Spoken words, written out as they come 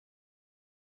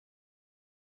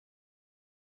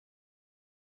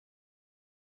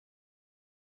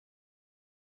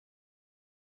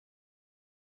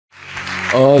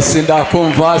Oh,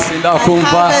 sindakumva. I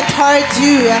haven't heard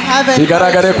you. I haven't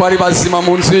Bigaragare ko ari bazima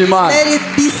mu nzu y'Imana. Let it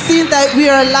be seen that we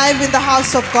are alive in the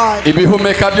house of God.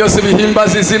 Ibihumeka byose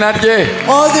bihimbaza izina rye.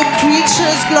 All the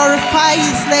creatures glorify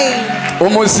His name.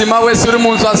 Umuzima wese uri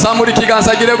mu nzu azamura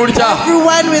ikiganza agire gutya.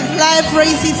 Everyone with life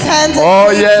raise his hands.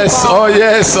 Oh yes, oh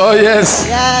yes, oh yes.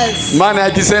 Yes. Mana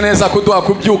yagize neza kuduha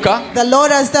kubyuka. The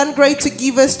Lord has done great to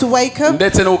give us to wake up.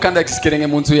 Ndetse no gukandagiza ikirenge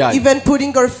mu nzu yayo. Even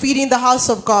putting our feet in the house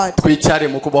of God. Twicare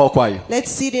mu kubaho kwayo.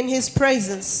 Let's sit in His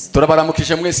presence.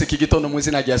 Turabaramukije mwese iki gitondo mu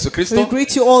izina rya Yesu Kristo. We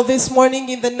greet you all this morning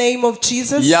in the name of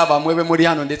Jesus. Yaba mwebe muri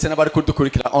hano ndetse n'abari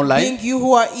kudukurikira online. Being you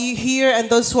who are here and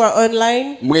those who are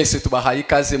online. Mwese tubahaye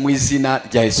ikaze mu izina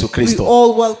rya Yesu Kristo. We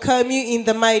all welcome you in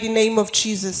the mighty name of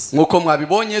Jesus. Nkuko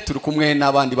mwabibonye turi kumwe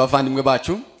n'abandi bavandimwe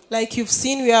bacu. Like you've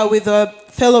seen, we are with our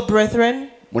fellow brethren.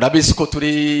 Murabizi ko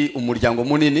turi umuryango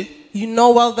munini. You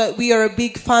know well that we are a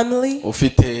big family.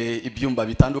 Ufite ibyumba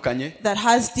bitandukanye. That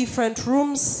has different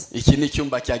rooms. Iki ni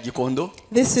icyumba cya Gikondo.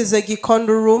 This is a Gikondo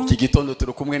room. Iki gitondo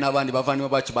turi kumwe n'abandi bavandimwe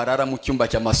bacu barara mu cyumba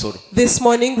cya Masoro. This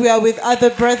morning we are with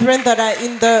other brethren that are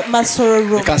in the Masoro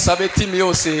room. Kansabe team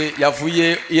yose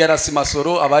yavuye IRC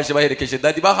Masoro abaje baherekeje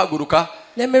Daddy bahaguruka.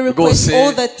 Let me request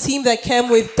all the team that came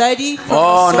with Daddy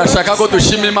from ndashaka ko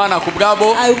dushima Imana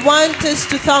kubwabo. I want us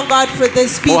to thank God for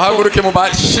these people. Muhaguruke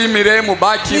mubashimire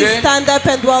mubakire. Please stand up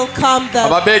and welcome them.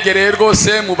 Ababegereye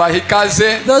rwose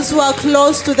mubahikaze. Those who are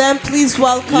close to them, please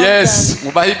welcome them. Yes,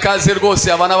 mubahikaze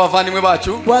rwose abana bavandimwe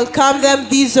bacu. Welcome them.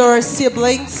 These are our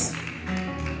siblings.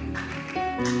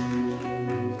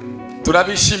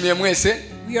 Turabishimiye mwese.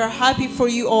 We are happy for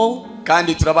you all.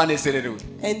 Kandi turabanezererewe.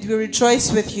 And we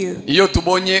rejoice with you. Iyo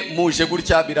tubonye muje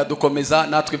gutya biradukomeza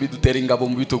natwe bidutera ingabo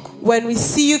mu bitugu. When we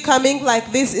see you coming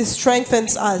like this, it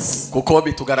strengthens us. Kuko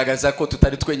bitugaragaza ko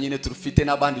tutari twenyine turufite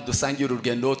n'abandi dusangiye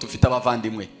urugendo tufite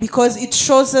abavandimwe. Because it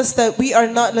shows us that we are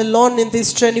not alone in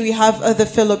this journey, we have other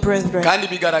fellow brethren. Kandi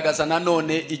bigaragaza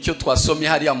nanone icyo twasomye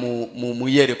hariya mu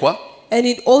yerekwa. And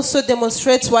it also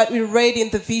demonstrates what we read in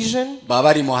the vision.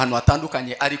 Babari mu hantu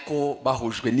hatandukanye ariko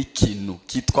bahujwe n'ikintu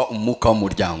kitwa umwuka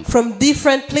w'umuryango. From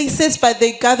different places, but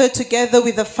they gather together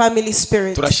with the family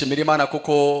spirit. Turashimira Imana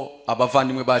kuko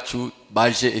abavandimwe bacu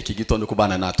baje iki gitondo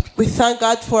kubana natwe. We thank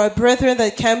God for our brethren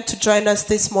that came to join us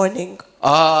this morning.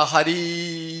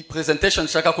 Hari presentation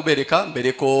nshaka kubereka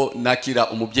mbere ko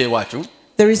nakira umubyeyi wacu.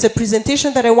 There is a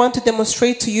presentation that I want to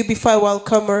demonstrate to you before I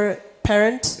welcome our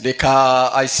parent.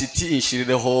 Reka ICT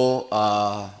inshirireho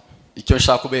icyo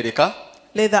nshaka kubereka.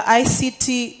 Let the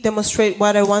ICT demonstrate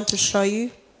what I want to show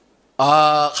you.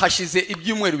 Hashize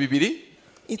ibyumweru bibiri.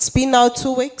 It's been now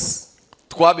 2 weeks.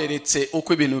 Twaberetse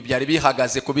uko ibintu byari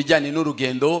bihagaze ku bijyanye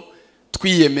n'urugendo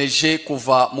twiyemeje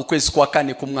kuva mu kwezi kwa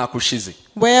kane ku mwaka ushize.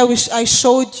 Where I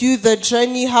showed you the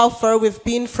journey, how far we've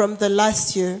been from the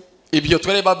last year. Ibyo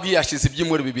twari babwiye hashize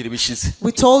ibyumweru bibiri bishize.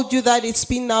 We told you that it's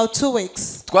been now 2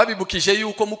 weeks. Twabibukije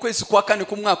yuko mu kwezi kwa kane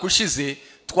ku mwaka ushize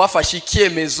twafashe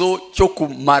icyemezo cyo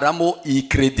kumaramo iyi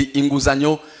credit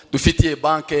inguzanyo dufitiye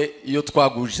banke iyo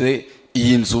twaguje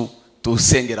iyi nzu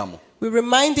tusengeramo. We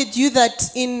reminded you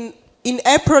that in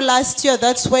April last year,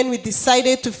 that's when we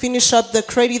decided to finish up the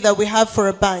credit that we have for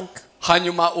a bank.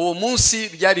 Hanyuma uwo munsi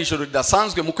ryari ijoro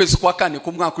ridasanzwe mu kwezi kwa kane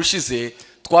ku mwaka ushize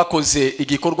twakoze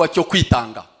igikorwa cyo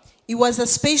kwitanga. It was a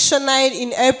special night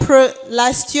in April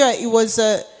last year. It was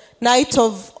a night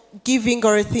of giving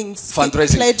our things,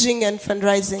 pledging and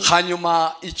fundraising.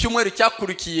 Hanyuma icyumweru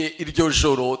cyakurikiye iryo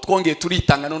joro twongeye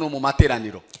turitanga none mu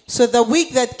materaniro. So the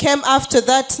week that came after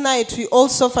that night, we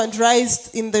also fundraised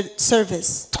in the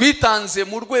service. Twitanze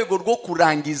mu rwego rwo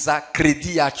kurangiza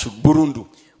credit yacu burundu.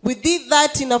 We did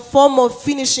that in a form of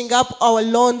finishing up our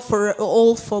loan for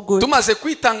all for good. Tumaze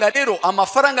kwitanga rero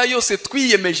amafaranga yose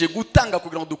twiyemeje gutanga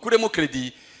kugira ngo dukuremo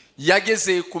credit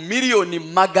yageze ku miliyoni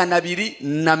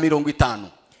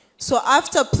 250. So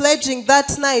after pledging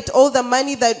that night, all the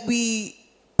money that we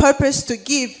purposed to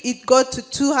give, it got to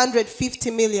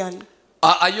 250 million.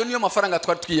 Ayo niyo mafaranga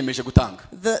twari twiyemeje gutanga.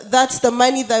 That's the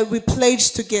money that we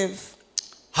pledged to give.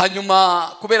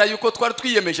 Hanyuma kubera yuko twari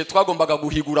twiyemeje twagombaga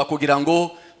guhigura kugira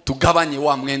ngo tugabanye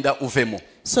wa mwenda uvemo.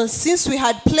 So since we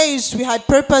had pledged, we had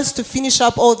purpose to finish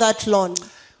up all that loan.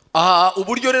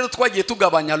 Uburyo rero twagiye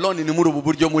tugabanya loan ni muri ubu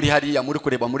buryo muri hariya muri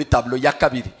kureba muri tableau ya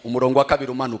kabiri umurongo wa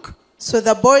kabiri umanuka. So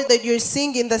the board that you're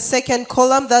seeing in the second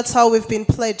column, that's how we've been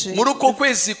pledging. Muri uko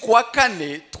kwezi kwa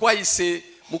kane twahise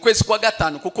mu kwezi kwa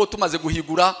gatanu kuko tumaze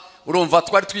guhigura urumva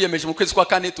twari twiyemeje mu kwezi kwa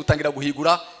kane tutangira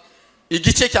guhigura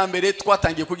igice cya mbere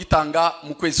twatangiye kugitanga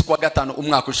mu kwezi kwa gatanu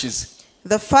umwaka ushize.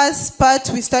 The first part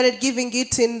we started giving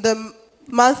it in the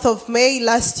month of May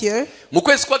last year. Mu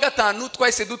kwezi kwa gatanu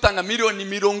twahise dutanga miliyoni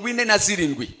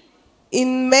 47.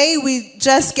 In May, we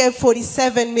just gave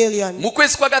 47 million. mu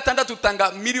kwezi kwa gatandatu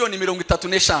tutanga miliyoni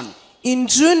 35. In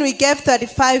June, we gave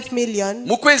 35 million.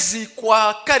 mu kwezi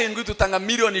kwa karindwi tutanga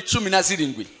miliyoni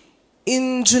 17.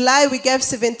 In July, we gave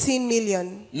 17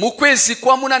 million. mu kwezi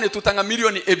kwa munane tutanga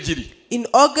miliyoni 2. In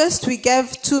August, we gave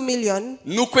 2 million.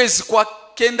 n'ukwezi kwa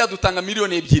kenda dutanga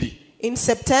miliyoni 2. In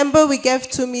September, we gave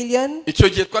 2 million. icyo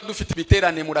gihe twari dufite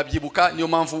ibiterane murabyibuka, niyo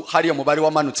mpamvu hariya mubare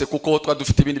wamanutse kuko twari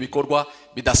dufite ibindi bikorwa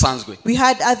bidasanzwe. We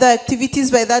had other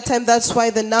activities by that time, that's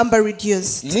why the number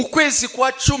reduced. mu kwezi kwa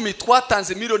 10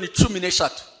 twatanze miliyoni 13.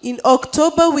 In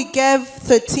October, we gave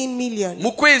 13 million.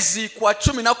 mu kwezi kwa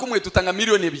 11 tutanga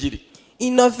miliyoni 2.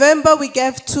 In November, we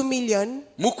gave 2 million.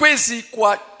 mu kwezi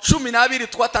kwa 12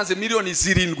 twatanze miliyoni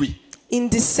 7. In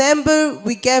December,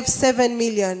 we gave 7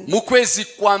 million. mu kwezi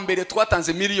kwa mbere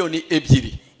twatanze miliyoni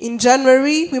 2. In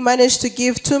January, we managed to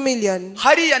give 2 million.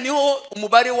 hariya niho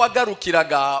umubare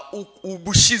wagarukiraga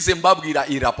ubushize mbabwira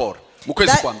iyi raporo mu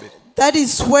kwezi kwa mbere. That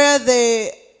is where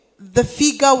the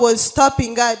figure was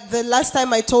stopping at the last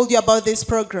time I told you about this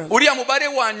program. uriya mubare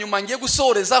wa nyuma ngiye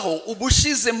gusorezaho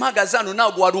ubushize mpagaze hano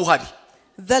ntabwo wari uhari.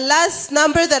 The last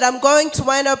number that I'm going to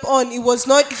wind up on, it was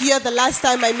not here the last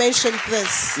time I mentioned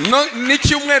this.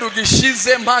 n'icyumweru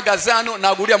gishize mpagaze hano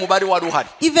ntabwo uriya mubare wari uhari.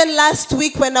 Even last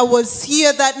week when I was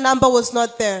here, that number was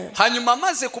not there. hanyuma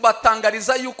maze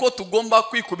kubatangariza yuko tugomba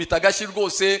kwikubita agashyi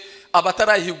rwose,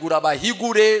 abatarahigura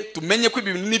bahigure, tumenye ko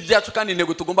ibi ni ibyacu kandi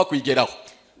intego tugomba kuyigeraho.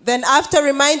 Then after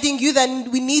reminding you that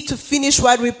we need to finish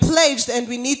what we pledged and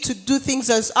we need to do things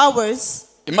as ours,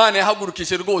 imana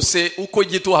yahagurukije rwose uko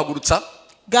igiye tuhagurutsa.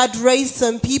 God raised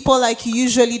some people like He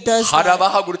usually does. hari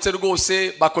abahagurutse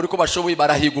rwose bakora uko bashoboye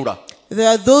barahigura. There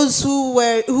are those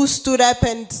who stood up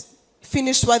and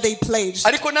finished what they pledged.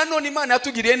 ariko nanone imana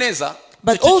yatugiriye neza.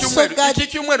 But iki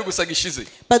cyumweru gusa gishize,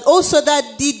 but also that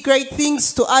did great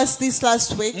things to us this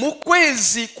last week. mu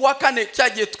kwezi kwa kane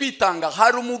cyagiye twitanga,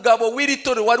 hari umugabo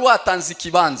w'iritorero wari watanze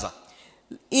ikibanza.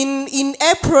 In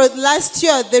April last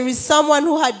year, there is someone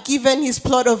who had given his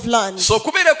plot of land. so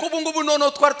kubera ko ubu ngubu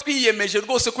noneho twari twiyemeje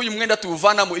rwose ko uyu mwenda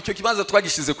tuwuvanamo, icyo kibanza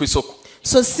twagishyize ku isoko.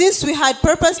 So since we had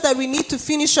purpose that we need to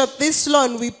finish up this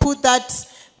loan, we put that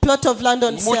plot of land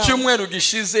on mu sale. cyumweru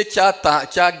gishize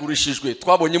cyagurishijwe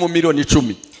twabonyemo miliyoni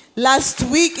 10. Last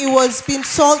week it was being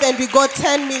sold and we got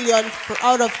 10 million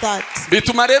out of that.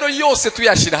 bituma rero yose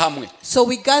tuyashyira hamwe. So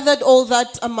we gathered all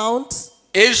that amount.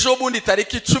 ejo bundi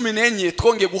tariki 14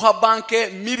 twongeye guha banke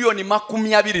miliyoni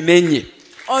 24.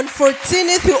 On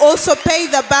 14th, we also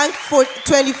paid the bank for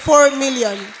 24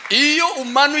 million. iyo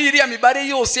umanuye iriya mibare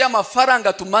yose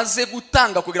y'amafaranga tumaze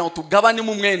gutanga kugira ngo tugabane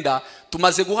mu mwenda,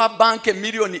 tumaze guha banke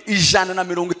miliyoni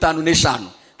 155.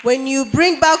 When you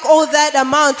bring back all that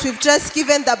amount, we've just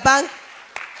given the bank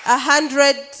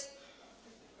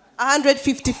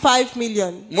 155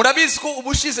 million. murabizi ko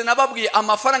ubushize nababwiye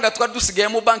amafaranga twari dusigaye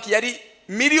mu banki yari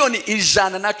miliyoni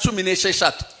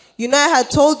 116. You know, I had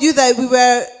told you that we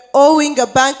were owing a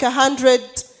bank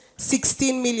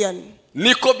 116 million.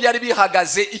 niko byari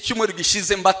bihagaze icyumweru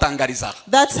gishize mbatangariza.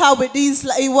 That's how it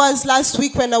was last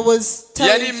week when I was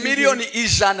telling yari you. miliyoni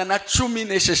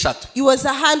 116. It was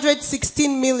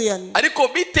 116 million. ariko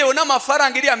bitewe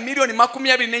n'amafaranga iriya miliyoni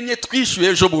 24 twishyuye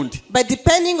ejo bundi, But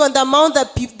depending on the amount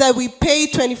that we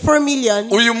paid, 24 million,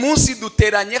 uyu munsi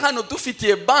duteranye hano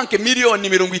dufitiye banki miliyoni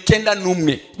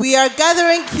 91. we are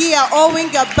gathering here owing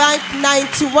a bank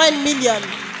 91 million.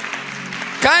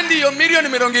 kandi iyo miliyoni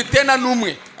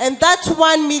 91 And that's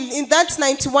 1 million, that's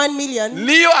 91 million.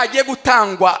 niyo agiye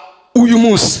gutangwa uyu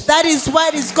munsi. That is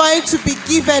what is going to be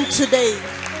given today.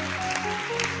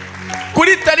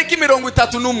 kuri tariki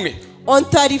 31 On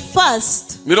 31st,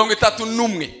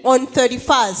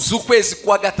 31 z'ukwezi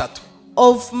kwa gatatu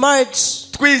of March,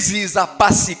 twizihiza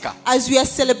pasika, as we are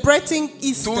celebrating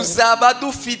Easter, tuzaba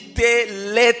dufite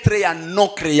lettre ya no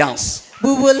créance.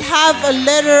 we will have a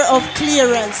letter of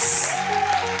clearance.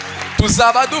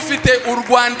 tuzaba dufite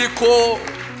urwandiko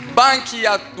banki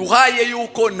yaduhaye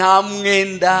yuko nta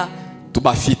mwenda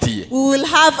tubafitiye. We will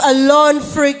have a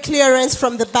loan-free clearance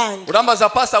from the bank. urambaza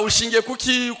pasa ushingiye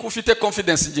kuki kufite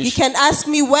confidence You nyinshi? can ask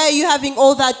me where you having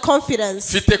all that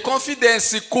confidence. Fite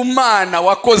confidence ku Mana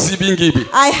wakoze ibingibi.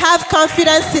 I have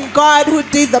confidence in God who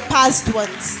did the past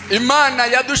ones. Imana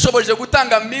yadushoboje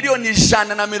gutanga miliyoni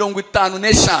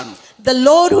 155. The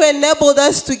Lord who enabled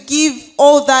us to give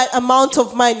all that amount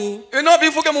of money,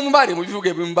 bivuge mu mbari,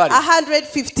 bivuge mu mbari.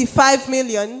 155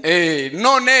 million.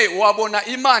 none wabona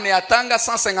Imana yatanga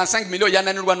 155 million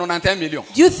yananirwa 91 million.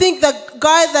 Do you think the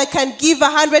God that can give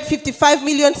 155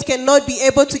 millions cannot be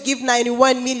able to give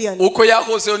 91 million? Uko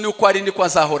yahoze ni uko ari ni kwa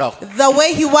zahoraho. The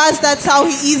way he was, that's how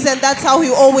he is, and that's how he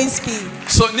will always be.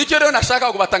 So nicyo rero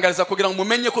nashaka kubatangariza kugira ngo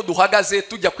mumenye ko duhagaze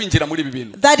tujya kwinjira muri ibi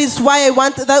bintu. That is why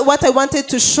what I wanted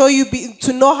to show you,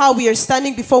 to know how we are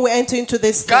standing before we enter into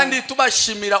this thing. Kandi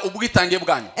tubashimira ubwitange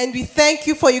bwanyu. And we thank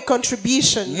you for your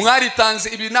contributions. Mwaritanze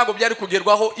ibi nago byari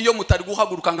kugerwaho iyo mutari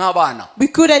guhaguruka nk'abana. We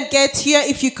couldn't get here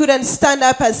if you couldn't stand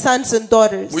up as sons and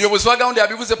daughters. Uyobozi wa gahunda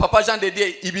yabivuze Papa Jean de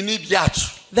Dieu, ibi ni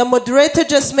byacu. The moderator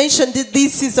just mentioned that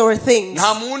this is our things.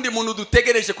 Nta mundi muntu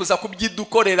dutegereje kuza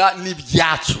kubyidukorera ni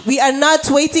byacu. We are not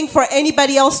waiting for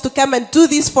anybody else to come and do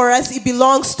this for us. It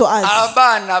belongs to us.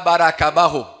 Abana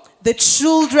barakabaho. The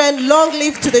children, long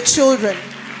live to the children.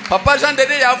 Papa Jean de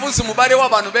Dieu yavuze umubare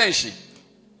w'abantu benshi.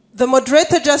 The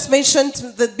moderator just mentioned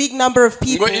the big number of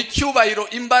people. Ngo icyubahiro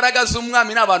imbaraga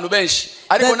z'umwami n'abantu benshi.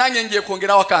 Ariko nanjye ngiye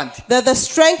kongeraho kandi. That the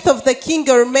strength of the king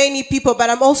are many people, but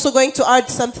I'm also going to add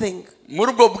something.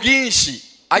 Muri ubwo bwinshi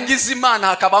agize Imana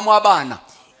hakabamo abana.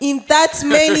 In that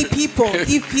many people,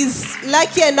 if he's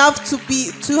lucky enough to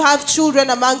have children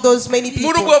among those many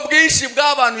people. Muri ubwo bwinshi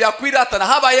bw'abantu yakwiratana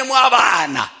habayemo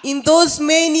abana. In those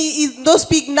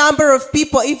big number of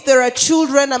people, if there are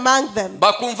children among them.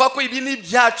 Bakumva ko ibi ni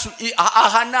byacu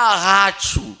aha na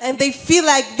hacu. And they feel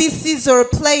like this is our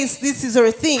place, this is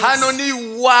our thing. Hano ni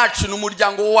wacu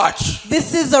n'umuryango wacu.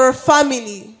 This is our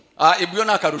family. Ibyo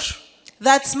nakarusho.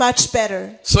 That's much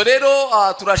better. So rero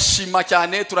turashima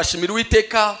cyane, turashimira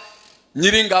Uwiteka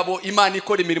Nyiringabo, Imana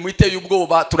ikora imirimo iteye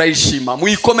ubwoba, turayishima.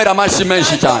 Muyikomera amashi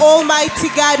menshi cyane. Almighty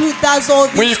God who does all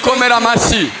this. Muyikomera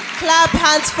amashi. Clap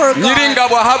hands for God.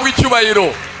 Nyiringabo ahabwe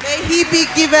icyubahiro. May he be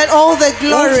given all the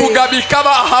glory.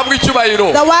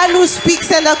 The one who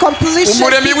speaks and accomplishes be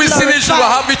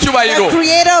glorified. The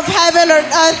creator of heaven and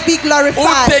earth be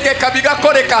glorified.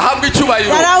 The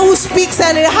one who speaks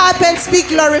and it happens be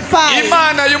glorified. The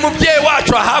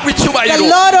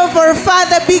Lord of our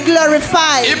Father be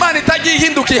glorified.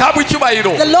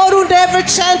 The Lord who never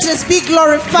changes be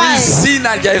glorified. In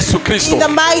the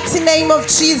mighty name of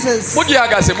Jesus. As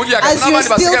you are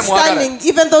still standing,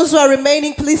 even those who are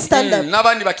remaining, please stand up.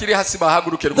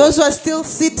 Those who are still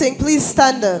sitting, please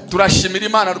stand up.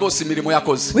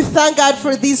 We thank God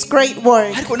for this great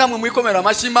work. Clap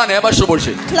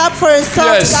for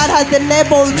yourselves. God has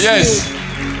enabled you.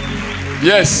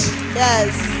 Yes.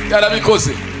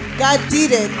 God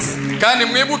did it.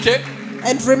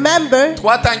 And remember, we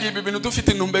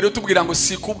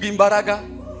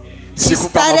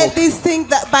started this thing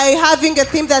by having a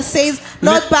theme that says,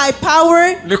 not by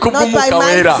power, not by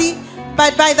mighty,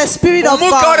 but by the Spirit of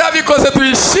God. Let's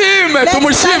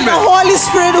thank the Holy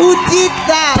Spirit who did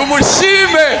that.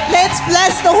 Let's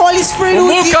bless the Holy Spirit who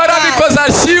did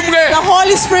that. The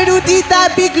Holy Spirit who did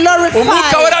that be glorified. The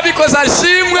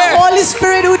Holy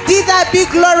Spirit who did that be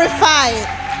glorified.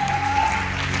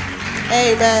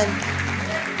 Amen.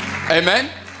 Amen.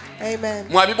 Amen.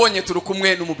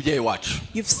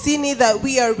 You've seen it that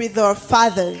we are with our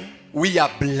Father. We are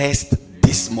blessed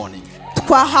this morning.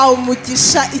 Twahawe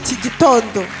umugisha iki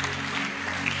gitondo.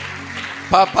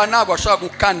 Papa ntabwo ashobora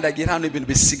gukandagira hano ibintu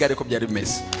bisigare ko byari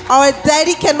bimeze. Our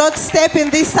daddy cannot step in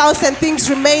this house and things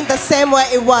remain the same way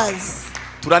it was.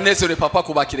 Turanezerewe papa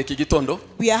kubakira iki gitondo.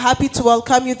 We are happy to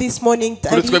welcome you this morning,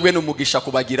 Daddy. Twebwe n'umugisha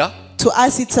kubagira. To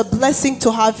us it's a blessing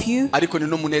to have you. Ariko ni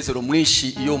n'umunezero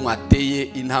mwinshi iyo mwateye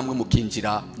intambwe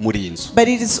mukinjira muri inzu. But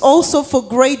it is also for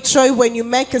great joy when you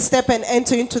make a step and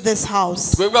enter into this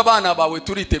house. Twebwe abana bawe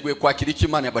turiteguye kwakira icyo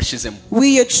Imana yabashizemo.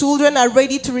 We, your children, are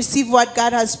ready to receive what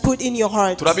God has put in your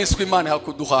heart. Turabiswe Imana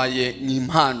yakuduhaye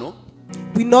nk'impano.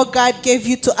 We know God gave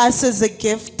you to us as a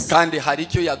gift. Kandi hari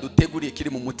icyo yaduteguriye kiri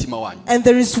mu mutima wanyu. And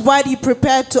there is what he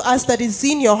prepared to us that is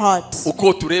in your heart.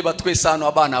 Uko tureba twese hano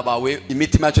abana bawe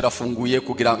imitima yacu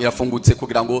irafungutse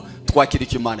kugira ngo twakire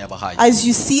icyo Imana yabahaye. As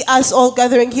you see us all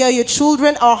gathering here, your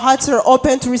children, our hearts are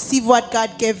open to receive what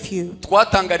God gave you.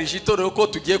 Twatangarije itorero ko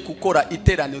tugiye gukora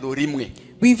iteraniro rimwe.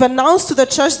 We've announced to the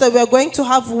church that we are going to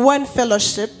have one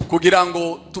fellowship. Kugira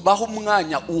ngo tubaho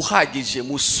umwanya uhagije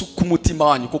musuku umutima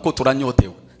wanyu kuko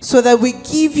turanyotewe. So that we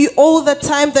give you all the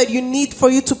time that you need for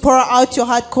you to pour out your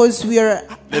heart because we are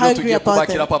hungry about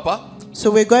it. So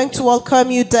we're going to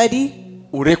welcome you, Daddy.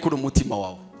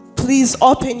 Please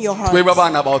open your heart.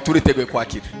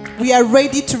 We are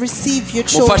ready to receive your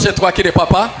children.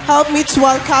 Help me to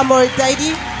welcome our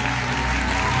Daddy.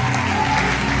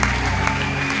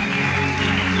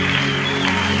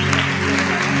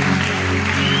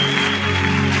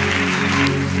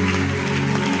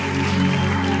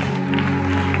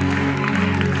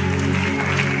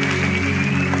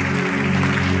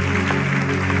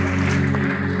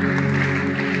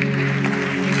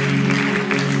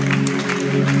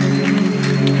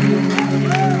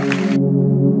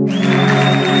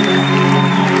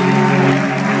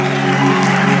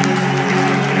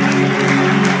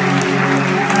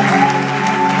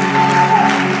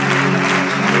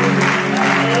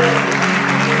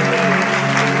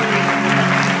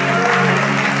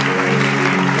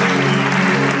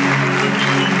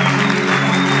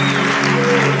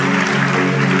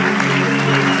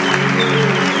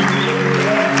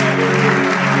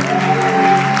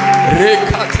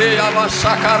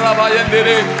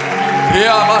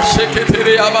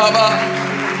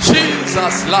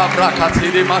 Jesus,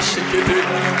 labrakatiri mashikiti,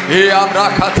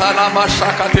 abrakatana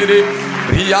mashakatiri,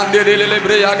 riandere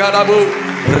lebreya garabu,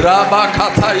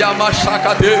 rabakata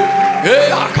yamashakate,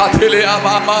 akatele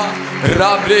abama,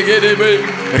 rabregedebe,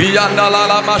 riandala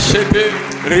la mashete,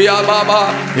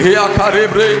 riababa,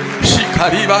 akarebre,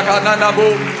 shikariba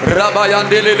kananabo,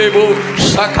 rabayandele lebo,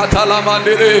 shakatala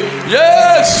mandele.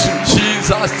 Yes,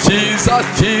 Jesus, Jesus,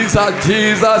 Jesus,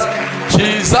 Jesus.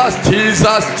 Jesus,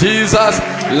 Jesus, Jesus.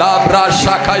 Labra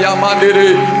shakaya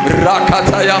mandere,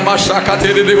 rakataya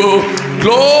mashakatere debo.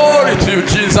 Glory to you,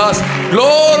 Jesus.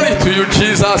 Glory to you,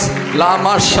 Jesus.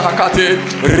 Lama shakate,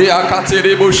 riakate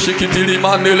debo shikitili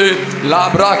mandele,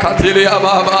 labra katele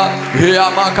ababa,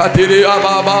 riamakatele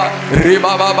ababa,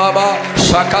 ribaba baba,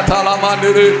 shakatala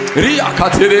mandere,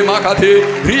 riakate makate,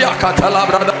 riakatala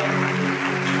brada.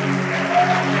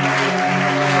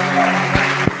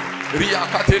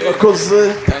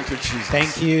 Thank you, Jesus.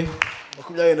 Thank you.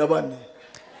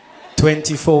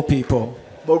 24 people.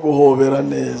 Hug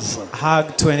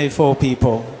 24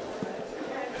 people.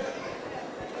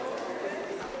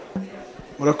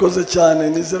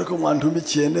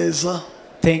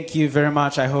 Thank you very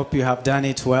much. I hope you have done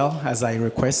it well as I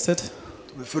requested.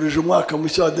 We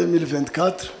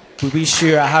wish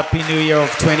you a happy new year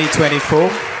of 2024.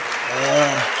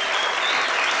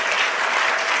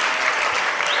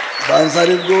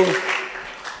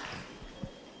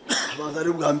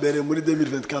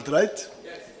 Right?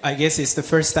 I guess it's the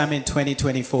first time in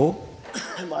 2024.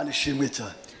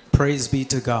 Praise be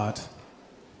to God.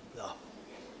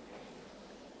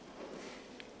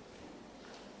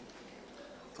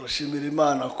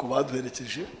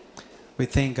 We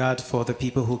thank God for the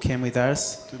people who came with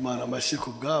us.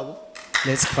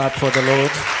 Let's clap for the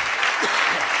Lord.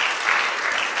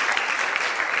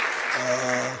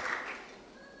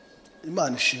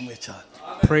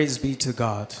 Praise be to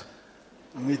God.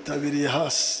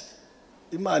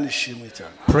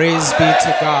 Praise be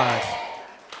to God.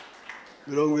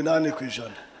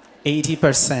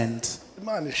 80%.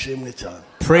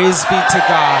 Praise be to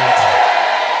God.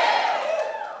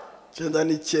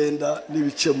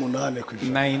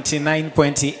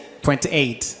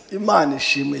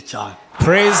 99.8.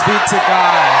 Praise be to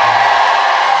God.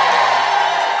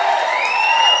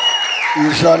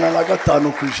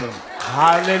 105%.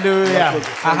 Hallelujah.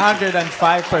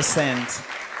 105%.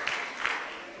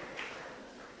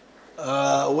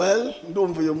 Well,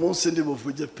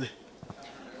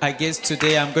 I guess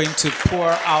today I'm going to pour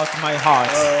out my heart.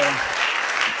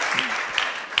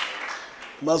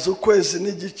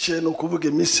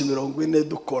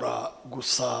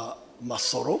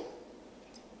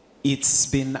 It's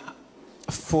been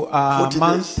for a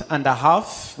month and a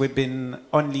half. We've been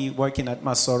only working at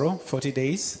Masoro, 40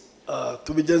 days.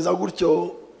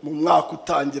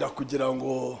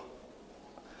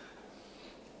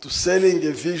 To selling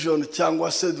a vision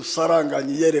cyangwa se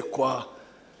dusaranganye yerekwa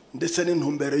ndetse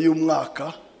n'intumbero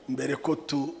y'umwaka mbere ko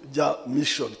tujya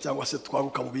mission cyangwa se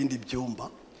twaguka mu bindi byumba.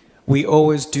 We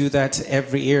always do that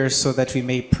every year so that we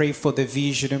may pray for the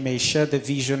vision, we may share the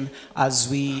vision as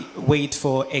we wait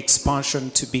for expansion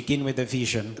to begin with the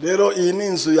vision. Rero iyi ni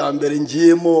inzu ya mbere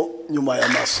ngiyemo nyuma ya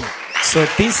Masoro. So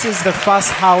this is the first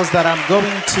house that I'm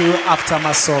going to after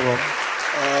Masoro.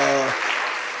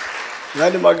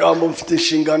 Yani magambo mfite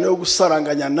inshingano yo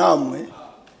gusaranganya namwe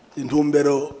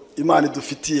intumbero Imana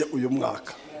idufitiye uyu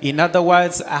mwaka. In other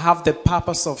words, I have the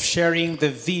purpose of sharing the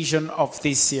vision of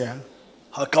this year.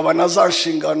 Hakaba na za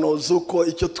nshingano zuko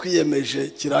icyo twiyemeje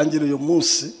kirangira uyu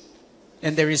munsi.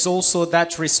 And there is also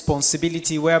that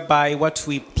responsibility whereby what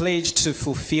we pledged to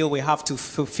fulfill, we have to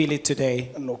fulfill it today.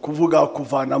 No kuvuga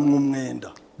kuvanamwe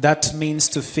umwenda. That means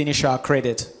to finish our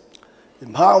credit.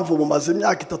 Impamvu mumaze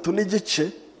imyaka 3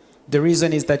 n'igice. The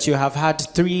reason is that you have had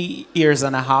 3 years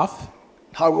and a half.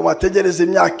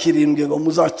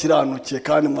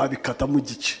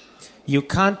 You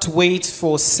can't wait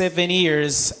for 7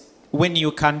 years when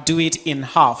you can do it in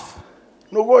half.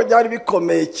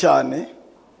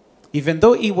 Even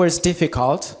though it was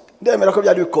difficult,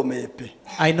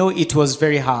 I know it was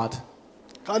very hard.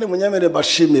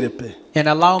 And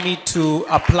allow me to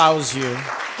applaud you.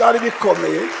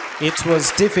 It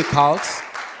was difficult.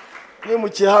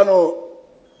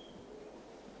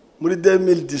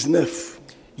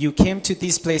 You came to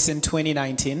this place in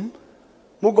 2019.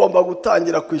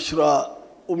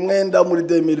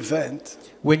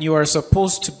 When you are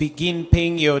supposed to begin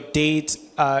paying your debt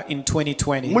in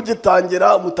 2020.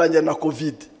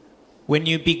 When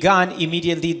you began,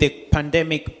 immediately the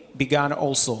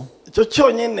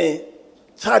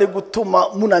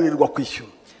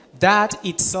that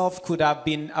itself could have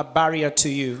been a barrier to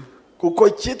you. kuko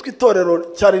cyitwa itorero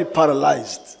cyari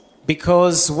paralyzed.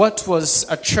 Because what was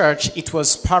a church, it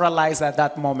was paralyzed at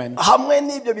that moment. Hamwe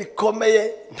n'ibyo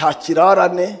bikomeye nta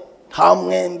kirarane, nta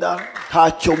mwenda,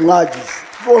 ntacyo mwagize.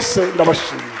 Bose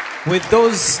ndabashimiye. With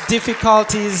those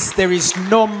difficulties, there is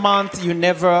no month you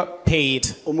never paid.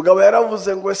 Umugabo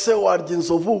yaravuze ngo ese warya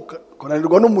inzovu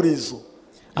kunanirwa n'umurizo.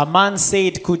 A man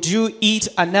said, could you eat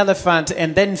an elephant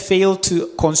and then fail to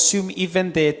consume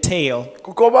even the tail?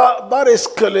 Kuko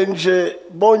barescalenje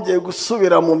bongeye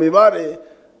gusubira mu mibare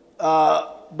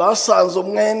basanze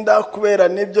umwenda kubera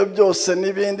nibyo byose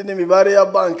n'ibindi n'imibare ya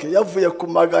banki yavuye ku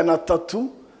 300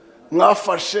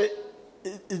 mwafashe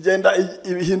igenda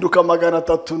ibihinduka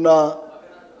 300 na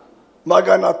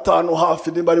 500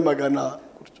 hafi nimba ari 100.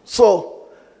 So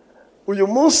uyu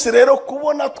munsi rero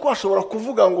kubona twashobora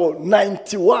kuvuga ngo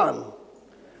 91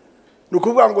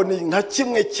 nukuvuga ngo ni nka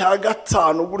kimwe cya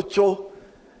gatanu gutyo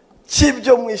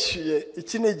cy'ibyo mwishyuye.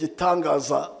 Iki ni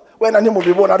igitangaza wena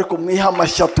ntimubibona ariko mwiha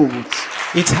amashyi atubutse.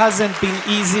 It hasn't been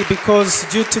easy because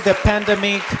due to the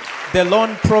pandemic, the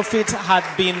loan profit had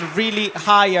been really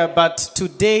higher, but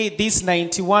today this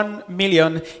 91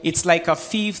 million, it's like a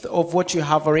fifth of what you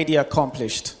have already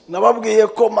accomplished. Nababwiye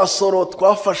ko Masoro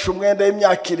twafashe umwenda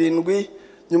y'imyaka 7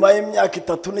 nyuma y'imyaka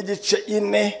 3 n'igice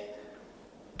 4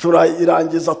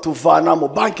 turayirangiza tuvanamo.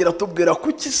 Banki iratubwira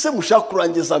kuki se mushaka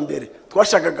kurangiza mbere?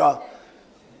 Twashaka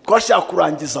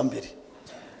kurangiza mbere.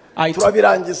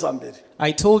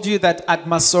 I told you that at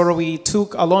Masoro we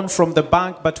took a loan from the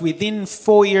bank, but within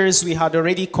 4 years we had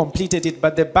already completed it.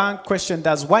 But the bank questioned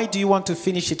us, why do you want to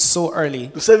finish it so early?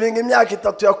 The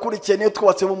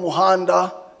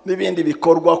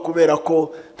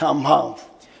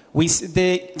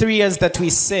 3 years that we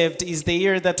saved is the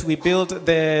year that we built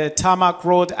the tarmac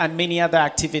road and many other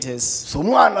activities.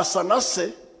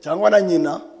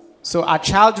 So a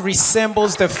child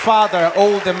resembles the father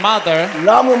or the mother.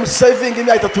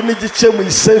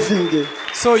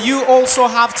 So you also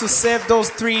have to save those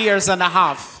 3 years and a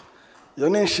half.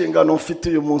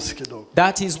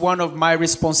 That is one of my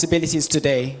responsibilities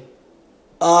today.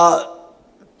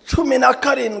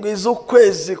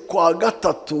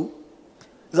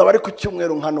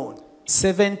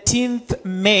 17th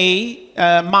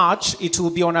March, it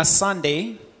will be on a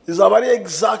Sunday.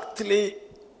 Exactly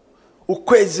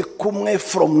ukwezi kumwe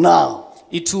from now.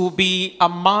 It will be a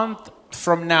month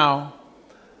from now.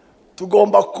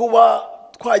 Tugomba kuba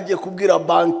twagiye kubwira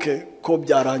banke ko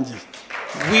byarangiye.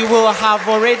 We will have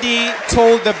already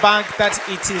told the bank that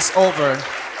it is over.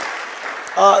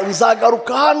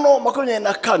 Nzagaruka hano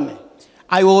 24.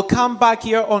 I will come back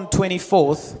here on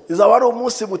 24th. Izaba ari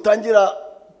umunsi mutangira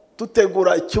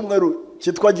tutegura icyumweru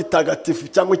cyitwa gitagatifu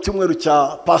cyangwa icyumweru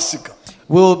cya Pasika.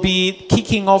 We'll be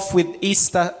kicking off with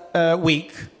Easter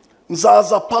week.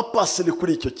 Nzaza purposely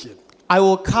kuri icyo kintu. I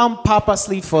will come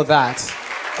purposely for that.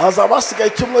 Azabasiga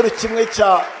icyumweru kimwe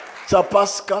cya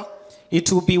Pasika.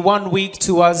 It will be 1 week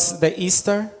towards the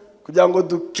Easter. Kugira ngo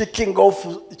du kicking off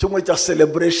icyumweru cya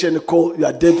celebration ko you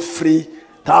are debt free,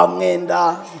 nta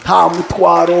mwenda, nta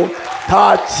mutwaro,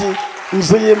 ntaki.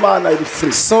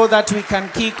 So that we can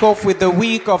kick off with the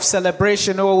week of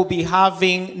celebration, we will be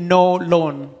having no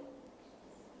loan.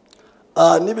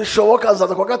 Nibishoboka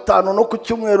nzaza kwa gatanu no ku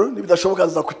cyumweru, nibidashoboka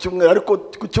nzaza ku cyumweru, ariko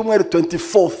ku cyumweru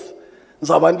 24th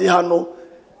nzaba ndi hano.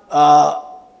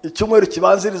 Icyumweru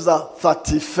kibanziriza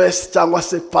 31st cyangwa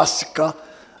se Pasika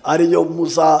ariyo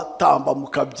muzatamba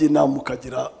mukabyina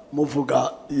mukagira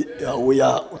muvuga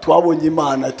twabonye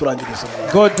Imana turangiriza.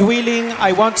 God willing,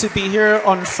 I want to be here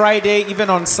on Friday, even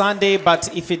on Sunday, but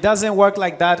if it doesn't work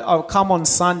like that, I'll come on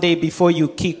Sunday before you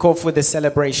kick off with the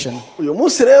celebration. Uyu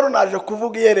munsi rero naje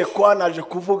kuvuga yerekwa, naje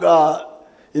kuvuga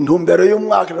intumbero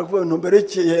y'umwaka, naje kuvuga intumbero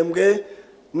y'ikihembwe,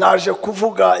 naje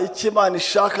kuvuga Imana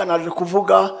ishaka,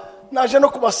 naje no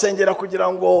kubasengera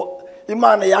kugira ngo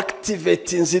Imana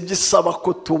yaactivate inzibisaba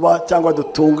ko tuba cyangwa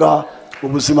dutunga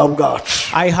ubuzima bwacu.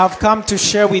 I have come to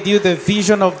share with you the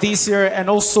vision of this year and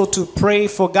also to pray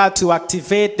for God to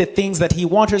activate the things that He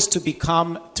wants us to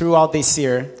become throughout this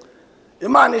year.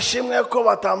 Imana ishimwe ko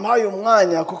batampaye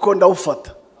umwanya kuko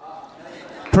ndawufata.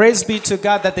 Praise be to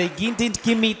God that they didn't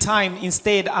give me time.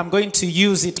 Instead, I'm going to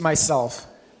use it myself.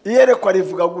 Iyerekwa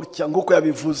rivuga gutya nguko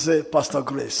yabivuze Pastor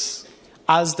Grace.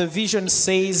 As the vision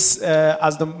says,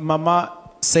 as the mama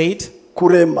said,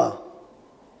 kurema,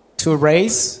 to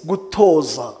raise,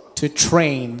 gutoza, to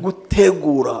train,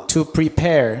 gutegura, to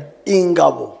prepare,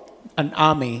 ingabo, an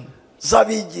army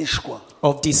z'abigishwa,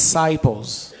 of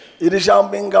disciples. Iri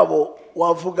jambo ingabo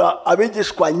wavuga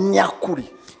abigishwa nyakuri.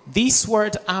 This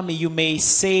word army, you may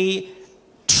say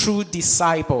true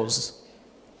disciples.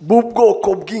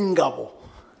 b'ubwoko bw'ingabo,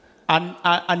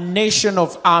 a nation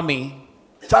of army,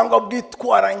 cyangwa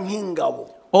bwitwara nk'ingabo,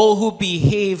 all who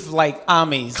behave like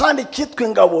armies. kandi cyitwa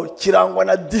ingabo kirangwa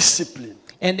na discipline.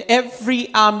 And every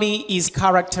army is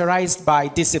characterized by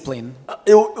discipline.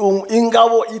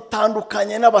 Ingabo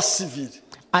itandukanye n'abasivili.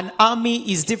 An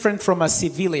army is different from a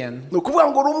civilian. Ni ukuvuga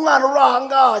ngo uri umwana uri aha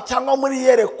ngaha cyangwa muri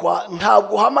yerekwa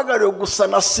ntabwo uhamagariwe gusa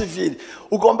na civil,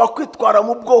 ugomba kwitwara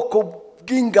mu bwoko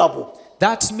bw'ingabo.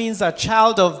 That means a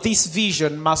child of this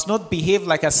vision must not behave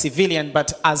like a civilian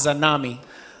but as an army.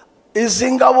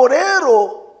 Izi ngabo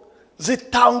rero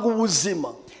zitanga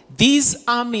ubuzima. These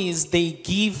armies, they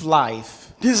give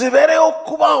life. Ntizibereyeho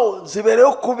kubaho,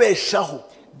 zibereyeho kubeshaho.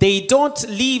 They don't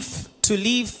live to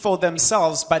live for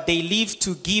themselves, but they live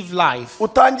to give life.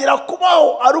 Utangira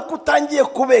kubaho ari uko utangiye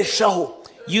kubeshaho.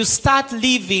 You start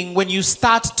living when you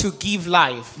start to give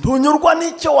life. Ntunyurwa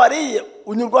n'icyo wariye,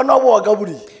 unyurwa n'abo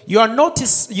wagaburiye. You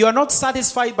are not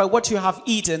satisfied by what you have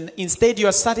eaten. Instead, you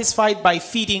are satisfied by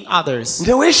feeding others.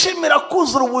 Ntiwishimira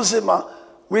kuzura ubuzima,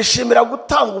 wishimira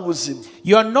gutanga ubuzima.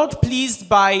 You are not pleased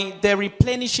by the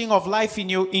replenishing of life in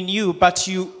you, but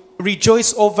you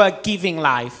rejoice over giving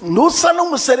life. Ntusa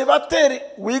n'umuseribateri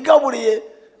wigaburiye,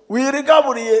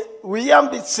 wirigaburiye,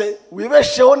 wiyambitse,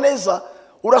 wibesheho neza.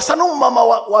 Urasa n'umumama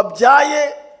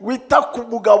wabyaye wita ku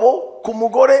mugabo, ku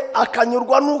mugore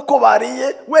akanyurwa n'uko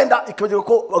bariye, wenda ikibagirwa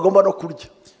ko bagomba no kurya.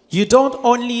 You don't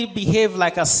only behave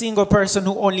like a single person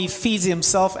who only feeds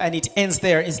himself and it ends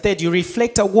there. Instead, you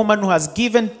reflect a woman who has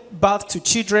given birth to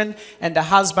children and the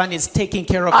husband is taking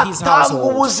care of his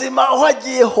household. Ubuzima aho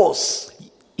agiye hose.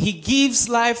 He gives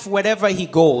life wherever he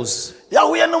goes.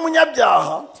 Yahuye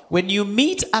n'umunyabyaha. When you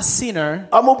meet a sinner,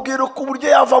 amubwira uko uburyo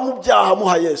yava mu byaha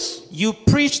muha Yesu. You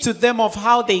preach to them of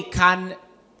how they can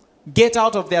get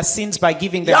out of their sins by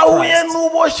giving them Christ. Yahuye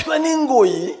n'uboshywe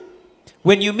n'ingoyi.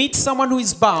 When you meet someone who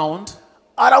is bound,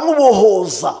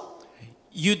 aramubohoza.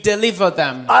 You deliver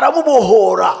them.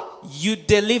 Aramubohora. You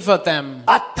deliver them.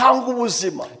 Atanga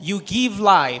ubuzima. You give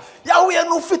life. Yahuye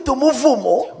n'ufite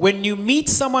umuvumo. When you meet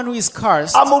someone who is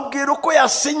cursed, amubwira uko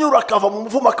yasinyura akava mu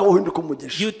muvumo akawuhinduka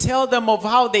umugisha. You tell them of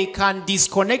how they can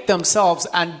disconnect themselves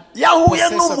and yahuye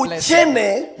possess a blessing.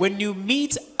 n'umukene. When you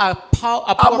meet a poor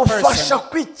person,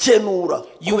 kwikenura.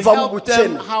 You help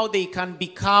them how they can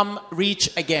become rich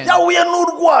again. Yahuye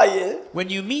n'urwaye. When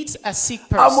you meet a sick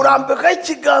person, amurambikaho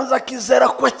ikiganza akizera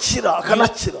ko akira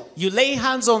akanakira. You lay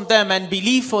hands on them and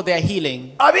believe for their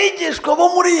healing. Abigishwa bo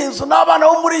muri iyi nzu n'abana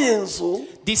bo muri iyi nzu,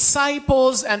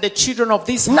 disciples and the children of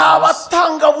this house,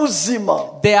 n'abatanga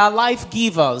buzima. They are life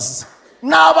givers.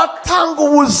 N'abatanga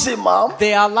ubuzima.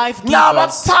 They are life givers.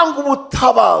 N'abatanga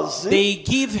ubutabazi. They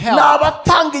give help.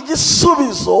 N'abatanga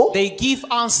igisubizo. They give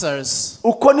answers.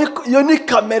 Uko iyo ni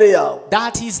kamere yawe.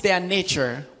 That is their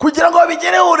nature. Kugira ngo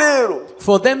babigereho rero,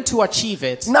 for them to achieve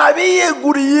it,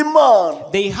 n'abiyeguriye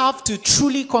Imana, they have to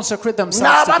truly consecrate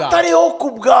themselves to n'abatariho ku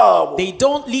bwabo, they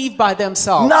don't live by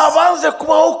themselves, n'abanze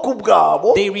kubaho ku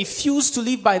bwabo, they refuse to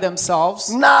live by themselves,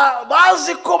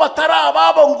 n'abazi ko batari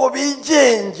ababo ngo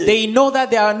bigenge, they know that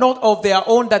they are not of their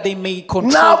own that they may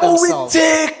control themselves,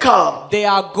 they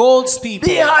are God's people,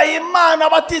 bihaye Imana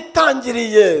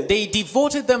batitangiriye, they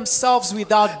devoted themselves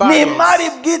without barriers, n'imari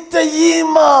bwite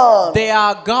y'Imana, they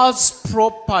are God's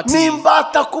property,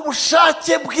 n'imbata ku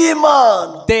bushake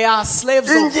bw'Imana, they are slaves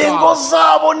of ingingo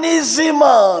zabo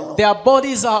n'iz'Imana, their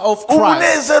bodies are of Christ,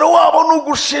 umunezero wabo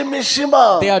n'ugushimisha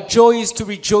Imana, their joy is to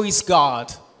rejoice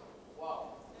God.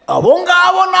 Abo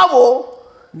ngabo nabo,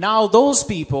 now those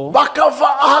people,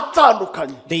 bakava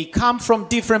ahatandukanye, they come from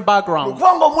different backgrounds.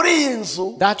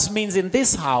 That means in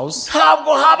this house,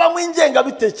 habamo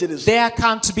there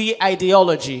can't be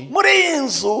ideology.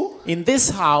 In this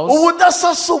house,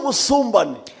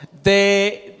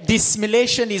 the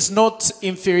dissimulation is not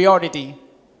inferiority.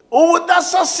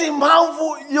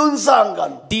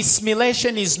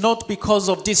 Dissimulation is not because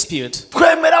of dispute.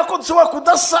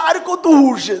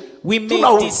 We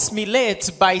may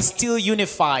dissimulate by still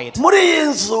unified.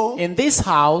 In this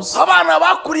house,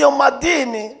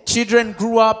 children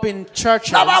grew up in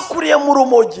churches,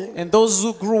 and those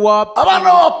who grew up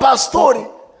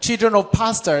children of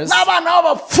pastors,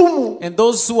 and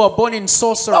those who are born in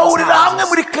sorcerers'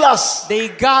 houses, they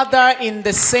gather in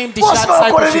the same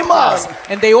discipleship class,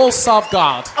 and they all serve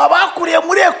God.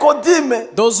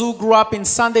 Those who grew up in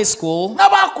Sunday school,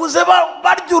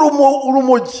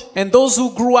 and those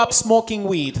who grew up smoking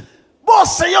weed,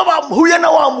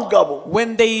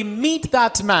 when they meet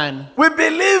that man, we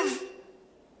believe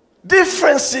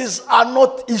differences are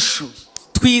not issues.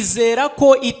 twizera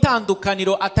ko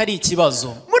itandukaniro atari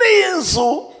ikibazo.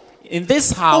 In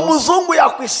this house, umuzungu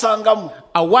yakwisangamo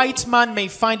a white man may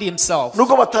find himself,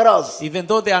 nuko batarazi. even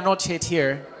though they are not yet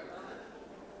here.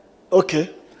 Okay.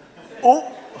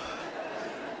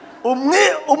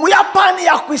 Umuyapani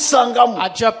yakwisangamo. A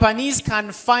Japanese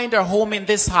can find a home in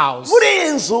this house. Muri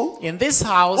inzu In this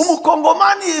house,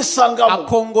 umukongomani a yisangamo.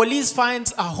 Congolese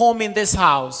finds a home in this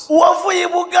house. Uwavuye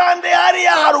Bugande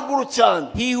hariya haruguru cyane.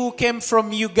 He who came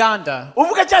from Uganda,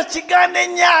 Uvuga cya kigande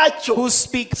nyacyo. who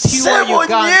speaks pure Sebo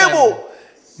Ugandan, nyebo.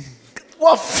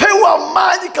 Wafewa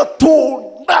maji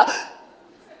katunda.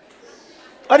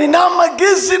 Ari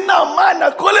namagezi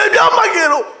namana kole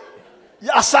byamagero.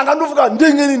 Asanga nduvuga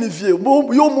ndengeni ni vie.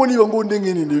 Yo moni ngo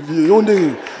ndengeni ni vie. Yo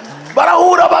ndengeni.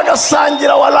 Barahura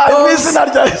bagasangira wala izina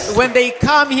rya Yesu. when they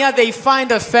come here, they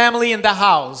find a family in the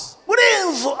house. Muri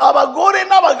inzu abagore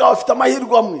n'abagabo bafite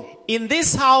amahirwe amwe. In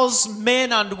this house,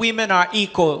 men and women are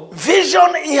equal.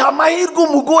 Vision iha amahirwe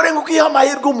umugore nguko iha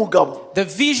amahirwe umugabo. The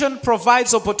vision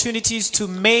provides opportunities to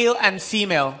male and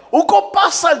female. Uko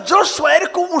Pastor Joshua yari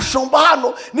kumushumba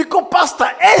hano niko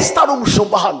Pastor Esther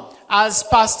umushumba hano. As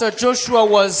Pastor Joshua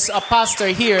was a pastor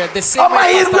here, the same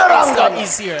way Pastor Esther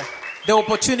is here. The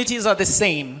opportunities are the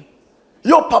same.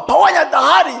 Yo papa wanya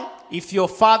dahari. If your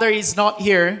father is not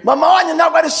here, Mama wanya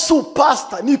ntabwo ari su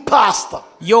pastor ni pastor.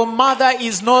 your mother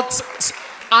is not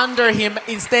under him.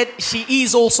 Instead, she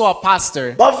is also a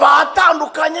pastor. Bava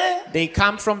atandukanye. They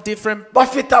come from different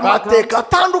Bafite amateka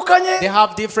atandukanye. They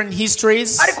have different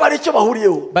histories, Ariko hari icyo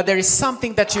bahuriyeho. but there is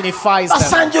something that unifies them.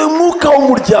 Basangiye umwuka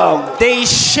w'umuryango. They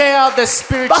share the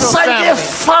spiritual Basangiye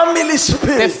family, family the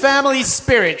spirit. family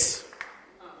spirit.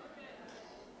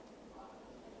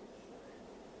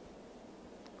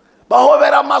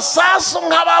 Bahobera Masasu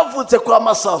nk'abavutse kwa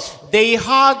Masasu. They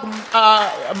hug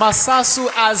Masasu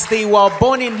as they were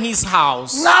born in his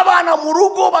house. N'abana mu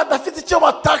rugo badafite icyo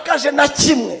batakaje na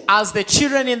kimwe. As the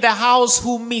children in the house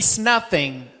who miss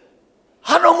nothing.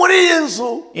 Hano muri iyi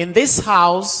nzu In this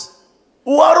house,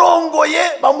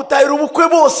 uwarongoye bamutahira ubukwe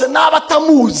bose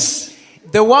n'abatamuzi.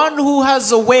 the one who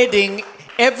has a wedding,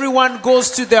 everyone goes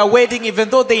to their wedding even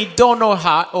though they don't know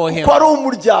her or him. Ko ari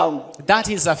umuryango. That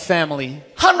is a family.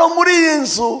 Hano muri iyi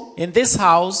nzu In this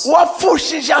house,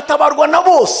 uwapfushije atabarwa na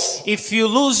bose. if you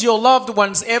lose your loved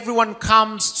ones, everyone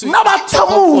comes to N'abatamuzi.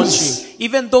 comfort you.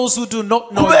 Even those who do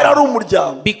not know Kubera ari you,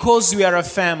 umuryango. because we are a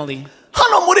family.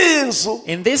 Hano muri iyi nzu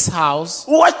In this house,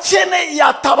 uwakene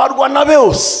yatabarwa na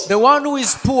bose. the one who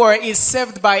is poor is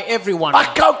saved by everyone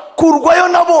Akakurwayo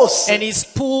na bose. and is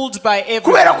pulled by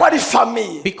Kubera everyone ko ari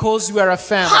famiye. because we are a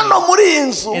family. Hano muri iyi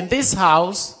nzu In this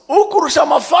house, ukurusha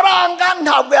amafaranga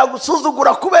ntabwo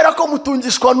yagusuzugura kubera ko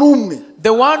mutungishwa n'umwe.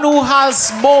 the one who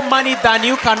has more money than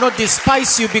you cannot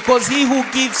despise you because he who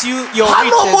gives you your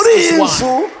Hano muri riches iyi is nzu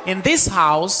one. In this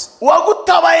house,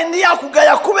 uwagutabaye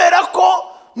ntiyakugaya kubera ko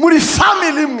muri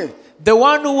family imwe. the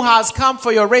one who has come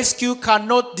for your rescue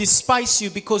cannot despise you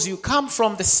because you come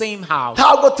from the same house.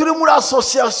 Ntabwo turi muri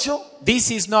association.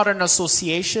 This is not an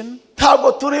association.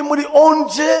 Ntabwo turi muri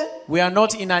ONG. We are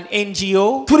not in an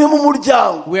NGO. Turi mu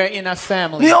muryango. We are in a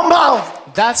family. Niyo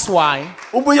mpamvu That's why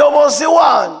umuyobozi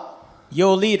wanyu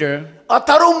your leader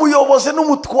atari umuyobozi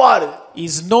n'umutware.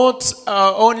 is not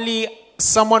only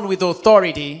someone with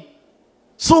authority.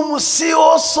 Si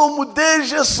umusiyo, si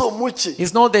umudeje, si umuki.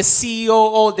 He's not the CEO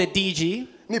or the DG.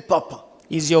 Ni papa.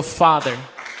 He's your father.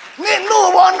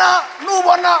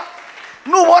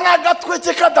 Nubona agatwe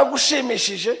ke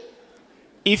katagushimishije.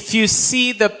 If you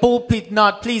see the pulpit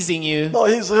not pleasing you, No,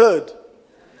 he's heard.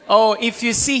 or if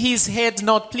you see his head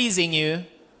not pleasing you,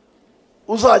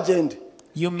 Uzagende.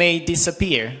 you may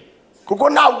disappear. Kuko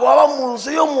ntabwo waba mu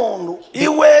nzu y'umuntu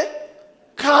iwe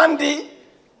kandi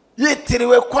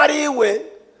yitiriwe ko ari iwe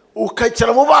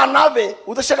ukicara mu bana be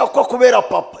udashaka ko kubera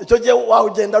papa. Icyo gihe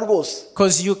wahugenda rwose.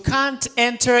 Because you can't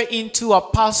enter into a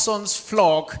person's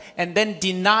flock and then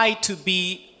deny to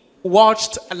be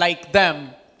watched like them.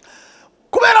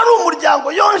 Kubera ari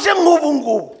umuryango yonje nk'ubu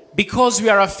ngubu. Because we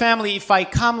are a family, if I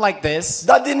come like this,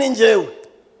 Daddy ni njyewe.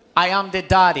 I am the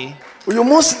daddy. Uyu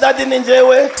munsi daddy ni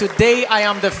njyewe. Today I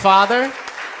am the father.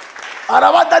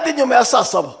 Araba daddy nyuma ya saa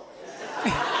saba.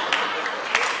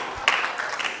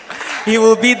 He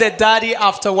will be the daddy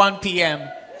after 1 p.m.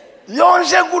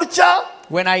 Yonje gutya.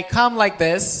 When I come like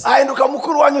this, Ahinduka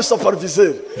mukuru wanyu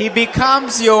supervisor. he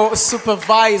becomes your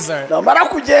supervisor. Namara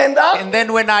kugenda And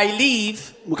then when I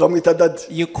leave, mukamwita daddy.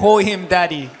 you call him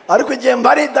daddy. Ariko igihe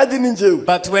mbari daddy ni njyewe.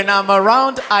 But when I'm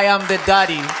around, I am the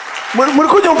daddy. Muri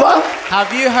kunyumva?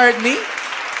 Have you heard me?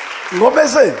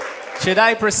 Ngomeze. Should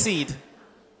I proceed?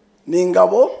 Ni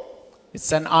ingabo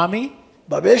It's an army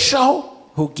babeshaho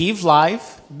who give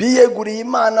life, biyeguriye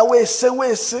Imana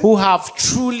wese who have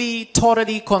truly,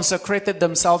 totally consecrated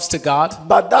themselves to God,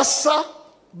 badasa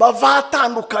bava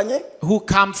hatandukanye, who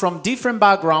come from different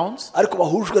backgrounds, ariko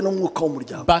bahujwe n'umwuka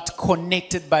w'umuryango, but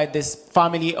connected by this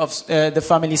family of the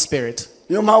family spirit.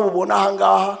 niyo mpamvu ubona aha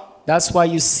ngaha That's why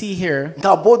you see here,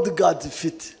 nta bodyguard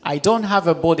ifite, I don't have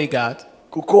a bodyguard,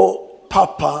 kuko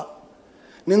papa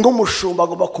ni nk'umushumba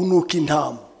agomba kunuka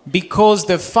intama. because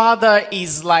the father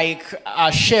is like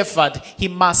a shepherd. He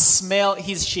must smell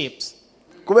his sheep.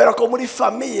 Kubera ko muri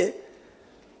famiye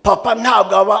papa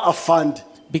ntabwo aba afande,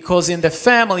 Because in the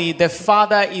family, the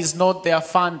father is not their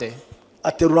father.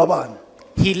 aterura abana,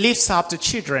 He lifts up the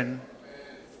children.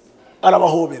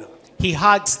 arabahobera, He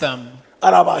hugs them.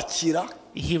 arabakira,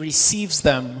 He receives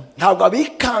them. ntabwo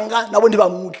abikanga nabo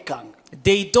ntibamwikanga.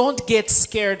 They don't get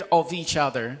scared of each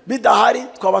other. Bidahari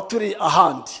twaba turi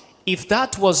ahandi. If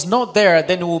that was not there,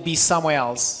 then it will be somewhere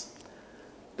else.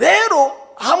 Rero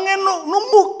hamwe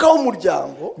n'umwuka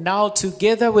w'umuryango Now,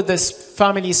 together with this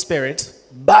family spirit,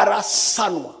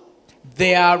 barasanwa,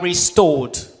 they are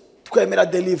restored. twemera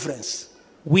deliverance,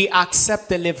 We accept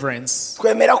deliverance.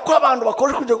 twemera ko abantu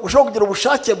bashobora kugira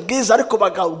ubushake bwiza ariko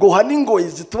bagagoha n'ingoyi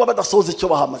zituma badasohoza icyo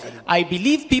bahamagariwe. I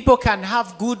believe people can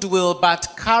have goodwill, but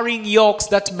carrying yokes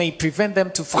that may prevent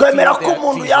them to fulfill Twemera ko their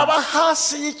umuntu vision. yaba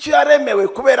hasi y'icyo yaremewe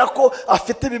kubera ko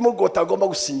afite ibimugota agomba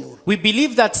gusinyura. We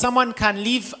believe that someone can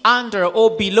live under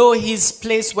or below his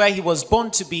place where he was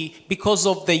born to be because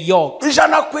of the yoke.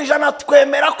 100%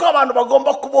 twemera ko abantu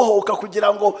bagomba kubohoka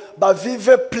kugira ngo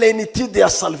bavive plenitude ya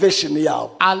salvation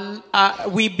yabo.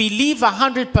 We believe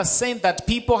 100% that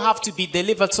people have to be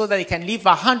delivered so that they can live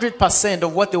 100%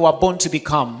 of what they were born to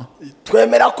become.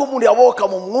 Twemera ko umuntu yabohoka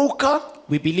mu mwuka,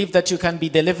 We believe that you can be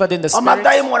delivered in the spirit,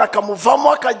 amadayimoni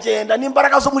akamuvamo akagenda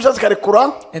n'imbaraga z'umwijima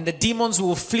zikarekura. and the demons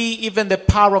will flee, even the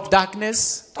power of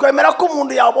darkness. Twemera ko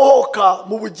umuntu yabohoka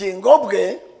mu bugingo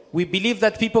bwe We believe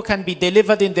that people can be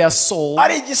delivered in their soul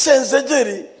ari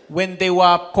igisenzegeri, when they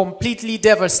were completely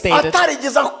devastated,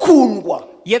 atarigeze akundwa,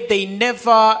 yet they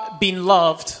never been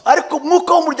loved, ariko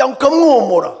umwuka w'umuryango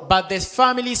ukamwomora. but the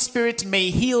family spirit may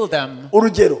heal them.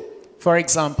 Urugero, For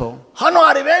example, hano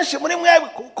hari benshi muri mwe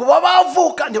kuba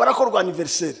bavuka ntibarakorwa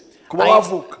anniversaire, kuba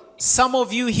bavuka some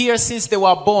of you here, since they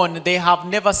were born, they have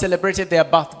never celebrated their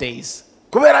birthdays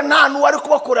kubera nta n'uwari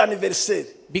kubakora anniversaire.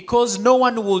 because no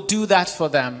one will do that for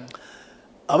them.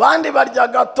 Abandi barya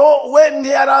gato, we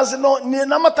ntiyarazi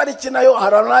n'amatariki nayo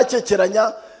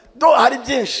haranakekeranya, hari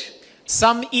byinshi.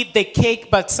 Some eat the cake,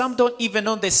 but some don't even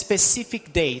know the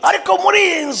specific date. Ariko muri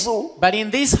iyi nzu But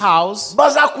in this house,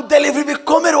 bazakudelivera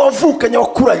ibikomere wavukanye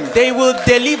wakuranye, they will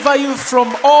deliver you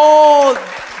from all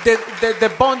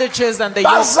the bondages and the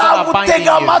yokes that are binding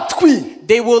bazagutega you. amatwi.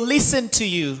 They will listen to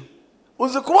you.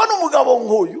 Uzi kubona umugabo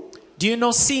nk'uyu Do you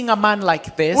know, seeing a man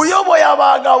like this, uyoboye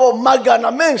abagabo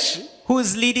magana menshi, who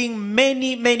is leading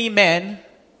many, many men,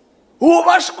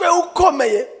 wubashwe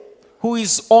ukomeye, who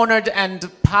is honored and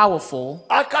powerful,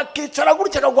 akakicara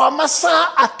gutya akaguha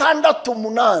amasaha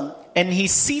 6-8, and he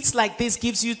sits like this,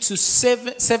 gives you to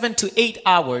 7 to 8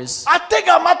 hours,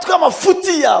 atega amatwi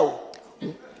amafuti yawe,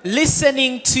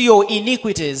 listening to your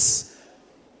iniquities.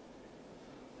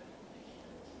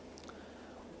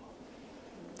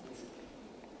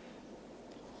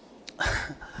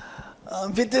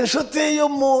 mfite inshuti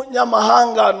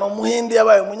y'umunyamahanga, ni umuhindi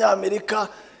yabaye umunyamerika,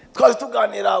 twari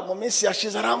tuganira mu minsi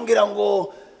yashize, arambwira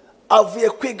ngo avuye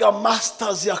kwiga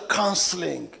masters ya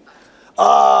counseling,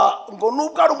 ngo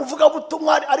nubwo ari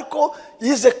umuvugabutumwa ariko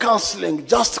yize counseling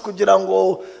just kugira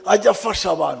ngo ajye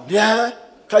afasha abantu.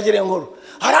 Kagire inkuru,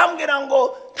 arambwira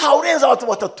ngo nta urenza abantu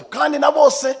 3 kandi na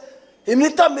bose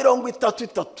iminota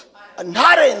 33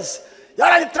 ntarenze,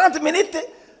 yarani 30 minutes,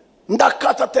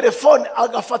 ndakata telefone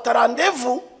agafata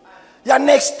rendezvous ya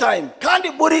next time,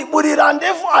 kandi buri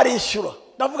rendezvous arishyura.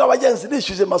 Ndavuga abagenzi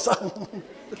nishyuze Masasu.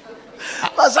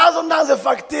 Masasu ntanze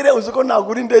facture, uziko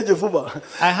nagura indege vuba.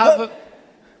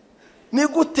 Ni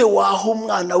gute waho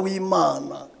umwana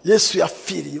w'Imana Yesu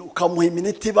yapfiriye ukamuha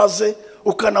iminota ibaze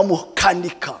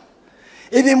ukanamukanika?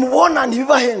 Ibi mubona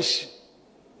ntibiba henshi.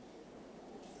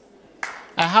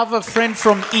 I have a friend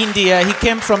from India. He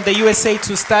came from the USA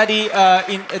to study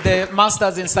in the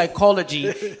masters in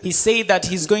psychology. He said that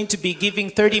he's going to be giving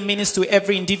 30 minutes to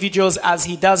every individual as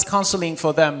he does counseling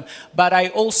for them. But I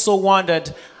also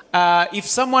wondered if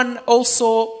someone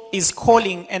also is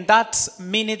calling and that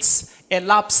minutes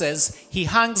elapses, he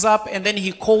hangs up and then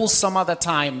he calls some other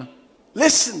time.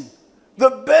 Listen, the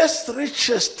best,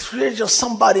 richest treasure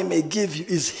somebody may give you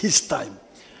is his time.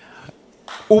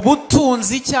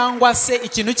 Ubutunzi cyangwa se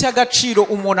ikintu cy'agaciro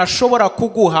umuntu ashobora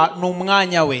kuguha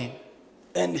n'umwanya we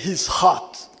and his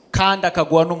heart. kandi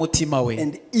akaguha n'umutima we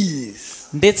and ease.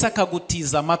 ndetse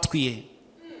akagutiza amatwi ye.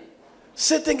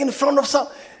 Sitting in front of some,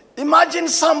 imagine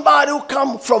somebody who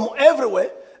come from everywhere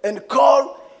and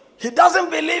call. He doesn't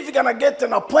believe he's gonna get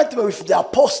an appointment with the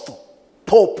apostle,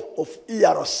 Pope of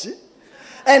ERC,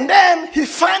 and then he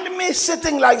find me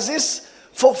sitting like this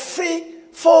for 3,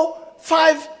 4,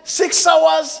 5, 6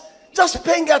 hours, just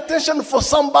paying attention for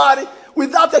somebody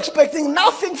without expecting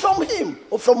nothing from him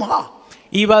or from her.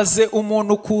 Ibaze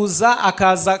umuntu kuza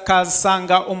akaza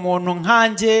akasanga umuntu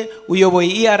nkanjye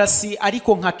uyoboye ERC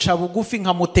ariko nkaca bugufi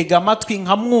nkamutega amatwi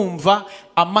nkamwumva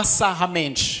amasaha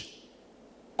menshi.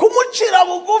 Kumucira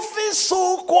bugufi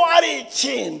suko ari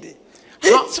ikindi.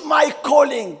 It's my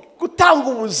calling. Gutanga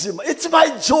ubuzima. It's my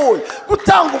joy.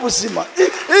 Gutanga ubuzima.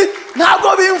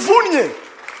 Ntabwo bimvunye.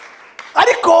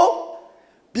 Ariko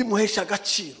bimuhesha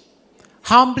agaciro.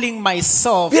 Humbling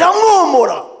myself,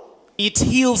 biramwomora. It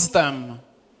heals them.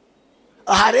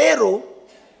 Aha rero,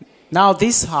 now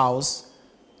this house,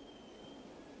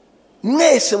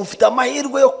 mwese mufite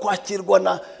amahirwe yo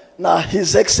kwakirwa na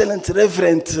His Excellent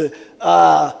Reverend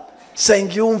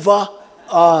Sengiyumva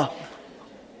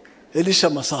Elisha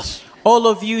Masasu. All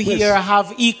of you here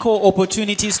have equal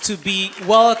opportunities to be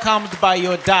welcomed by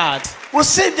your dad.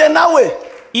 Usibye nawe,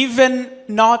 even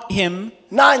not him,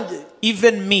 nanjye,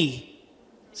 even me.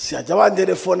 Siyajya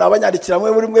banderefona abanyarikira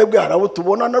mwe muri mwebwe harabo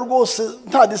tubonana rwose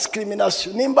nta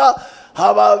discrimination. Nimba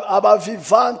aba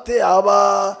vivante,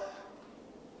 aba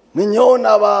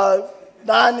minyona, aba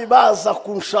nani baza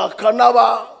kunshaka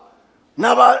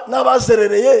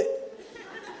n'abazerereye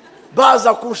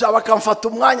baza kunshaka bakamfata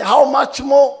umwanya, how much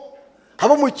more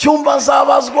abo mu cyumba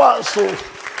nzabazwa. So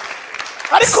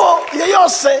ariko iyo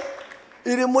yose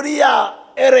iri muri ya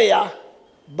area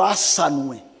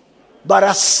basanwe,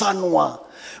 barasanwa,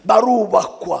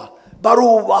 barubakwa,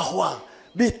 barubahwa,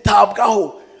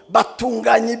 bitabwaho,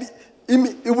 batunganya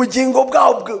ubugingo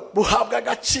bwabo buhabwa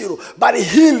agaciro, bari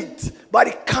healed,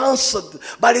 bari cancelled,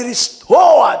 bari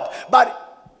restored, bari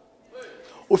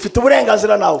ufite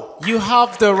uburenganzira nawe. You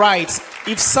have the right.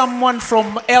 If someone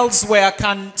from elsewhere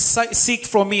can seek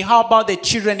from me, how about the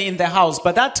children in the house?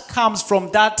 But that comes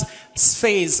from that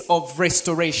phase of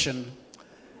restoration.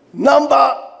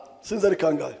 Number sinzari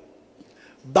kangahe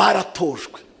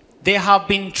baratojwe. They have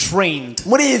been trained.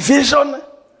 Muri vision,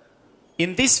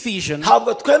 in this vision,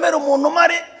 ntabwo twemera umuntu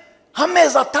umare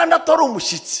amezi atandatu ari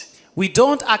umushyitsi. We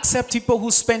don't accept people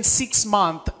who spend 6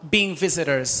 months being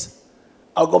visitors.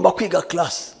 Agomba kwiga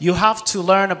class. You have to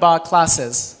learn about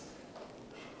classes.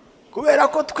 Kubera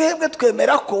ko twebwe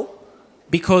twemera ko,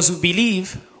 because we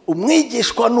believe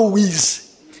umwigishwa n'uwize.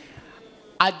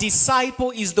 A disciple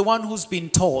is the one who's been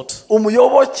taught.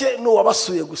 Umuyoboke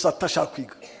n'uwabasuye gusa atashaka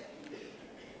kwiga.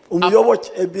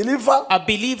 A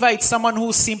believer is someone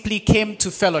who simply came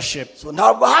to fellowship. So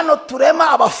ntabwo hano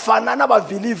turema abafana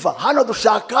n'ababeliever. Hano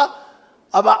dushaka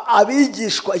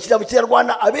abigishwa. Ikijambo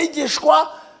cy'Rwanda abigishwa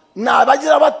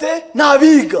n'abagira bate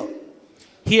n'abiga.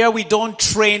 Here we don't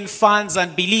train fans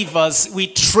and believers, we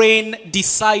train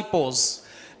disciples.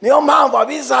 Niyo mpamvu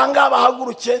abizanga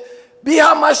bahaguruke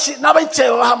biha amashi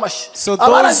n'abicaye baha amashi. So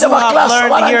those who have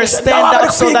learned here stand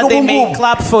up so that they may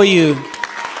clap for you.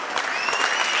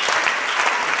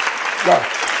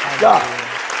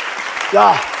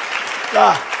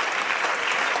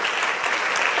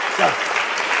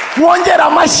 Mwongera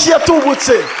amashi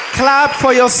atubutse. Clap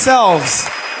for yourselves.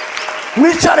 You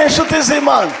may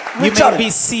be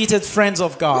seated, friends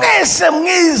of God.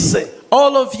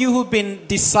 All of you who've been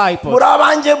discipled,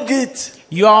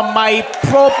 you are my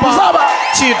proper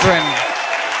children.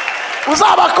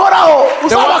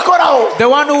 The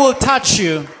one who will touch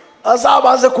you,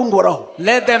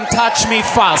 let them touch me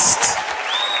first.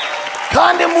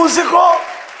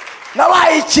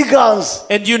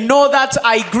 And you know that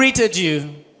I greeted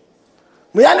you.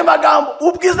 In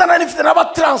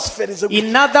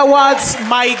other words,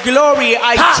 my glory,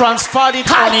 I transferred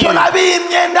it on you.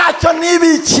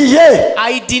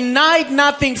 I denied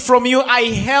nothing from you. I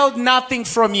held nothing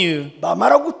from you.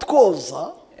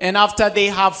 And after they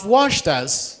have washed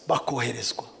us,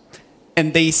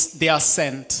 and they are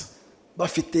sent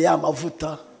with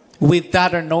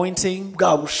that anointing,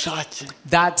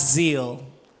 that zeal,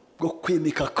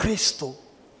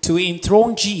 to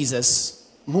enthrone Jesus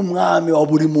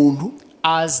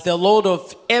as the Lord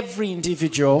of every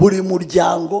individual,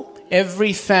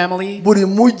 every family,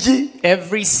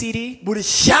 every city,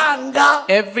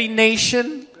 every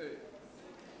nation.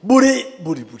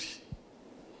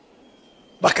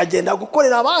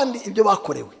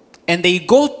 And they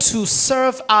go to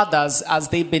serve others as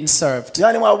they've been served.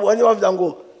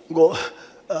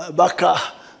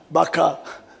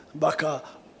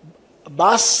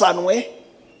 basanwe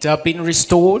They have been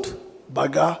restored,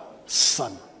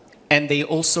 bagasana. and they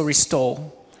also restore.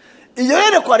 Iyo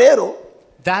yerekwa rero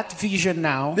That vision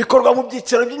now, bikorwa mu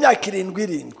byiciro by'imyaka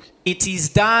 7. it is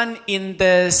done in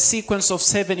the sequence of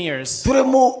 7 years. Turi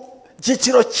mu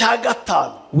cyiciro cya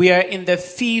 5. We are in the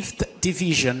 5th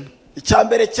division. Icya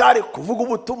mbere cyari kuvuga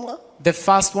ubutumwa. The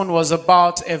first one was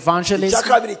about evangelism. Icya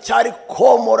kabiri cyari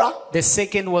komora. The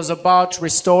second was about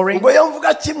restoring. Ubwo iyo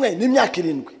mvuga kimwe ni imyaka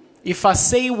 7. If I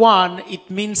say 1, it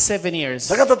means 7 years.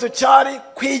 Icya gatatu cyari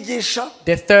kwigisha.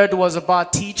 The third was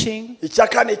about teaching. Icya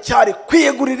kane cyari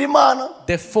kwiyegurira Imana.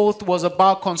 The fourth was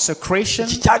about consecration.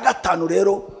 Iki cya gatanu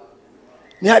rero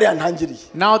ni hariya ntangiriye.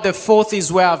 Now the fourth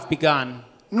is where I've begun.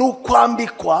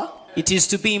 Nukwambikwa It is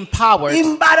to be empowered,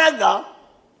 imbaraga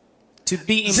to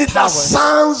be empowered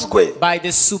zidasanzwe, by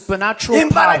the supernatural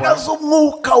imbaraga power,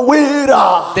 z'umwuka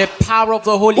wera, the power of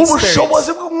the Holy Spirit,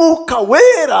 ubushobozi bw'umwuka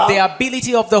wera, the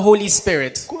ability of the Holy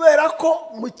Spirit. kubera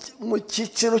ko mu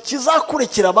cyiciro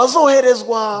kizakurikira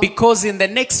bazoherezwa. Because in the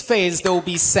next phase they will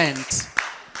be sent.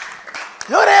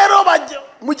 Yo rero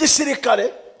mu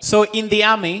gisirikare, So in the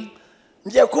army,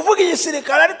 ngiye kuvuga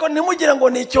igisirikare ariko ntimugire ngo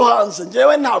ni icyo hanze.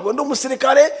 Njyewe ntabwo ndi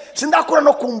umusirikare, sindakura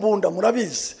no kumbunda,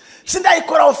 murabizi.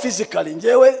 Sindayikoraho physically,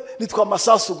 njyewe nitwa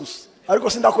Masasu gusa, ariko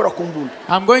sindakora kumbunda.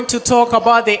 I'm going to talk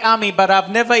about the army, but I've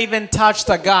never even touched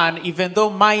a gun, even though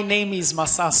my name is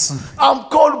Masasu. I'm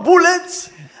called bullets.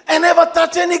 I never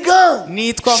touch any gun.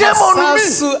 Nitwa Shame on me.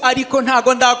 Masasu ariko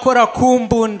ntago ndakora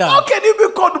kumbunda. How can you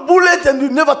be called bullet and you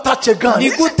never touch a gun? Ni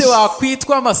gute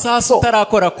wakwitwa Masasu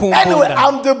utarakora Anyway, kumbunda?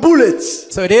 I'm the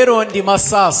bullets So rero ndi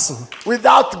Masasu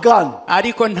without gun.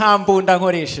 ariko nta mbunda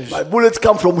nkoresheje. My bullets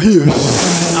come from here.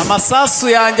 Amasasu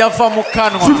yanjye ava mu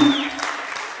kanwa.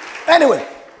 Anyway,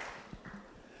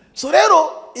 so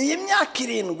rero iyi myaka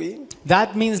 7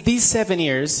 That means these 7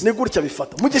 years, ni gutya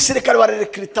bifata. Mu gisirikare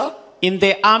barerekrita, in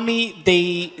the army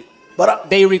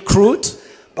they recruit,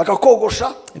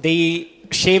 bakakogosha, they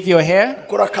shave your hair,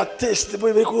 kora ka test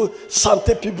biri ku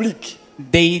santé publique,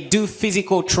 they do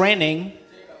physical training,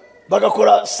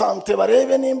 bagakora santé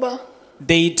barebe nimba,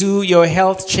 they do your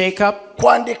health checkup.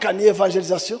 kwandika ni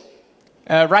evangelisation,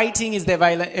 Writing is the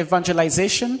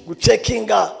evangelization,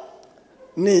 gucheckinga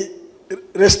ni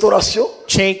restauration,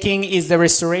 checking is the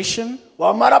restoration,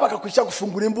 wamara bakakwisha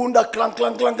kufungura imbunda clank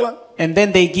clank clank clank. and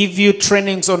then they give you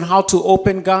trainings on how to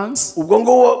open guns. Ubwo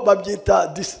ngo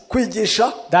babyita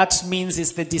kwigisha, That means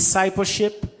it's the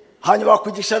discipleship, hanyuma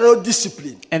bakwigisha rero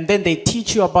discipline, and then they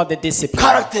teach you about the discipline,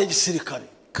 character y'igisirikare.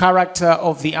 character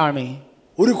of the army.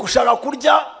 Uri kushaka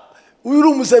kurya uri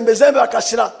umuzembezembe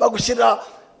bagushyira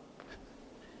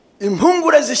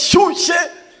impungure zishyushye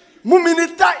mu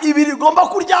minota 2 igomba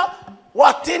kurya,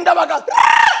 watinda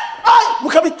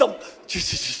mukabita.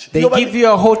 They give you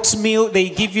a hot meal, they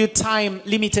give you time,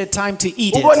 limited time to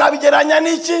eat Ubwo it. nabigeranya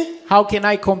n'iki? How can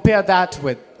I compare that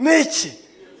with? N'iki?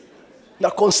 Na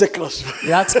consecration.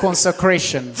 That's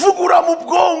consecration. Vugura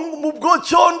mu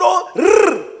bwocyondo.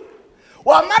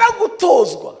 Wamara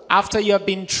gutozwa, After you have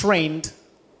been trained,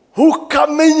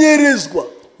 ukamenyerezwa,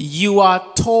 you are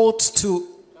taught to,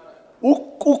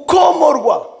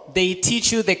 ukomorwa, they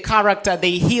teach you the character,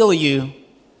 they heal you,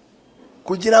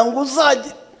 kugira ngo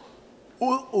uzajye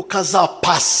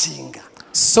ukazapasinga.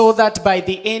 so that by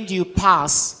the end you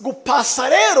pass. Gupasa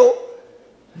rero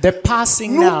The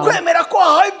passing now, nukwemera ko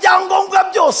wahawe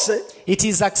ibyangombwa byose, it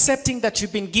is accepting that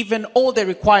you've been given all the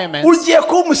requirements. ugiye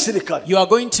kuba umusirikare, You are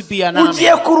going to be an army.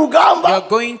 ugiye ku You rugamba, are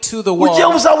going to the ugiye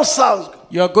war. buzaba busanzwe.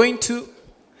 You are going to,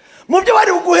 Mu byo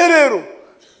bari buguhe rero,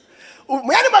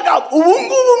 mu yandi magambo, ubu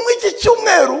ngubu mw'iki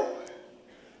cyumweru,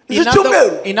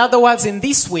 in other words, in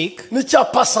this week, ni cya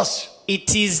passation,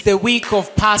 it is the week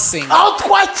of passing, aho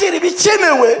twakira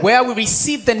ibikenewe where we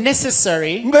receive the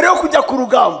necessary mbere yo kujya ku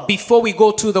rugamba. before we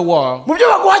go to the war. Mu byo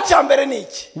baguha cya mbere ni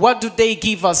iki? What do they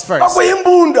give us first? Baguha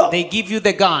imbunda. They give you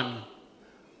the gun.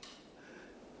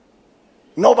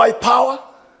 No by power,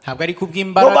 Ntabwo ari no by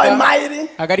kubw'imbaraga, might,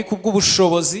 ntabwo ari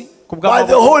kubw'ubushobozi, by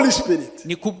the Holy Spirit.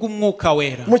 ni kubw'umwuka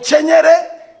wera. Mukenyere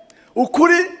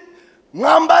ukuri,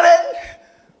 mwambare,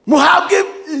 muhabwe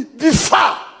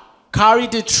bifa. Carry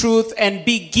the truth and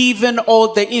be given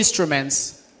all the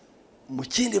instruments. Mu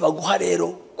kindi baguha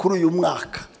rero kuri uyu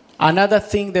mwaka, Another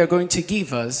thing they're going to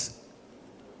give us,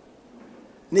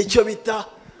 nicyo bita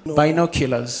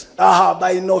binoculars.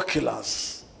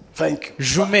 binoculars. Thank you.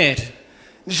 Jumelle.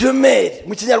 Jumelle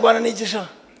mu kinyarwanda ni igisha.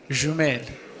 Jumelle.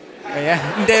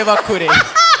 Ndeba kure.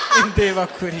 Ndeba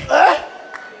kure.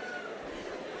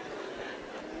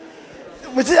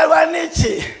 Mu kinyarwanda ni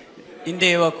iki?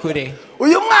 Ndeba kure.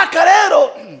 Uyu mwaka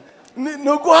rero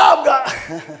ni guhabwa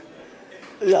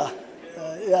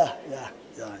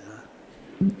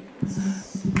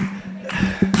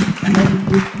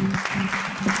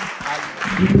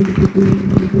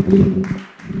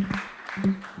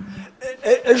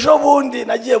ejo bundi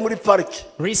nagiye muri pariki.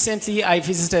 Recently I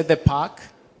visited the park.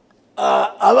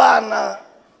 Abana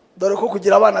dore ko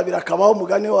kugira abana birakabaho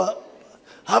mugani wa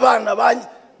abana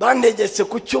bantegetse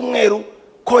ku cyumweru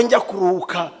konjya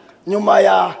kuruhuka nyuma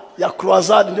ya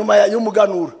croisade nyuma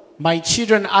y'umuganura. My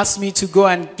children asked me to go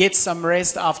and get some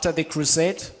rest after the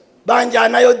crusade.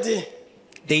 Banjyanayo di.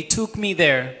 They took me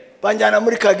there. Banjyana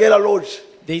muri Kagera Lodge.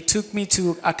 They took me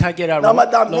to Akagera Lodge.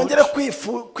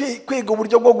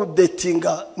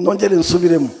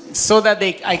 So that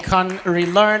I can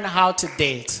relearn how to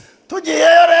date.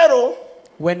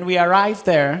 When we arrived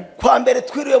there, on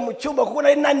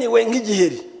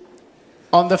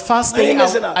the first day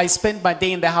I spent my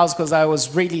day in the house because I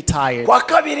was really tired.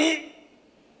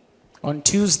 On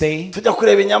Tuesday,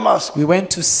 we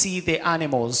went to see the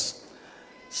animals.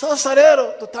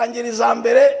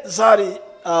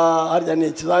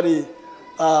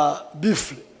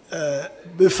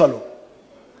 Buffalo.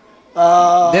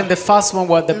 Then the first one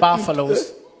were the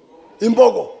buffaloes.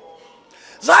 Imbogo.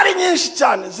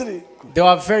 There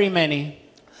were very many.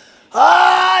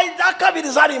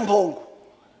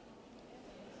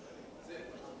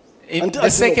 The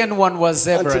second one was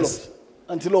zebras.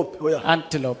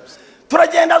 Antelopes.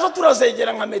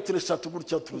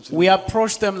 We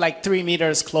approached them like 3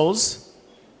 meters close.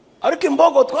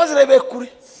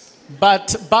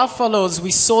 But buffaloes,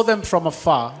 we saw them from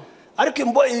afar. But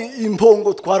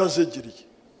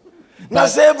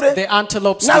the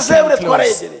antelopes, we came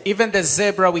close. Even the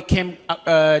zebra, we came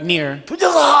near.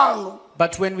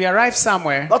 But when we arrived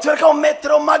somewhere,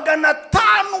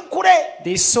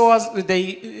 they saw us,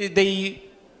 they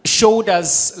showed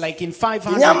us like in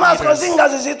 500 meters.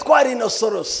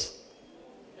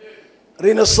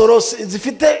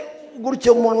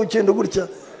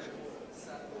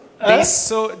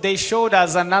 They showed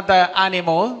us another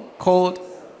animal called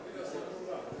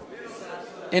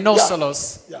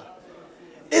rhinoceros.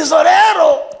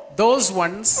 Those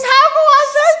ones,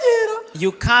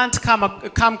 you can't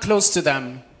come close to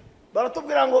them.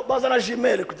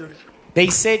 They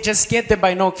said just get the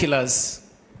binoculars.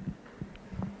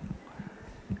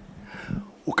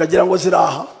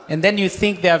 And then you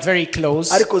think they are very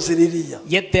close,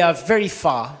 yet they are very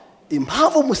far. The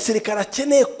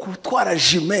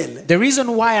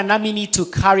reason why an army need to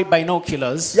carry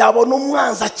binoculars,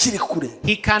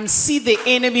 he can see the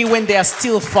enemy when they are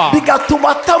still far.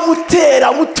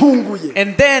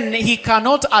 And then he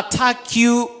cannot attack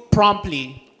you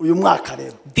promptly.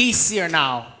 This year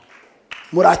now,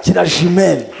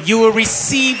 you will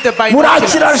receive the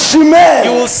binoculars.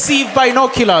 You will receive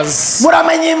binoculars.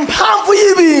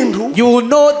 You will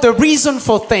know the reason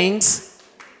for things,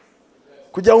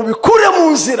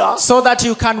 so that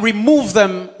you can remove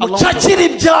them along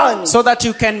so that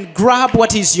you can grab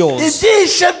what is yours.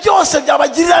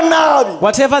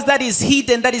 Whatever that is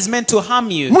hidden that is meant to harm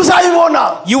you,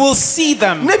 you will see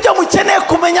them. Even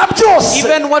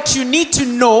what you need to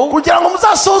know, so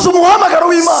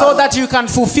that you can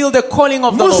fulfill the calling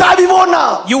of the Lord.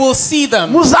 You will see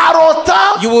them.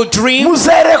 You will dream. You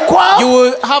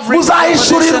will have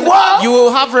revelation. You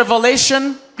will have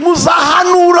revelation. You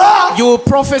will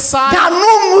prophesy.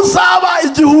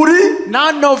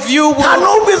 None of you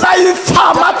will.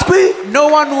 No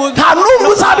one will.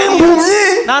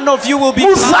 None of you will be. You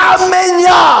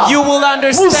will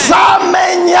understand.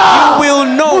 You will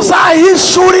know. You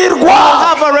will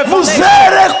have a revelation.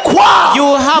 You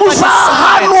will have a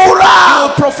discernment. You will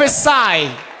prophesy.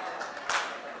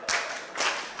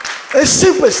 A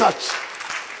simple such.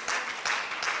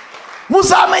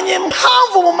 Muzamenye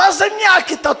impamvu mumaze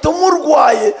imyaka 3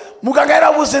 murwaye muganga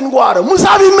yarabuze indwara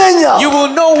muzabimenya. You will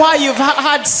know why you've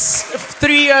had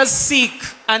 3 years sick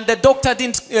and the doctor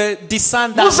didn't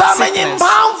discern that sickness.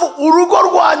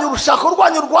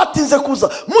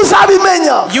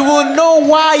 You will know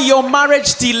why your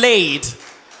marriage delayed.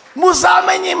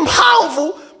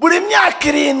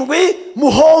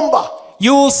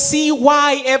 You will see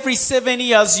why every 7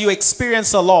 years you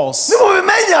experience a loss.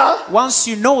 Once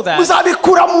you know that,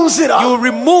 you will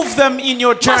remove them in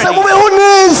your journey and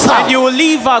you will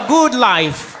live a good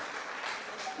life.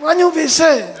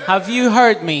 Have you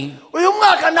heard me?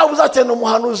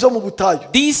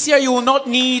 This year you will not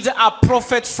need a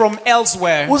prophet from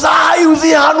elsewhere.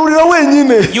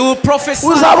 You will prophesy.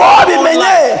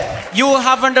 You will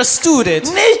have understood it.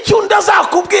 n'icyo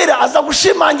ndazakubwira aza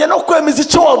gushimangira no kwemeza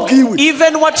icyo wabwiwe.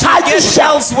 Even what you get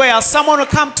elsewhere, someone will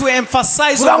come to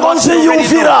emphasize on what you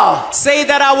already know. Say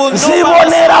that I will know by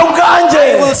myself.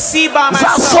 I will see by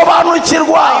myself. I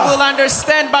will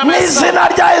understand by myself. In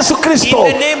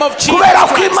the name of Jesus Christ.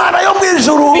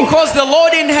 Because the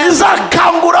Lord in heaven,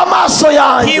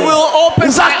 He will open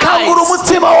my eyes. He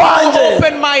will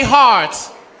open my heart.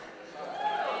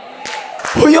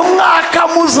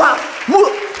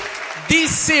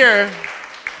 This year,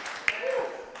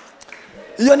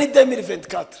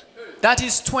 that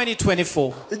is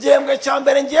 2024.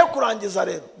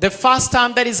 The first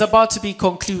time that is about to be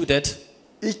concluded.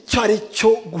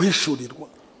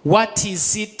 What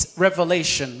is it,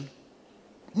 revelation?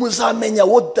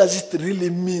 What does it really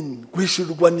mean?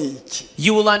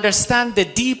 You will understand the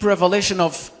deep revelation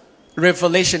of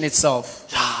revelation itself.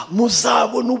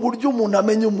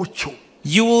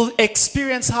 You will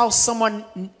experience how someone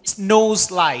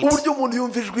knows light,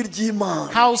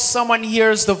 how someone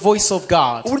hears the voice of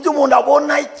God,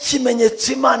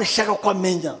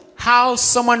 how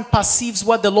someone perceives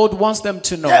what the Lord wants them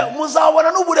to know.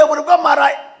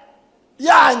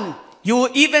 You will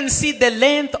even see the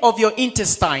length of your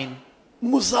intestine.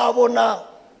 You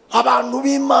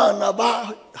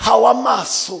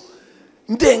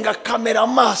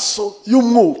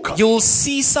will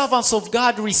see servants of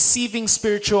God receiving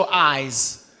spiritual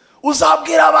eyes.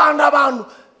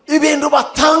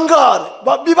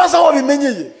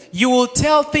 You will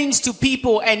tell things to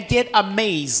people and get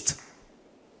amazed.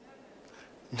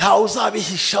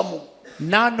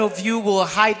 None of you will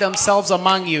hide themselves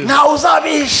among you. No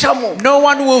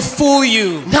one will fool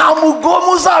you. No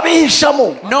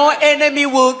enemy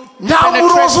will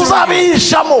penetrate through you.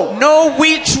 No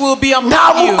witch will be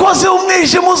among you. No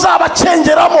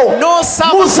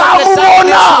servants of the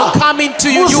darkness will come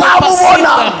into you.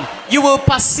 You will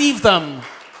perceive them.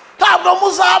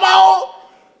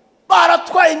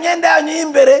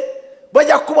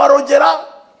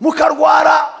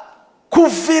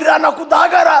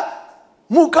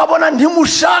 Mukabona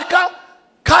ntimushaka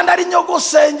kandi ari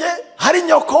nyogosenge hari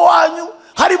nyoko wanyu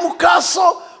hari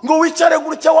mukaso ngo wicare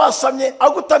gutya wasamye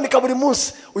agutamika buri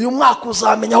munsi uyu mwaka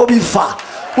uzamenya aho biva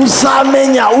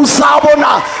uzamenya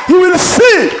uzabona you will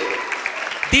see.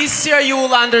 This year you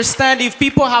will understand if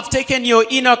people have taken your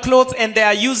inner clothes and they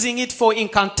are using it for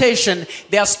incantation,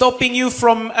 they are stopping you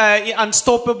from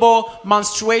unstoppable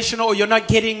menstruation, or you're not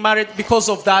getting married because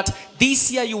of that.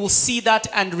 This year you will see that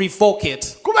and revoke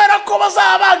it.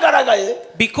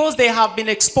 Because they have been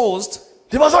exposed,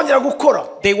 they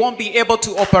won't be able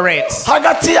to operate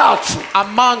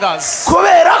among us.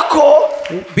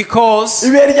 Because a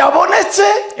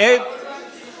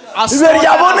sword that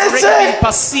has already been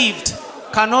perceived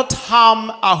cannot harm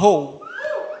a whole.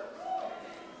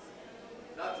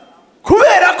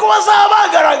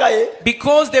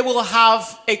 Because they will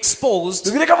have exposed.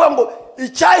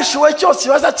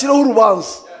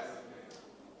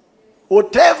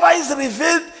 Whatever is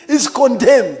revealed is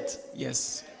condemned.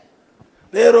 Yes.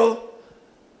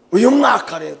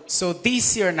 So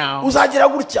this year now,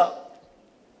 the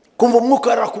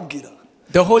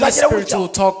Holy Spirit will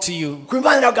talk to you.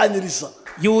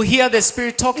 You will hear the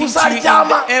Spirit talking to you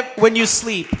when you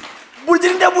sleep.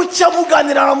 Till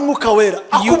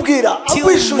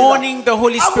morning, the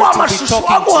Holy Spirit will be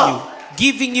talking to you,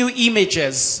 giving you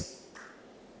images.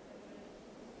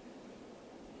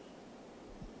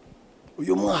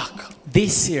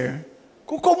 This year,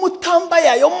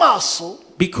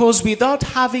 because without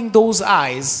having those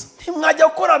eyes,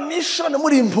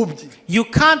 you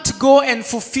can't go and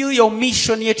fulfill your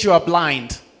mission, yet you are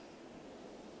blind.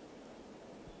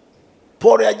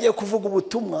 Paul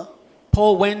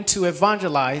went to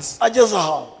evangelize.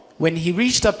 When he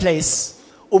reached a place,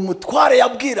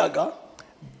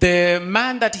 the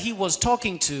man that he was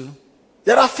talking to,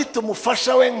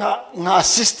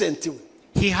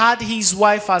 he had his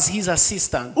wife as his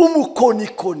assistant,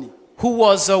 who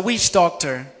was a witch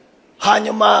doctor.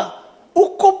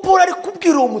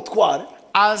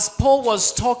 As Paul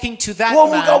was talking to that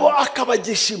man,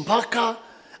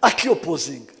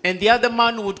 and the other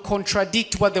man would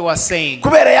contradict what they were saying.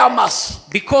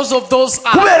 Because of those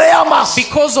eyes.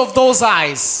 Because of those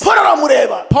eyes.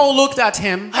 Paul looked at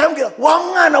him and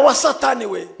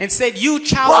said, "You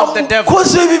child of the devil,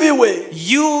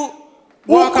 you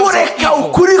workers of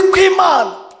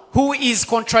evil, who is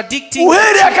contradicting the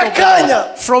truth of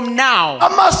God. From now,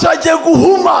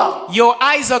 your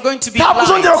eyes are going to be blind.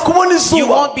 You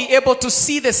won't be able to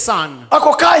see the sun."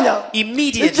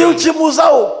 Immediately,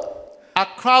 a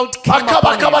crowd came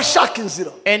upon him,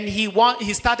 and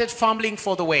he started fumbling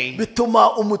for the way.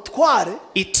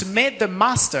 It made the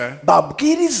master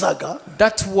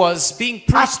that was being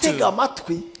preached to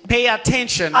pay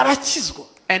attention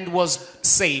and was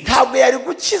saved.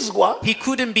 He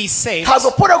couldn't be saved.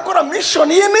 Paul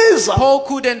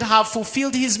couldn't have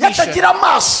fulfilled his mission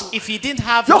if he didn't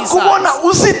have his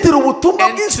eyes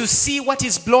and to see what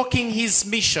is blocking his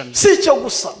mission.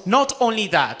 Not only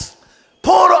that,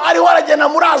 Paul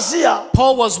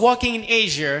was walking in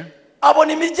Asia.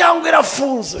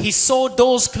 He saw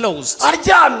doors closed.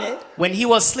 When he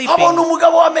was sleeping,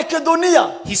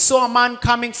 he saw a man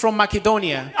coming from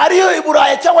Macedonia,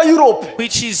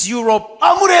 which is Europe.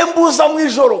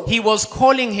 He was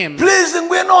calling him,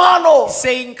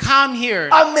 saying, "Come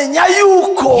here."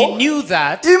 He knew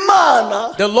that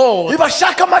the Lord,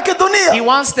 He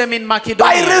wants them in Macedonia.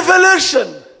 By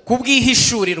revelation.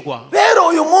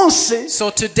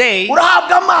 So today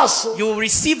you will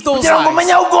receive those eyes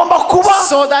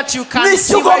so that you can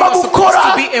see where you're supposed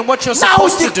to be and what you're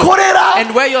supposed to do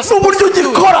and where you're supposed to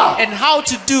do it and how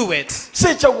to do it.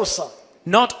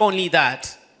 Not only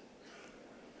that,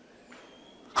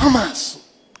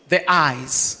 the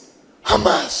eyes,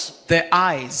 the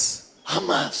eyes,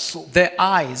 the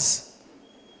eyes.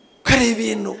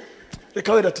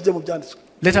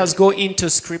 Let us go into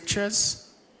scriptures.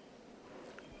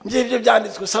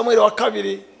 2 Samuel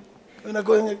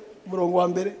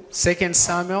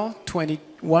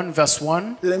 21 verse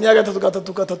 1,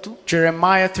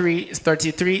 Jeremiah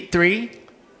 3:33,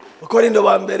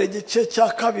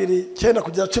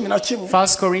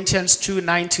 1 Corinthians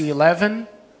 2:9-11,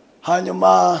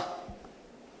 hanyuma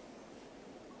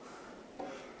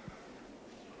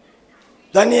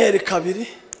Daniel 2,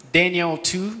 Daniel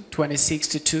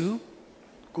 2:26-2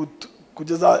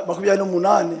 kugeza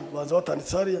 28 baza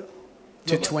batanditse hariya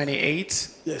to 28.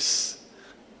 Yes.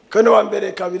 Kandi wa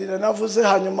mbere kabiri navuze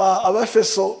hanyuma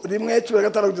Abefeso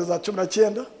 1:15 kugeza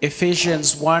 19.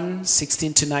 Ephesians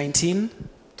 1:16-19.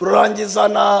 Turangiza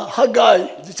na Hagai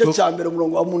igice cya mbere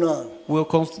umurongo wa 8. We'll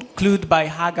conclude by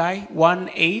Haggai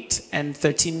 1:8 and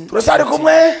 13. Turasari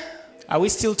kumwe? Are we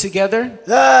still together?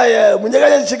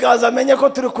 Munyeganye kiganza amenye ko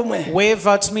turi kumwe. Wave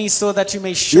at me so that you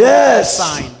may show the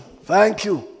sign. Thank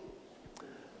you.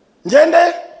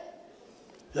 Ngende?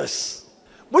 Yes.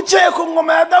 Buceye ku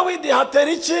ngoma ya Dawidi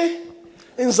hatera iki?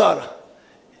 Inzara.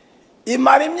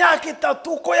 Imara imyaka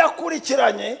 3 uko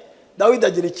yakurikiranye, Dawidi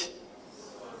agira iki?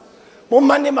 Mu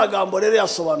mani magambo rero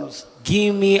yasobanuza.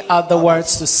 Give me other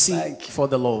words to seek for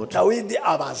the Lord. Dawidi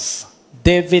abaza.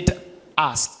 David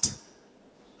asked.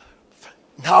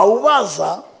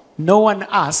 Ntawubaza. No one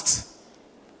asks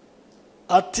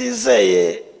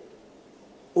atizeye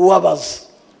uwabaza.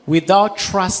 Without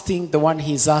trusting the one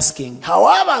he's asking.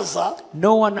 Ntawabaza.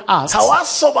 No one asks.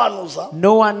 Ntawasobanuza.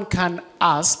 No one can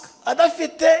ask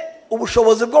adafite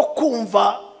ubushobozi bwo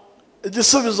kumva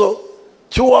igisubizo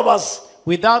cy'uwabaza.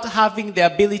 Without having the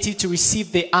ability to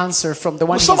receive the answer from the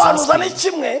one he's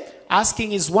asking.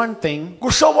 Asking is one thing.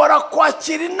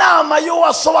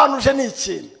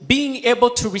 Being able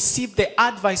to receive the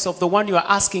advice of the one you are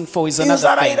asking for is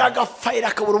another thing.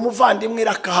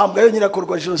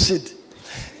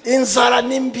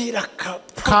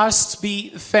 Cursed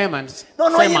be famine.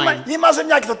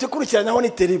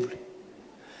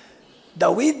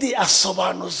 Dawidi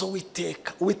asobanuza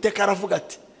Uwiteka aravuga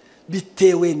ati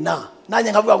bitewe na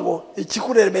nanjye nkavuga ngo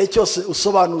ikikuremeye cyose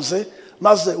usobanuze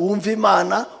maze wumve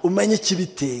Imana umenye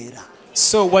ikibitera.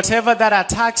 So whatever that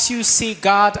attacks you, see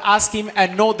God, ask him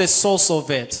and know the source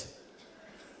of it.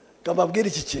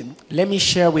 Let me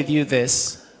share with you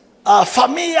this.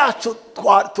 Family yacu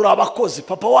turabakozi,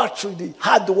 papa wacu ni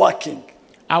hard working.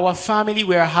 Our family,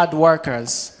 we are hard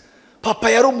workers. Papa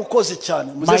yari umukozi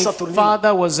cyane. My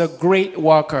father was a great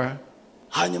worker.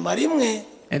 Hanyuma rimwe,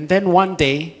 and then one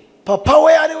day, papa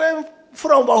we ari we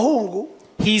mfura mu bahungu,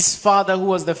 his father, who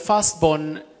was the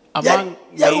firstborn among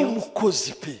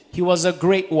males, he was a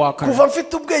great worker. Kuva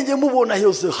mfite ubwenge mubona, he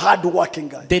was a hard working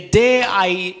guy. The day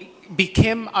I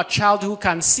became a child who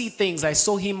can see things, I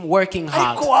saw him working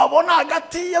hard.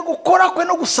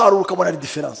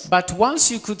 But once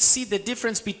you could see the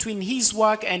difference between his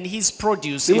work and his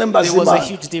produce, there was a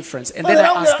huge difference. And then I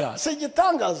asked God.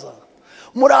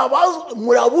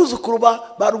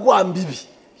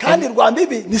 Kandi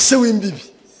Rwambibi ni se w'imbibi.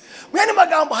 Mwene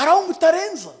magambo haraho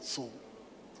mutarenza. So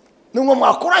nimwe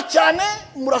mwakora cyane,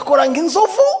 murakora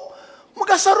nk'inzovu,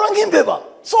 mugasarura nk'imbeba.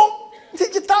 So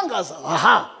ntigitangaza.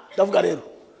 Aha, ndavuga rero.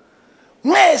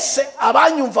 Mwese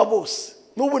abanyumva bose,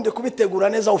 nubundi kubitegura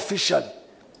neza officially.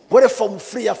 Gore from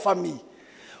free ya family.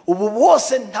 Ubu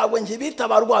bose ntabwo nkibita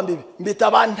ba Rwambibi,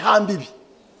 mbita ba Ntambibi.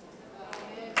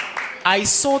 I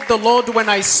sought the Lord when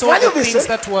I saw the things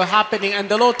that were happening, and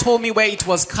the Lord told me where it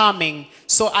was coming.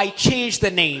 So I changed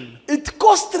the name. It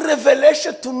cost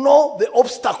revelation to know the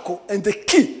obstacle and the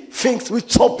key things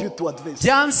which help you to advance.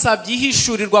 Byansabye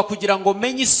ihishurirwa kugira ngo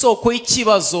menye isoko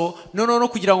y'ikibazo no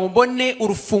kugira ngo mbone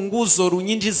urufunguzo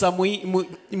runyinjiza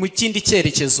mu kindi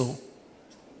cyerekezo.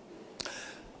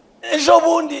 Ejo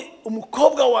bundi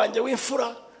umukobwa wanjye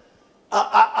w'imfura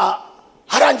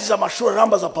harangiza amashuri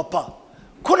arambaza papa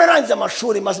ko narangiza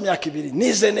amashuri maze imyaka 2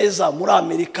 nize neza muri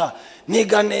Amerika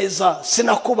niga neza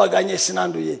sinakubaganye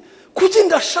sinanduye kuki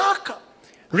ndashaka.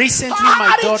 Recently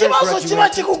my daughter graduated. Kiba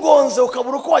kikugonze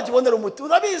ukabura uko wagibonera umuti.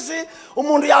 Urabizi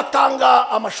umuntu yatanga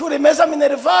amashuri meza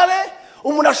minervale,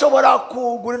 umuntu ashobora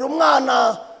kugurira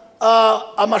umwana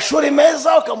amashuri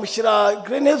meza ukamushyira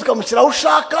grenade ukamushyira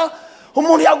ushaka,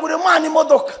 umuntu yagurira umwana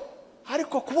imodoka,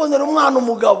 ariko kubonera umwana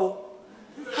umugabo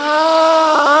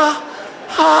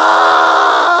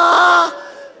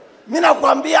mina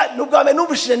kwambia nubwo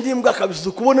nubishije ndimbwa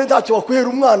kabisa kubona ntacyo wakwera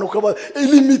umwana ukaba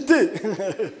illimité.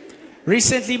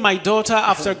 Recently, my daughter,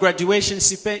 after graduation,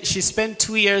 she spent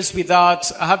 2 years without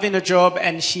having a job,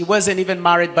 and she wasn't even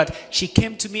married, but she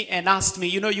came to me and asked me,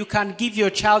 you can give your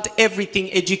child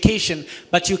everything, education,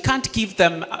 but you can't give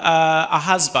them a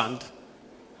husband.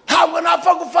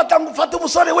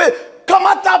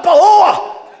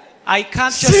 I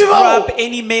can't just grab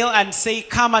any male and say,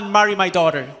 come and marry my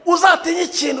daughter.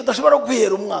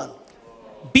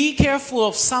 Be careful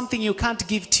of something you can't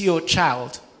give to your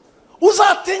child.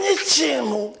 Uzatinye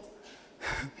ikintu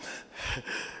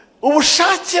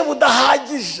ubushake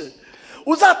budahagije.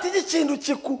 Uzatinye ikintu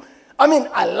kiku. I mean,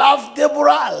 I loved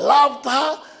Deborah, I loved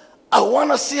her, I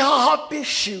want to see her happy.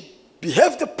 She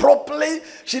behaved properly,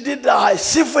 she did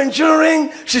civil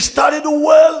engineering, she studied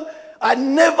well. I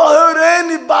never heard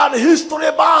anybody history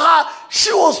about her.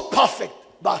 She was perfect,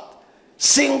 but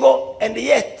single and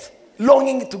yet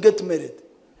longing to get married.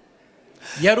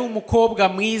 Yari umukobwa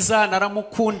mwiza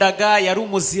naramukundaga, yari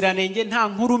umuziranenge, nta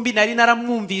nkuru mbi nari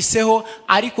naramwumviseho,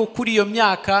 ariko kuri iyo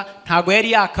myaka ntago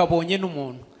yari yakabonye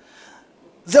n'umuntu.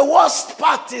 The worst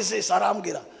part is this,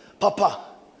 arambwira papa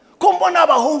ko mbona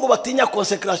abahungu batinya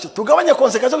consecration, tugabanye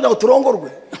consecration kugira ngo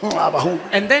turongorwe abahungu.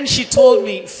 And then she told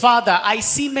me, Father, I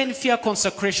see men fear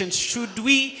consecration. Should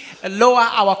we lower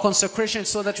our consecration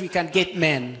so that we can get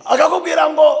men? Akakubwira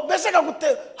ngo bese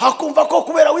kagute hakumva ko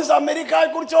kubera wiza Amerika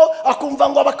gutyo akumva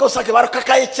ngo abakosake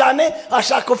barakakaye cyane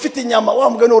ashaka ufite inyama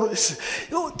wambwe no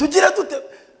tugire dute.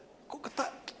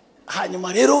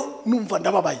 Hanyuma rero numva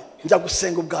ndababaye njya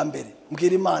gusenga ubwa mbere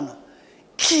mbwira Imana,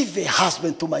 give a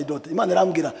husband to my daughter. Imana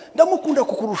irambwira ndamukunda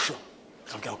kukurusha.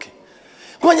 Akabwira okay.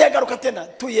 Nkongera garuka tena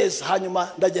 2 years hanyuma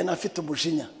ndagenda mfite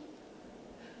umujinya.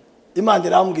 Imana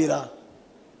irambwira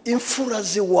imfura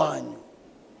ziwanyu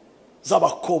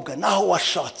z'abakobwa naho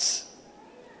washatse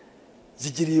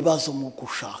zigira ibibazo mu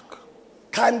gushaka,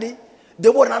 kandi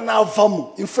ndebona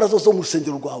navamo imfura zo mu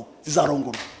rusengero rwawe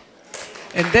zizarongora.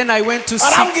 And then I went to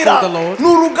seek for the Lord.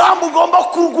 N'urugamba ugomba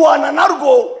kurwana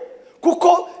narwo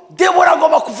kuko Deborah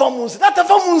agomba kuva mu nzira.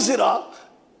 Natava mu nzira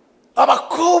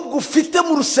abakobwa ufite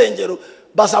mu rusengero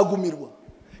bazagumirwa,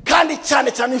 kandi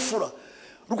cyane cyane imfura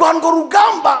rwango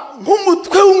rugamba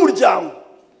nk'umutwe w'umuryango.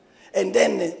 And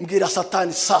then mbwira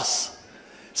Satani sasa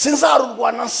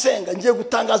sinzarurwana nsenga ngiye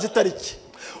gutangaza itariki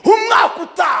umwaka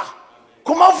utaha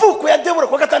ku mavuko ya Deborah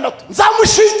kwa 6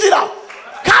 nzamushingira,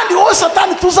 kandi wowe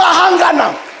Satani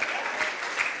tuzahangana.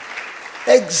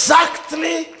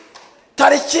 Exactly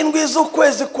tariki 7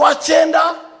 z'ukwezi kwa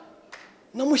 9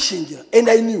 namushingira. And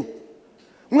I knew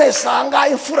mwesanga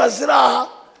imfura ziraha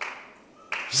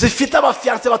zifite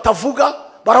abafiance batavuga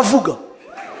baravuga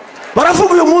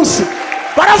uyu munsi,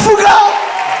 baravuga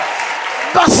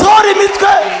basora imitwe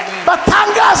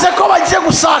batangaze ko bagiye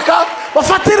gusaka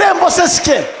bafata irembo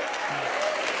seske.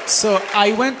 So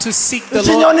I went to seek the Lord.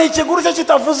 Ikinyoni ikiguru cyo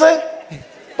kitavuze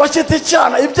bakita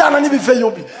icyana, ibyana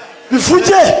nibiveyo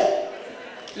bivuge.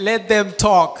 Let them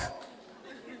talk.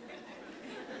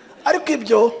 Ariko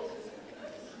ibyo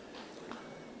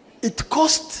it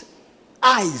cost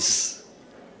eyes.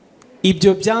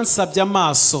 Ibyo byansabye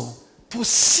amaso to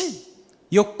see,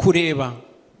 yo kureba.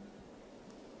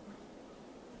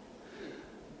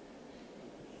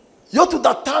 Yo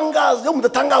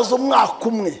mudatangaza umwaka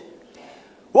umwe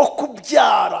wo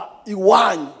kubyara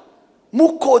iwanyu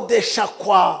mukodesha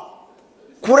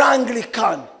kuri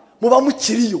Anglican muba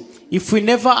mukiriyo. If we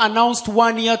never announced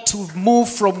 1 year to move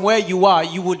from where you are,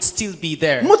 you would still be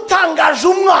there. Mutangaje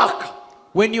umwaka.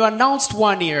 When you announced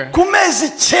 1 year, ku mezi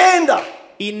 9,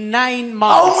 in 9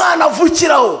 months, umwana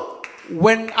avukiraho,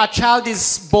 when a child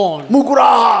is born, mugura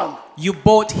ahantu, you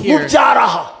bought here,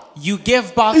 mubyaraha, You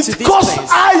gave back to It this costs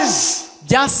place. eyes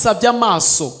Byasabye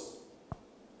amaso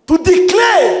to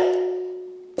declare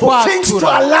for things to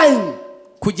kwatura align.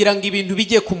 kugira ngo ibintu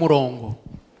bijye ku murongo.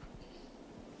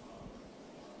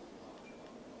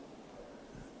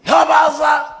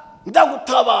 Ntabaza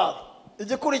ndagutabara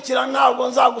igikurikira ntabwo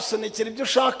nzagusunikira ibyo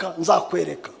ushaka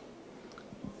nzakwereka.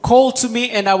 Call to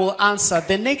me and I will answer.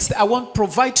 The next, I won't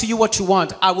provide to you what you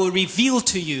want. I will reveal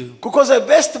to you. Because the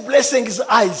best blessing is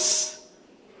eyes.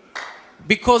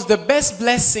 Because the best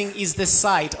blessing is the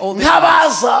sight. All the time.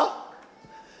 Ntabaza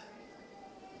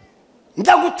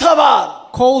ndagutabara.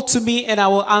 Call to me and I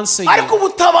will answer Ariko you.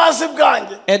 ubutabazi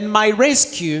bwanjye And my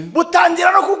rescue,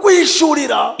 butangira no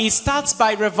kuguhishurira it starts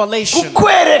by revelation,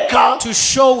 kukwereka to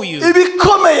show you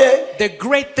ibikomeye the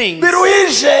great things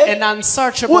biruhije and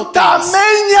unsearchable things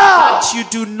utamenya that you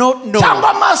do not know, cyangwa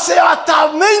amaso yawe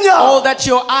atamenya all that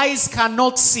your eyes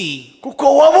cannot see.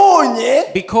 kuko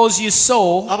wabonye Because you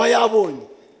saw, aba yabonye,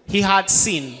 he had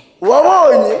seen.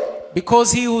 wabonye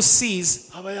Because he who sees,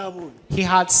 aba yabonye. he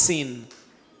had seen.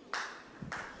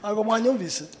 Ntabwo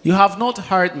mwanyumvise? You have not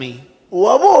heard me.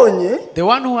 Wabonye The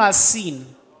one who has seen,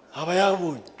 aba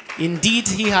yabonye. indeed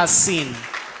he has seen.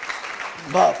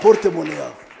 Ba portemone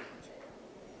yawe,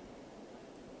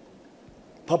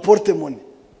 ba portemone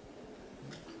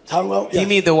cyangwa Give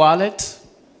me the wallet.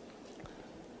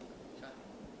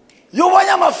 iyo ubonye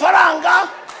amafaranga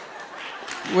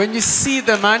When you see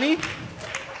the money,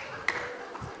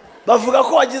 bavuga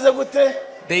ko wagize gute,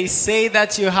 they say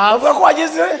that you have, bavuga ko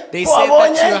wagize they ko say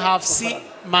wabonye that you have seen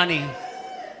money.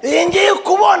 iyi ngiyi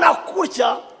kubona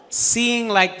gutya Seeing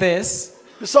like this,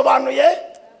 bisobanuye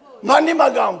mandi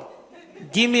magambo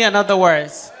give me another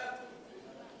words.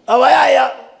 aba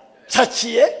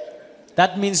yayacakiye,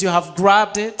 That means you have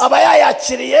grabbed it, aba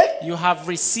yayakiriye, you have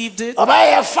received it, aba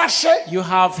yayafashe, you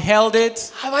have held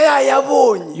it, aba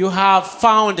yayabonye. you have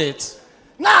found it.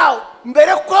 Now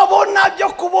mbere ko abona byo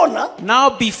kubona Now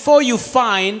before you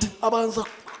find, abanza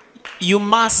you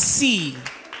must see.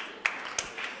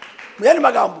 mu yandi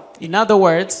magambo In other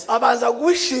words, abanza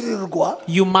guhishirirwa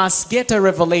you must get a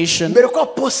revelation mbere ko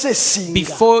possessing.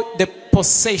 before the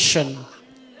possession.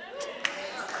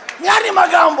 Mu yandi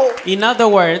magambo In other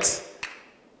words,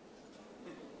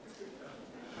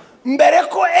 mbere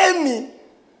ko Emi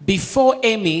before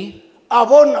Amy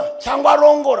abona cyangwa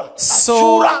arongora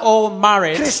saw acura or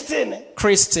married Christine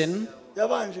Christian,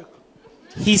 yabanje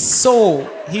he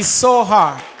saw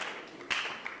her.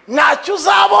 ntacyo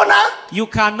uzabona You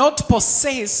cannot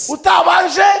possess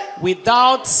utabanje.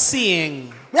 without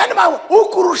seeing. Mu yandi magambo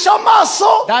ukurusha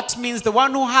amaso That means the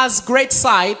one who has great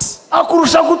sight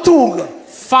akurusha gutunga.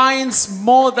 finds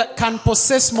more, that can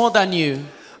possess more than you.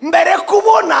 Mbere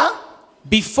kubona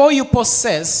Before you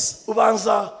possess,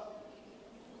 ubanza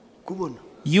kubona.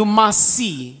 you must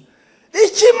see.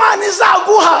 Icyo Imana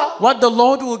izaguha What the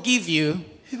Lord will give you,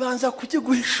 ibanza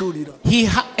kukiguhishurira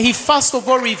He first of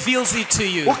all reveals it to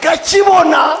you.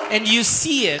 ukakibona And you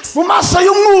see it mu maso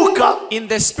y'umwuka, in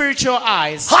the spiritual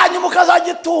eyes. hanyuma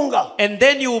ukazagitunga, And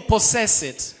then you will possess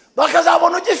it.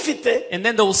 bakazabona ugifite And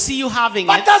then they will see you having it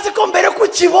batazi ko mbere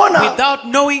kukibona without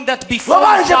knowing that before you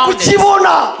babanje found it,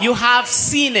 kukibona. you have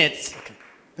seen it.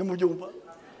 Ntimubyumva?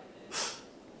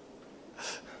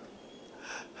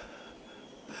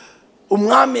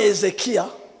 Umwami Ezekiya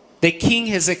The king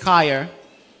Hezekiah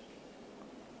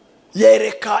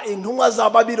yereka intumwa za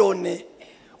Babiloni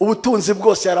ubutunzi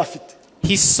bwose yari afite.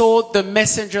 He saw the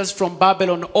messengers from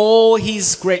Babylon, all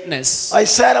his greatness.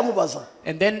 Isaya aramubaza,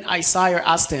 And then Isaiah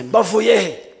asked him, bavuye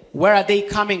he? where are they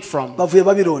coming from? Bavuye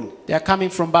Babiloni. They are coming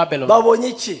from Babylon. Babonye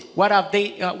iki? What have they?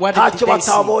 What did Ntacyo they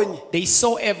see? batabonye. They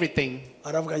saw everything.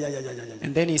 Aravuga ya.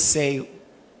 And then he say,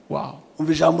 wow,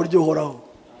 Umva ijambo ry'Uhoraho.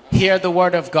 hear the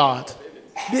word of God.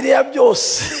 Biriya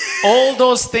byose All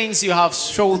those things you have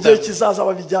showed igihe them, kizaza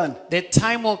babijyane. the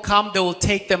time will come, they will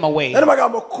take them away. Andi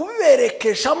magambo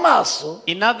kubiberekesha amaso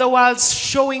In other words,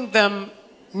 showing them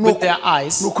with their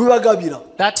eyes, ni ukubibagabira.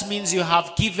 that means you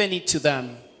have given it to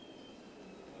them.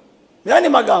 Mu yandi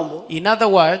magambo In other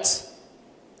words,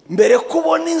 mbere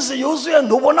kubona inzu yuzuye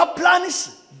ntubona plan isi.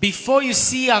 before you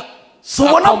see a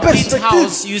Subona complete perspective.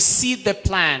 house, you see the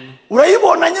plan.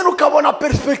 Urayibona nyine ukabona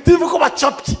perspective ko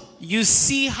bacapye. You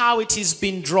see how it is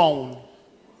been drawn.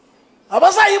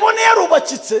 Abazayibona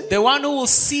yarubakitse The one who will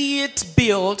see it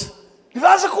built,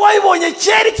 ntibazi ko wayibonye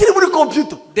kera ikiri muri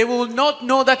computer. they will not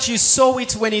know that you saw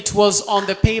it when it was on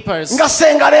the papers.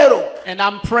 Ngasenga rero And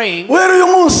I'm praying wera uyu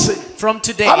munsi from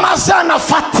today, amaso yanyu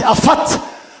afate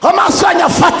amaso yanyu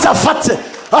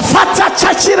afate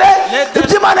acakire Let them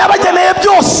ibyo Imana yabageneye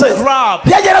byose grab.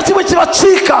 byagera kimwe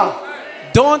kibacika.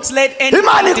 Don't let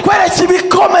Imana anyone ikwereke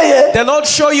ibikomeye the Lord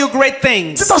show you great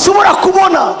things tudashobora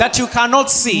kubona. that you cannot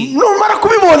see. Numara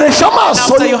kubibonesha And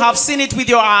amaso after you have seen it with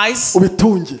your eyes,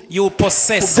 ubitunge, you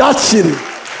possess it. ubyakire,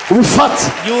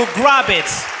 ubifate. You grab it.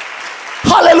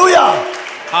 Hallelujah.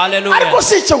 Hallelujah. Ariko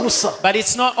si icyo gusa, But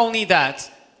it's not only that.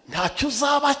 ntacyo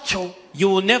uzaba cyo You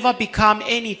will never become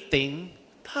anything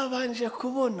utabanje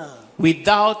kubona.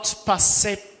 without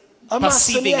Amaso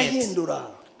perceiving niyo it. ahindura.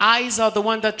 Eyes are the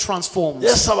one that transforms.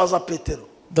 Yesu abaza Petero,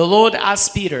 The Lord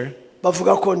asked Peter,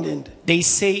 bavuga ko ndinde. they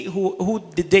say, who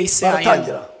did they say I am?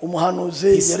 Baratangira,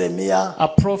 umuhanuzi Yeremiya, A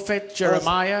prophet,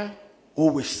 Jeremiah.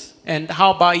 wowe se. And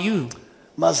how about you?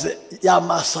 Maze ya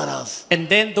maso araza And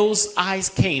then those eyes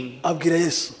came. abwira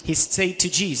Yesu, He said to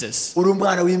Jesus, uri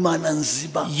umwana w'Imana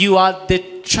nziba. you are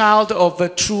the child of a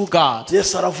true God.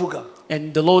 Yesu aravuga,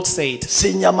 And the Lord said,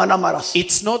 si inyama n'amaraso.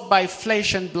 it's not by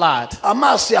flesh and blood.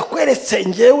 Amaso yakweretse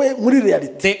njyewe muri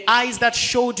reality. The eyes that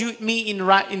showed you me in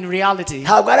reality,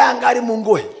 Ntabwo ari angari mu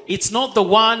ngohe. it's not the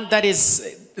one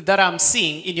that I'm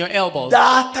seeing in your elbows.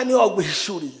 Data niwe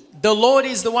waguhishuriye. The Lord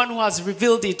is the one who has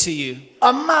revealed it to you.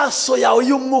 Amaso yawe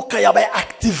y'umwuka yabaye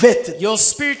activated. Your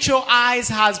spiritual eyes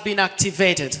has been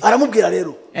activated. Aramubwira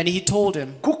rero, And he told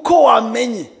him, kuko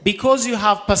wamenye, because you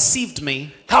have perceived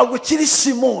me, ntabwo ukiri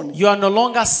Simoni, you are no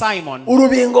longer Simon,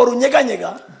 urubingo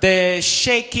runyeganyega, the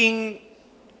shaking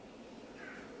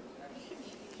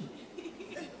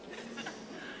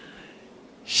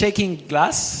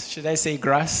glass. Should I say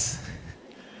grass?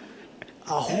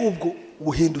 ahubwo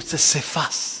uhindutse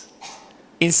Sefasi,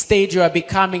 Instead, you are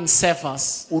becoming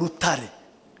Cephas, urutare,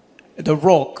 the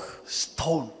rock.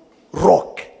 stone,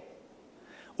 rock.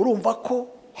 Urumva ko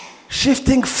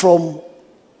shifting from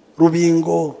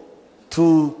rubingo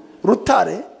to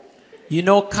rutare, You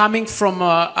know, coming from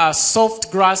a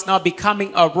soft grass, now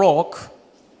becoming a rock,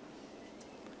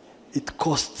 it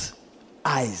costs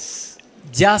eyes.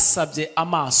 byasabye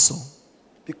amaso.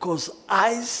 Because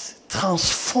eyes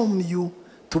transform you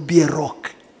to be a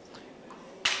rock.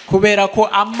 Kubera ko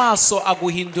amaso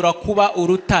aguhindura kuba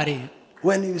urutare.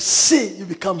 When you see, you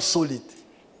become solid.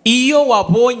 Iyo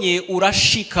wabonye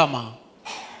urashikama.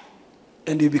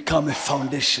 And you become a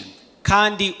foundation.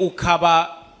 Kandi ukaba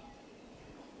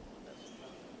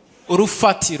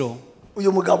urufatiro.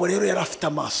 Uyu mugabo rero yari afite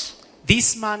amaso.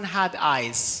 This man had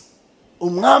eyes.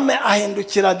 Umwami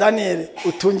ahindukira Daniel,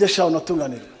 utungesha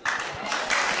unatunganira.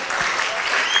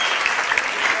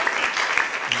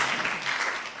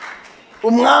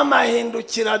 Umwami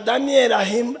ahindukira Daniel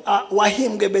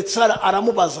wahimbwe Betsara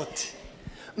aramubaza ati,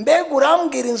 mbega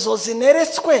urambwira inzozi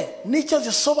neretswe n'icyo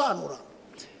zisobanura?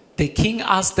 The king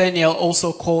asked Daniel,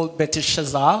 also called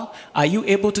Belteshazzar, are you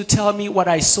able to tell me what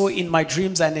I saw in my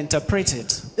dreams and interpret it?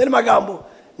 Yari magambo,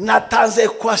 natanze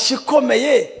kwashi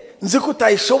ikomeye nzi ko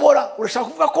utayishobora, urashaka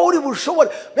kuvuga ko uri bushobore.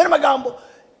 Yari magambo,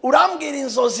 urambwira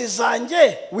inzozi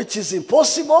zanjye, which is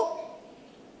impossible,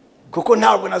 kuko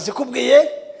ntabwo nazikubwiye,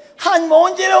 hanyuma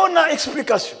wongereho na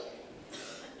explication.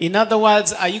 In other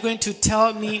words, are you going to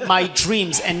tell me my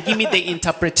dreams and give me the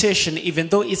interpretation even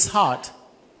though it's hard?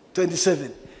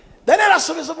 27. Daniel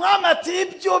asubiza umwami ati,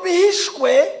 ibyo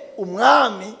bihishwe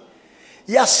umwami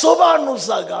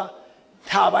yasobanuzaga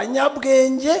nta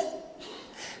banyabwenge,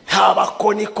 nta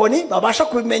bakonikoni babasha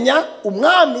kubimenya,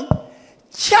 umwami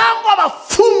cyangwa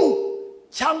abapfumu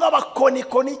cyangwa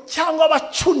abakonikoni cyangwa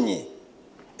abacunyi.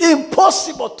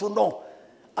 Impossible to know.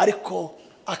 Ariko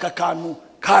aka kantu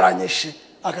karanyeshe,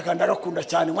 aka kantu arakunda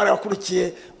cyane, mwari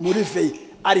yakurikiye muri veyi.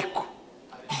 Ariko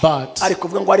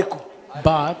vuga ngo ariko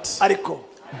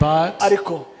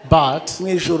mu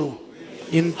ijuru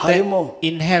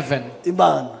in heaven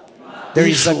Imana there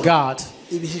is a God.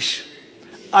 ibihisha.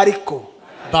 Ariko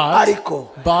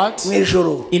mu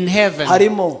ijuru In heaven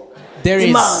harimo there is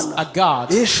Imana a God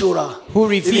ihishura who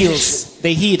reveals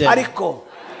the hidden. Ariko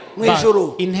mu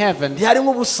ijuru In heaven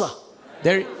harimo ubusa,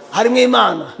 there harimo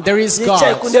Imana is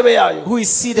yicaye ku ndebe yayo, God who is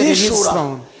seated in his ihishura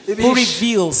throne, who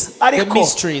reveals the ariko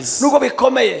mysteries. nubwo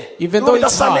bikomeye, Even nubwo though it's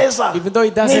bidasa hard, neza, even though it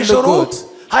mu doesn't look ijuru good,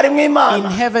 harimo Imana in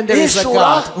heaven there is a ihishura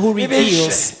God who ibishe.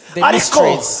 reveals the Ariko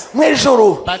mysteries. mu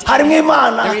ijuru But harimo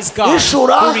Imana there is God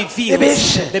ihishura who reveals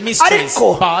ibishe. the mysteries.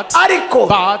 But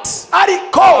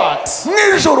mu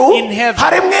ijuru in heaven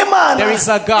harimo Imana there is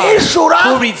a God ihishura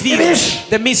who reveals ibishe.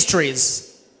 the mysteries.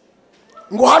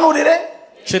 Nguhanurire,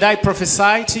 Should I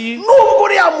prophesy to you? nubwo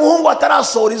uriya muhungu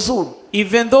atarasohora izuru,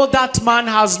 Even though that man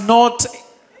has not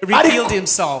revealed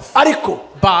himself,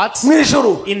 but mu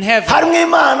ijuru in heaven harimo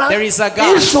Imana there is a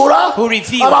God ihishura who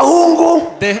reveals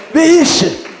abahungu the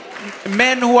bihishe.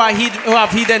 men who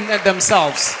have hidden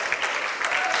themselves.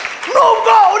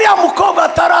 Nubwo uriya mukobwa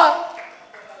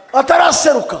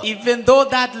Even though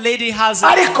that lady hasn't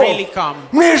really come,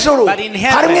 but in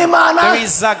heaven there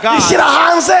is a God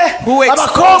who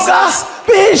exposes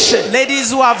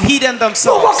ladies who have hidden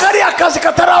themselves.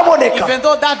 Even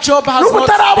though that job has not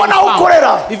been found,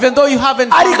 even though you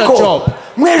haven't found a job,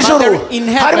 but in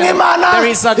heaven there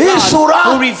is a God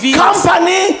who reveals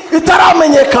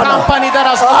company that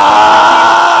has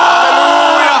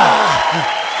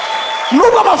not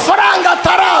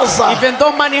even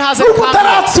though money hasn't come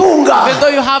yet, even though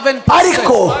you haven't possessed,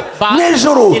 but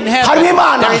in heaven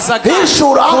there is a God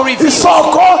who reveals the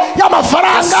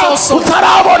source of money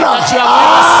that you have never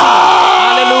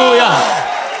seen. Hallelujah.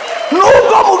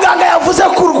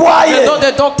 Even though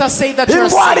the doctor said that you're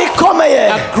sick, a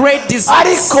great disease,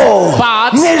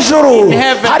 but in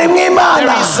heaven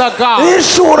there is a God who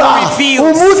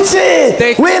reveals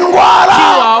the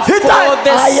cure for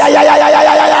this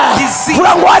disease.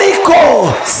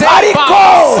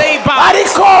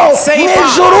 Say but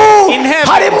in heaven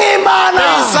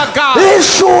there is a God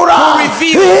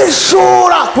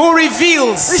who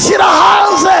reveals,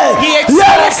 he exposes,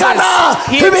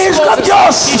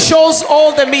 he shows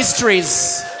all the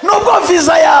mysteries.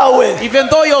 Even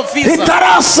though your visa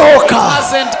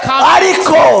hasn't come, but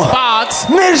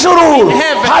in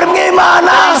heaven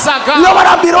there is a God who leads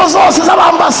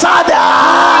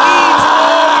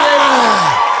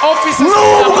offices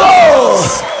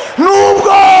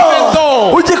even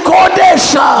though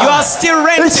you are still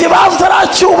renting,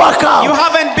 you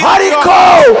haven't been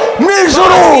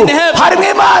in heaven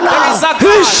there is a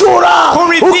God who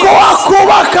reveals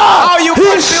how you can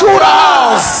build a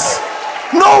house.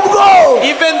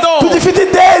 Even though we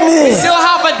still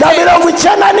have a debt,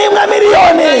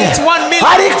 it's 1 million.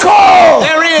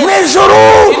 There is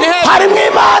in heaven there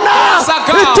is a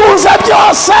God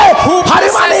who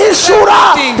possesses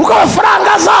everything.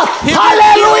 He reveals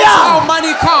how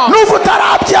money comes.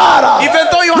 Even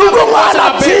though you haven't gotten a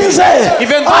baby,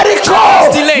 even though the child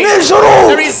is delayed,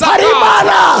 there is a God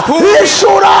who reveals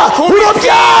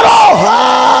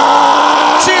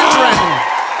children.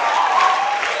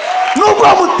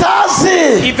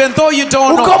 Even though you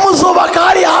don't know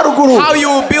how you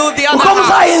will build the other house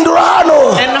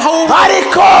and how you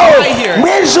will here. In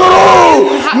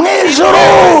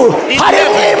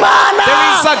heaven there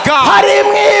is a God.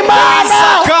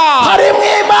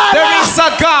 There is a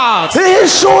God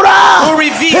who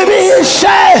reveals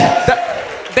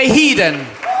the hidden.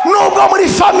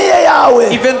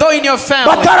 Even though in your family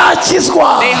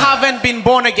they haven't been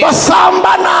born again,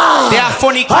 they are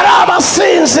fornicators,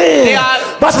 they are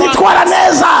drunkards,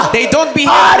 they don't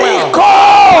behave well,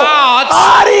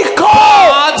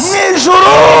 but in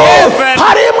heaven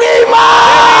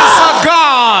there is a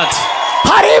God.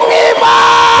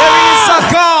 There is a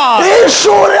God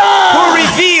who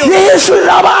reveals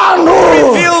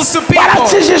to people,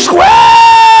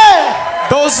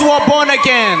 those who are born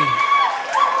again.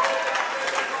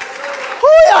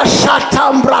 In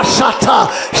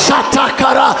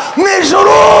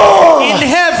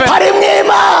heaven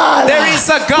there is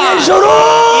a God.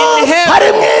 In heaven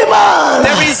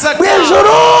there is a God.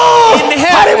 In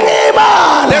heaven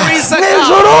there is a God.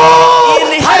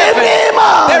 In heaven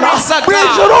there is a God.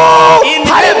 In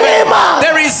heaven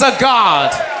there is a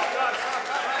God.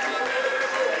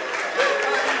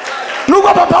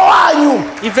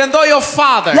 Even though your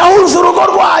father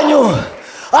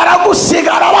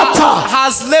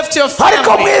has left your family,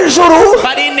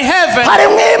 but in heaven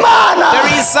there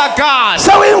is a God,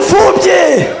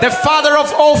 the father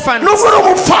of orphans.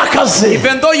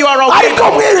 Even though you are a widow,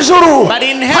 but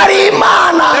in heaven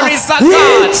there is a God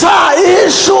who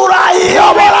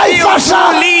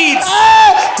leads.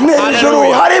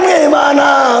 Hallelujah.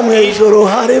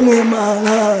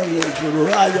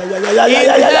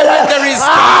 There is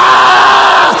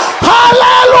God.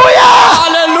 Hallelujah.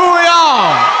 Hallelujah.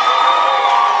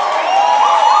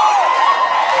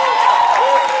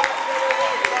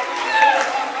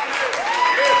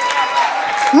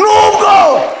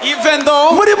 Even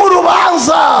though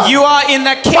you are in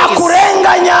a case and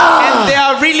they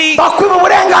are really they are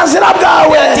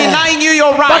denying you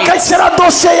your rights,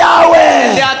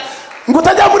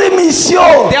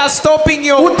 they are stopping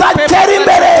your papers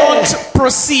don't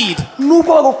proceed.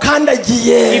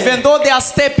 Even though they are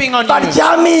stepping on you,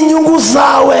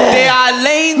 they are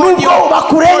laying on you,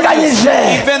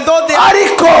 even though they are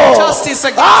doing justice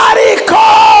against you.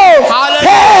 Hallelujah.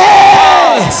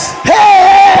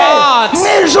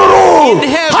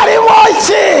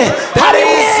 But in heaven there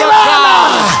is a God.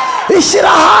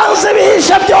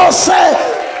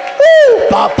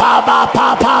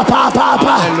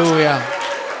 Hallelujah.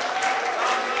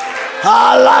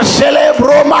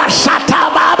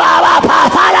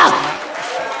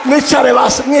 mwicare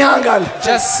basi mwihangane.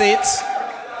 Just sit.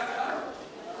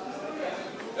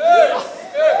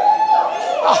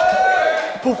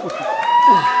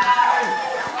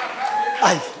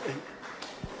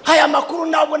 Haya makuru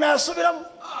ntabwo nayasubiramo.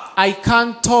 I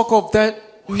can't talk of that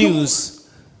news.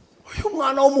 Uyu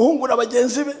mwana w'umuhungu na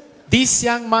bagenzi be. This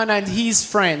young man and his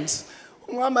friends.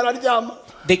 Umwami araryama.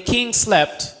 The king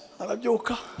slept.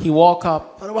 Arabyuka. He woke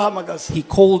up. Arabahamagaza. He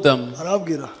called them.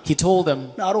 Arababwira. He told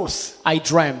them, Narose. I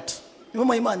dreamt.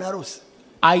 Nyuma Imana yarose.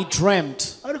 I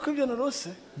dreamt. Ariko ibyo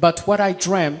narose. But what I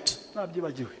dreamt,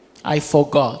 nabyibagiwe. I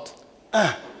forgot.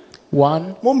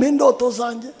 One, mumpe indoto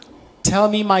zanjye. Tell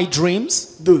me my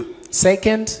dreams. Deux.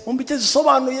 Second, mumpe icyo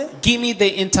zisobanuye. give me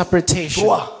the interpretation.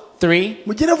 Trois. Three,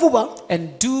 mugire vuba.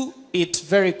 and do it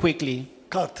very quickly.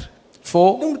 Quatre.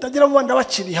 Four, nimutagira vuba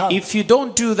ndabaca ibihanga. if you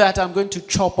don't do that, I'm going to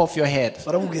chop off your head.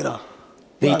 baramubwira.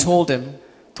 They told him,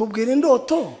 tubwire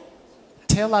indoto.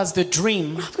 tell us the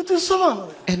dream natwe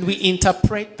tuzisobanure. and we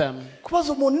interpret them.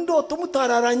 kubaza umuntu indoto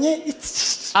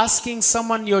mutararanye. Asking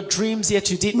someone your dreams yet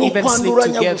you didn't No even sleep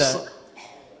kwanduranya together. gusa.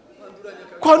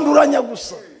 Kwanduranya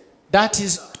gusa. That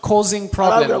is causing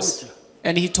problems.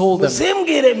 And he told them,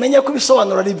 muzimbwire menye ko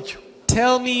ibisobanuro ari byo.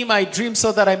 tell me my dream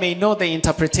so that I may know the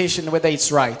interpretation whether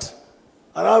it's right.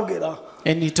 arabwira.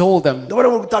 And he told them, ndabona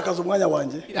muri gutakaza umwanya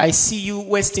wanjye. I see you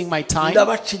wasting my time.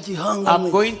 ndabaca igihanga.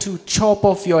 I'm going to chop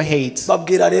off your head.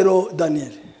 babwira rero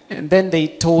Daniel. And then they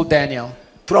told Daniel,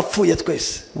 turapfuye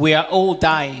twese. we are all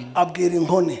dying. abwira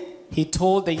inkone. He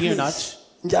told the eunuch,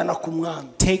 njyana ku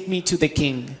mwami. take me to the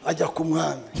king. ajya ku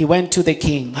mwami. He went to the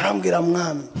king. arambwira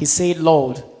mwami. He said,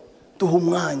 Lord, duha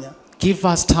umwanya. give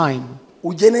us time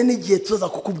ugene n'igihe tuza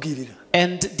kukubwirira.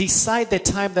 and decide the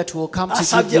time that will come to give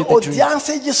asabye you the dream. audience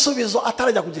y'igisubizo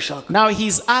atarajya kugishaka. Now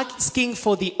he's asking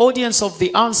for the audience of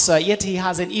the answer, yet he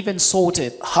hasn't even sought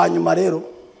it. hanyuma rero.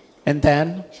 And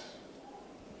then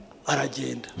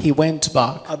aragenda. he went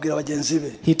back. abwira bagenzi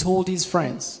be. He told his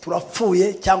friends,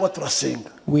 turapfuye cyangwa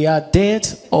turasenga. we are dead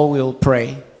or we'll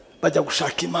pray. bajya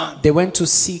gushaka Imana. They went to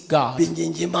seek God.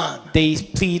 binginga Imana. They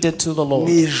pleaded to the Lord.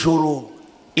 Nijoro.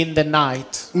 In the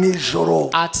night, Nijoro.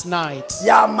 at night,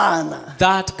 ya Mana.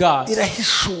 that God,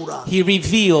 irahishura. he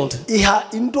revealed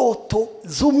iha indoto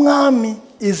z'umwami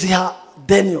iziha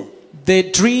Daniel.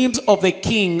 the dreams of the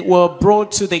king were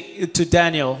brought to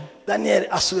Daniel. Daniel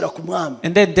asubira ku mwami.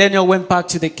 And then Daniel went back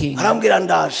to the king. arambwira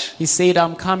ndaje. He said,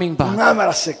 I'm coming back. umwami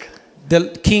araseka. The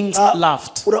king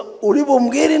laughed. uri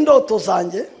bumbwire indoto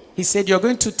zanjye. He said, you're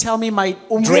going to tell me my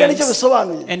umbwire nicyo dreams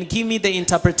bisobanuye. and give me the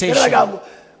interpretation.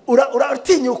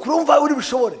 uratinyuka urumva uri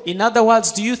bishobore. In other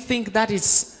words, do you think that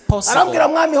is possible? arambwira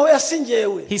mwami ho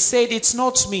yasingewe. He said, it's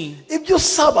not me. ibyo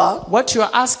usaba. What you're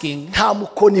asking, nta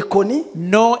mukonikoni.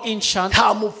 no enchant,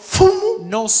 nta mupfumu.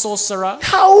 no sorcerer,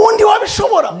 nta wundi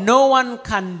wabishobora. no one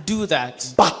can do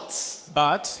that.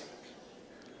 But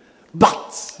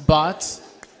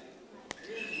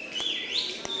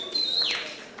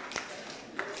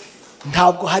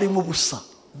ntabwo harimo ubusa.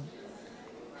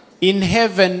 in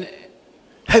heaven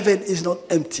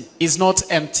is not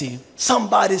empty.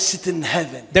 Somebody is sitting in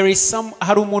heaven. There is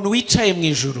hari umuntu wicaye mu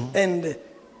ijuru. And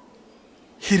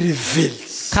he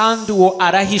reveals. kandi uwo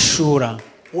arahishura.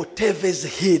 Whatever is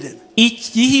hidden.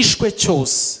 igihishwe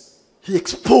cyose. He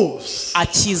exposes.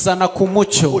 akizana ku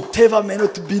mucyo. Whatever may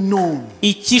not be known.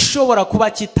 ikishobora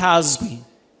kuba kitazwi.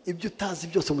 ibyo utazi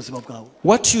byose mu buzima bwawe.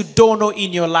 What you don't know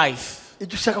in your life.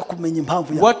 ibyo ushaka kumenya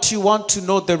impamvu yawe. What you want to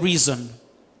know the reason.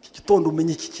 gitondo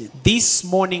umenye iki kintu. This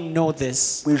morning know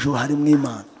this. mu ijuru harimo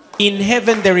Imana. In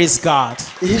heaven there is God.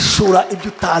 ihishura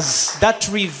ibyo utazi. That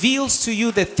reveals to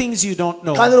you the things you don't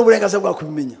know. kandi n'uburenganzira bwawe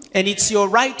kubimenya. And it's your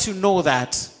right to know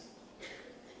that.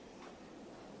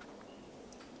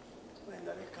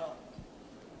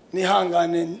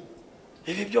 nihangane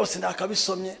ibi byose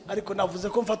nakabisomye ariko navuze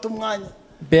ko mfata umwanya.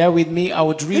 Bear with me, I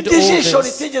would read all ijisho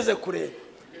this. ritigeze kureba.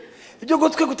 ibyo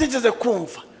gutwi kutigeze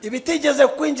kumva. ibitigeze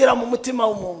kwinjira mu mutima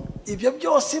w'umuntu. ibyo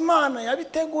byose Imana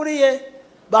yabiteguriye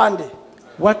bande.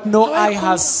 What no eye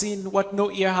has seen, what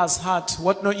no ear has heard,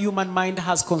 what no human mind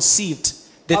has conceived,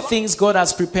 the things God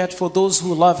has prepared for those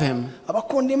who love Him.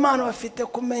 abakunda Imana bafite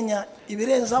kumenya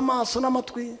ibirenze amaso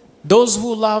n'amatwi. Those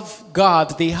who love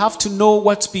God, they have to know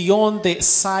what's beyond the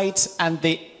sight and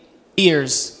the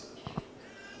ears.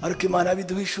 ariko Imana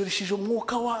yabiduhishurishije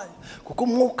umwuka wayo kuko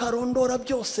umwuka arondora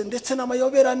byose ndetse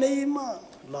n'amayoberane y'Imana.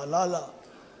 la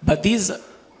But these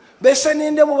bese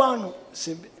ninde mu bantu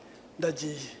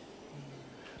ndagiye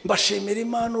mbashimira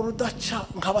Imana urudaca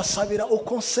nkabasabira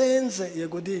uko nsenze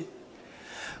yego di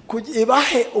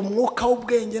ibahe umwuka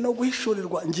w'ubwenge no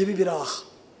guhishurirwa ngibi biraha.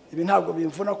 ibi ntabwo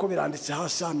bimvuna ko biranditse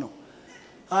hasi hano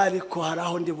ariko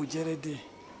haraho ndi bugere di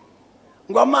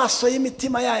ngo amaso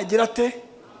y'imitima yagira ate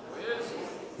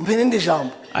mbirindi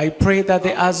jambo. I pray that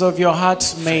the eyes of your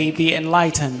heart may be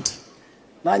enlightened.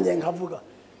 Nanjye nkavuga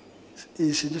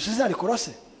ishinje sizarikora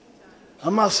se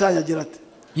amaso yanyagira ate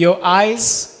Your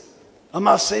eyes,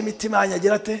 amaso y'imitima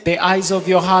yanyagira ate the eyes of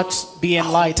your heart be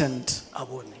enlightened.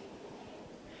 abone.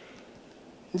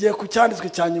 Ngiye ku cyanditswe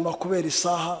cya nyuma kubera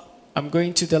isaha. I'm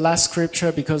going to the last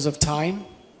scripture because of time.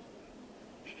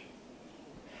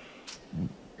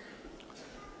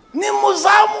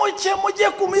 Nimuzamuke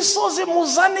mujye ku misozi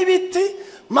muzane ibiti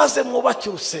maze mwubake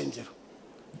urusengero.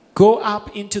 Go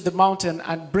up into the mountain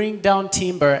and bring down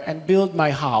timber and build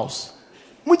my house.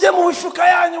 Mujye mu mifuka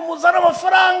yanyu muzane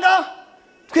amafaranga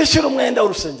twishyure umwenda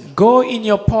w'urusengero. Go in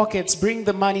your pockets, bring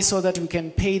the money so that we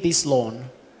can pay this loan.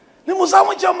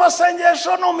 Nimuzamuke mu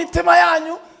masengesho no mu mitima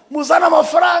yanyu muzane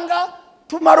amafaranga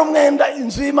tumara umwenda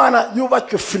inzu y'Imana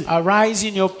yubakwe free. Arise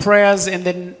in your prayers and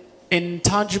then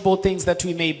intangible things that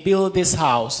we may build this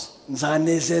house.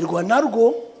 Nzanezerwa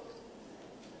narwo,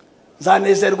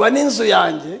 nzanezerwa n'inzu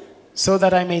yanjye. So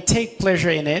that I may take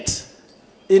pleasure in it.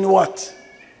 In what?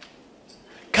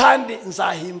 Kandi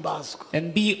nzahimbazwa.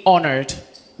 And be honored,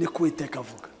 ni kuiteka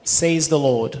avuga. Says the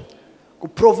Lord.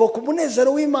 Kuprovoka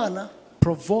umunezero w'Imana.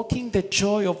 Provoking the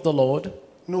joy of the Lord.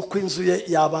 Nuko inzu ye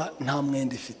yaba nta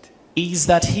mwenda ifite. Is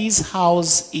that his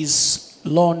house is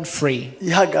loan free.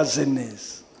 Ihagaze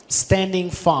neza. Standing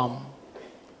firm.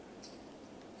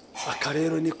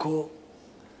 Akarero niko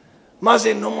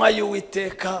maze intumwa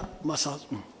y'Uwiteka Masasu.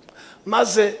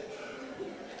 Maze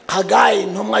Hagai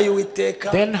intumwa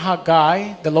y'Uwiteka. Then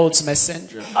Haggai, the Lord's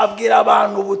messenger, abwira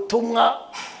abantu ubutumwa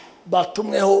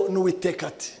batumweho n'Uwiteka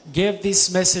ati. Gave this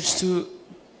message to.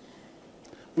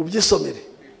 Mubyisomere.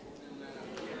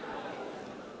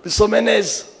 Bisome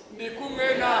neza.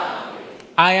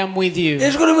 I am with you.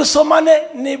 Ijwi ribisomane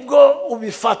nibwo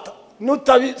ubifata.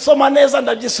 Nutabisoma neza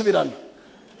ndabyisubirana.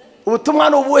 Ubutumwa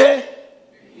n'ubuhe?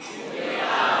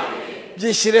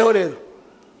 Byishyireho rero.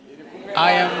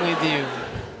 I am with you.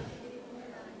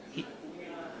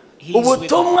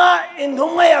 Ubutumwa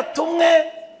intumwa yatumwe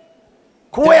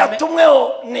kuwe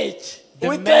yatumweho niki?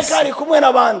 Uwiteka ari kumwe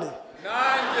nabande.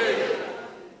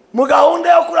 Mu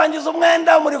gahunda yo kurangiza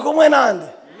umwenda muri kumwe nande.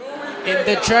 In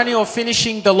the journey of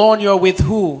finishing the loan, you are with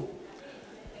who?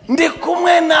 Ndi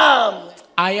kumwe namwe.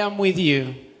 I am with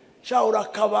you.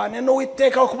 Urakabane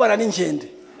n'Uwiteka kubana n'ingende.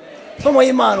 Somo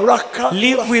y'Imana uraka.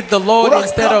 Live with the Lord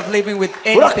instead of living with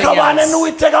anything Urakabane else.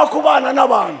 n'Uwiteka kubana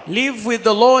n'abantu. Live with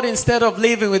the Lord instead of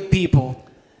living with people.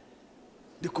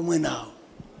 Ndi kumwe nawe.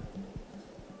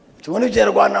 Tubone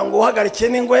byerwana ngo uhagarike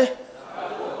n'ingwe.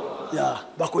 Ya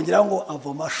bakongera ngo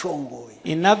avoma shongoye.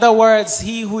 In other words,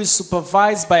 he who is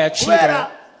supervised by a cheater.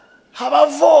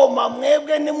 Habavoma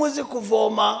mwebwe nimuzi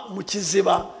kuvoma mu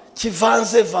kiziba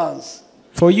kivanze vanze.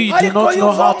 For you do not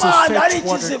know how to fetch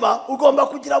water. Kiziba ugomba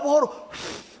kugira buhoro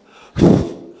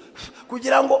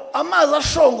kugira ngo amazi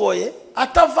ashongoye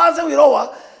atavanze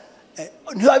wirowa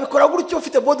ntibabikora gutyo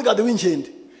ufite bodyguard w'ingende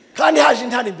kandi haje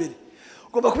intana imbere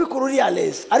ugomba kubikora uri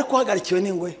alez ariko hagarikiwe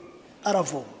n'ingwe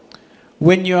aravoma.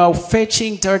 When you are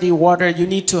fetching dirty water, you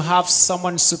need to have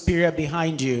someone superior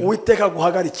behind you.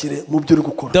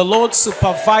 The Lord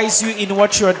supervise you in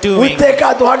what you are doing.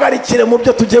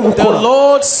 The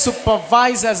Lord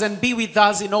supervise us and be with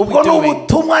us in all we are doing.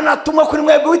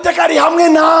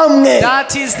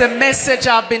 That is the message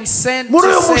I've been sent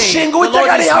to say. The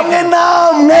Lord is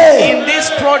with you. In this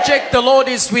project, the Lord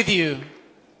is with you.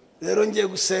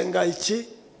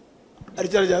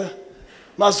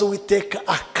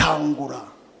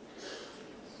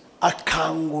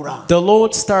 The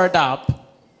Lord stirred up.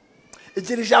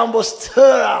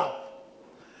 Stir up.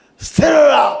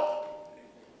 Stir up.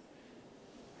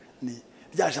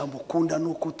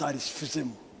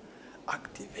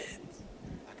 Activate.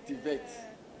 Activate.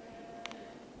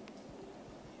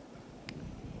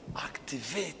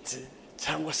 Activate.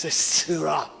 Cyangwa se stir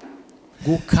up.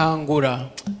 Gukangura.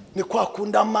 Ni kwa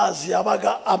kunda amazi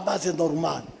yabaga amazi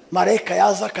normal. Mareka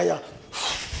yaza kaya.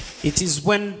 It is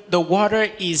when the water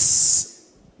is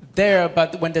there,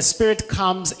 but when the Spirit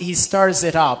comes, He stirs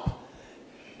it up.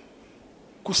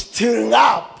 Stirring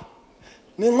up.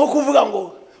 Ni nko kuvuga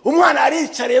ngo umwana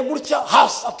aricariye gutya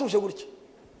hasi atuje gutya.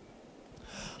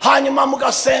 Hanyuma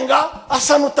mugasenga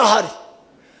asa n'utahari.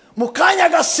 Mukanya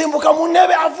gasimbuka mu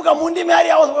ntebe avuga mu ndimi hari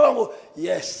yaho ngo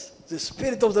yes, the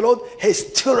Spirit of the Lord has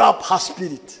stirred up her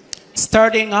spirit.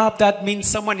 Starting up, that means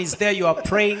someone is there, you are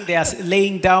praying, they are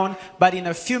laying down, but in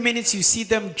a few minutes you see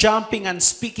them jumping and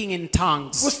speaking in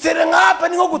tongues. It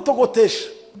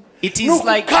is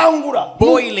like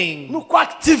boiling.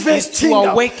 It's to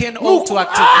awaken or to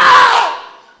activate.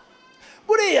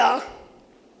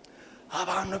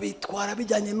 abantu bitwara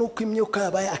bijyanye n'uko imyuka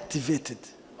yabaye activated.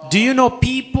 Do you know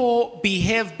people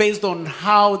behave based on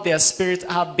how their spirits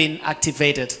have been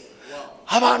activated?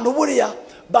 Abantu buriya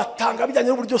batanga bijyanye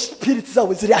n'uburyo spirit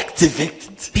zabo ziri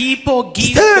activated. People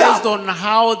give based on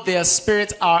how their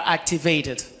spirits are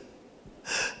activated.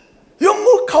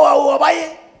 Y'umwuka wawe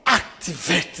wabaye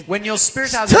activated. When your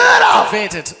spirit has been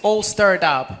activated, all stirred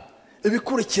up.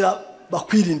 Ibikurikira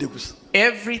bakwirinde gusa.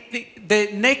 Everything,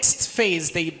 the next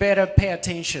phase, they better pay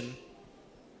attention.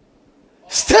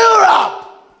 Stir up.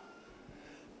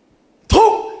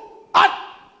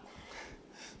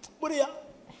 Buriya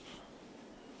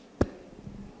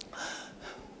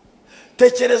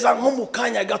tekereza nko mu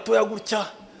kanya gatoya gutya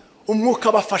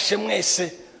umwuka bafashe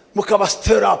mwese mukaba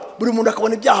stir up buri muntu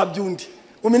akabona ibyaha byundi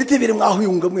mu minota ibiri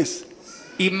mwahuyunga mwese.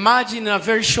 Imagine in a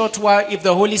very short while if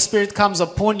the Holy Spirit comes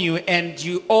upon you and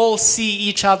you all see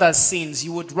each other's sins,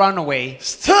 you would run away.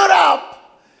 Stir up.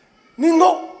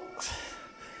 Ningo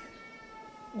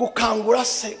gukangura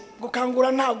se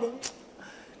gukangura ntabwo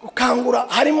gukangura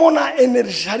harimo na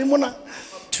energy harimo na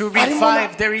to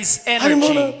revive there is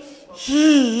energy.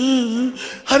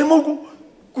 Harimo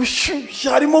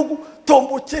gushyushya harimo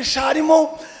gutombokesha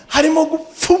harimo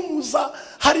gupfumuza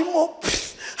harimo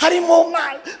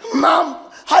mam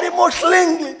harimo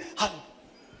slingly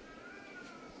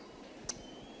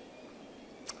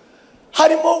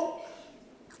harimo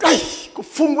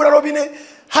gufungura robine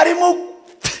harimo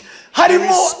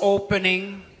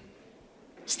opening.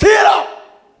 Stir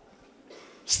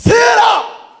up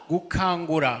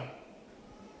gukangura.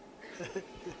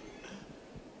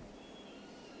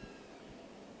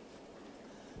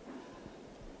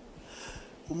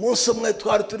 umunsi umwe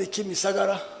twari turi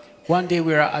Kimisagara. One day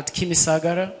we were at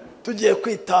Kimisagara. Tugiye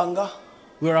kwitanga.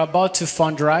 We were about to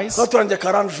fundraise. Twaturanje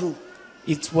 40 jours.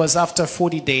 It was after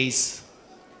 40 days.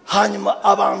 Hanyuma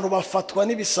abantu bafatwa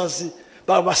n'ibisazi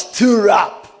baba stir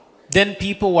up. Then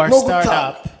people were stirred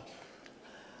up.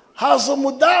 Hazo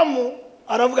mudamu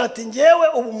aravuga ati ngewe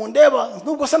ubu mundeba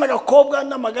nubwo sana gakobwa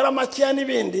n'amagara makiya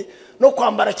n'ibindi no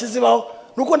kwambara kizibaho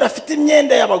nuko ndafite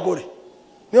imyenda y'abagore.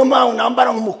 Niyo mpamvu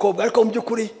nambara nk'umukobwa ariko mu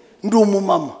byukuri ndi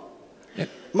umumama.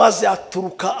 Maze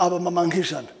aturuka abamama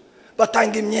nk'ijana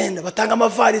batanga imyenda batanga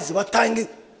amavarizi batanga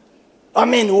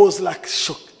was like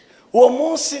shock. Uwo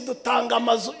munsi dutanga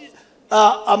amazu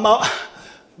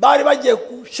bari bagiye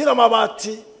gushyira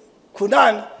amabati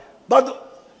kunani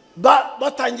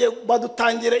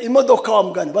badutangira imodoka wa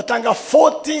mugani batanga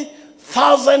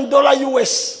 $40,000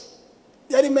 US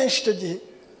yari menshi icyo gihe.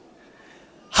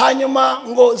 Hanyuma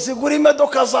ngo zigura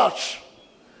imodoka zacu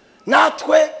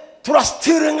natwe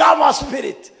turastiringa ama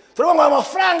spirit turabona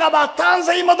amafaranga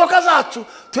batanze y'imodoka zacu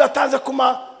tuyatanze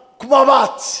ku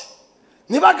mabati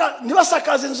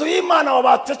nibasakaza inzu y'Imana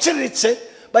wabateciriritse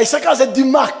bayisakaze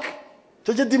dimak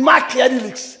tuje dimak ya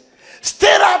relax.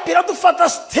 Stir up iradufata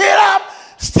stir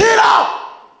up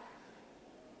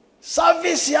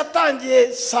service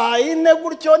yatangiye saa 4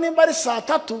 gutyo nimba ari saa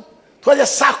 3 twaje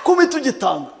saa 10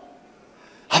 tugitanga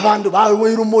abantu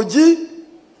bawe urumogi.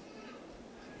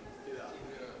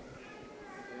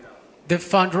 The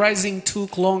fundraising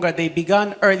took longer. They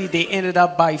began early. They ended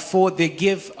up by 4. They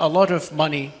gave a lot of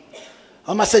money.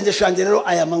 Amasengesho yanjye rero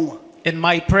ayamanywa. In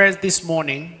my prayers this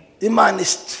morning, Imana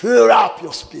stir up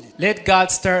your spirit. Let God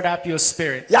stir up your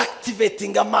spirit.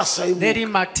 Activating amaso y'Imana. Let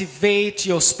Him activate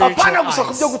your spiritual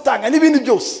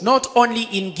eyes. Not only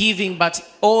in giving, but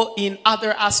all in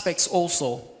other aspects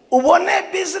also.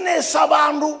 business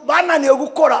abantu bananiye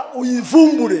gukora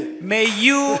uyivumbure. May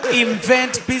you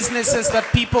invent businesses that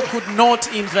people could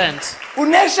not invent.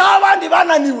 Unesha abandi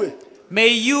bananiwe. May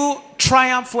you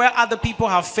triumph where other people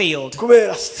have failed.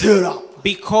 Kubera stir up.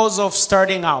 Because of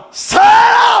starting up.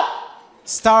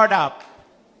 Start up.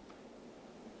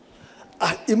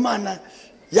 Imana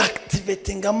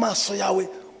activating amaso yawe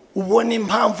ubone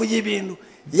impamvu y'ibintu.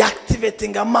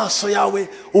 Activating amaso yawe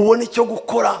ubone icyo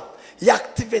gukora.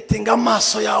 Activating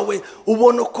amaso yawe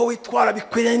ubone uko witwara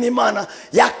bikwiriye n'Imana.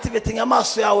 Activating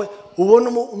amaso yawe ubone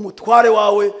umutware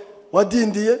wawe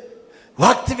wadindiye.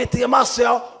 Activating amaso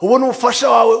yawe ubone umufasha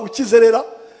wawe ukizerera.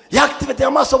 Activating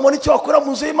amaso ubone icyo wakora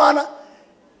mu nzu y'Imana.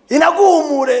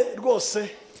 Inaguhumure rwose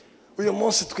uyu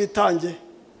munsi twitange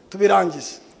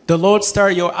tubirangize. The Lord stir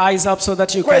your eyes up so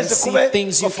that you can see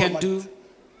things you can do.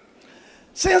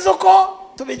 Sinzuko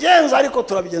tubigenza ariko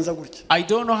turabigenza gutya. I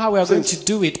don't know how we are going to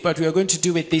do it, but we are going to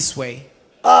do it this way.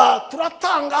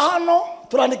 Turatanga hano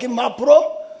turandika impapuro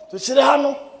dushyire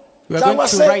hano. We are going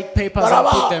to write papers and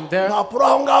put them there. Impapuro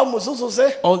aho ngaho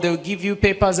muzuzuze. Or they will give you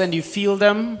papers and you fill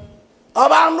them.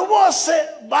 Abantu bose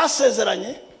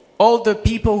basezeranye. All the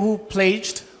people who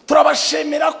pledged,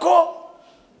 turabashimira ko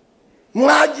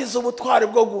mwagize ubutwari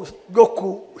bwo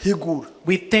kuhigura.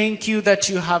 We thank you that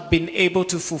you have been able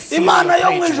to fulfill Imana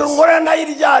yo mu ijuru ngorera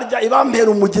nayiryarya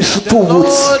ibampera umugisha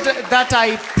utubutse. Lord that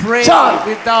I pray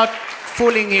without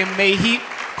fooling him, may he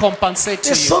compensate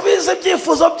you. Isubize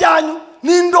ibyifuzo byanyu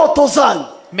n'indoto zanyu.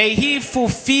 May he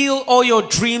fulfill all your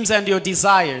dreams and your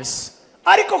desires.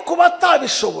 Ariko kuba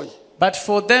atabishoboye, but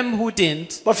for them who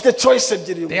didn't, bafite choice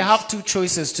ebyiri. They have two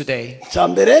choices today.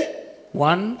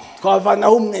 One,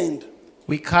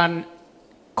 we can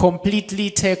completely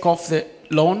take off the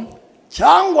loan,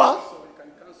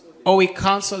 or we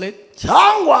cancel it,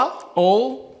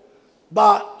 or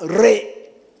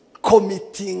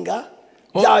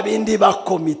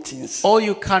or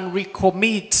you can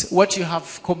recommit what you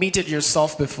have committed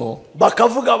yourself before.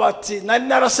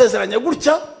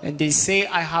 And they say,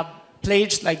 I have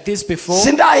pledged like this before.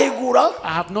 I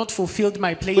have not fulfilled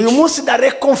my pledge. So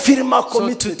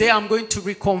today I'm going to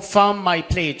reconfirm my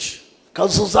pledge.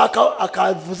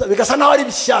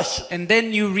 And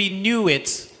then you renew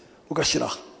it.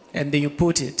 And then you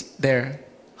put it there.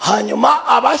 Then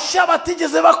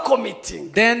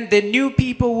the new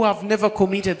people who have never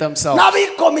committed themselves,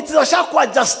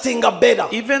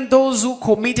 even those who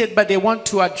committed but they want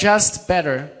to adjust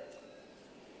better,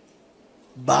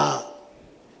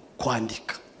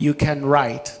 you can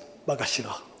write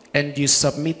and you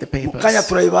submit the papers.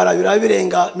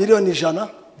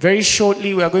 Very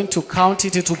shortly we are going to count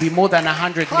it. It will be more than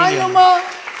 100 million.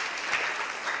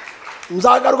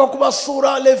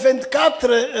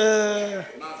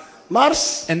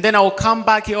 And then I will come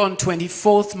back here on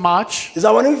 24th March.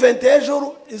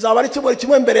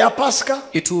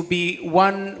 It will be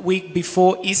 1 week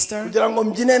before Easter,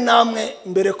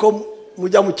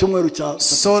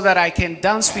 so that I can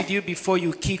dance with you before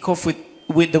you kick off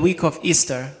with the week of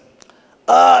Easter.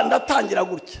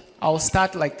 I'll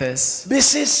start like this.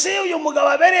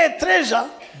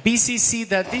 BCC,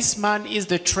 that this man is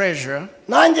the treasurer,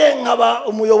 and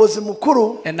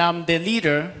I'm the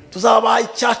leader.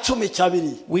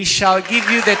 We shall give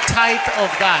you the tithe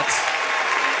of that.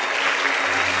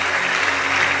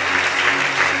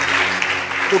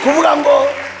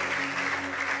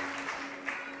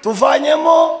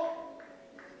 Tuvanyemo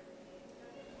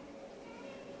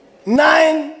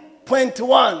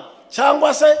 9.1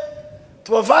 cyangwa se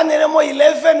tuvaniremo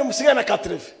 11 musigana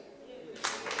 4.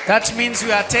 That means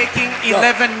we are taking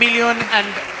 11 million and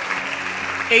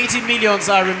 80 millions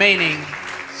are remaining.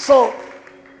 So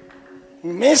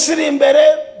Misiri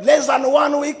imbere less than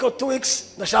 1 week or 2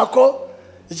 weeks ndashako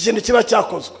ikintu kiba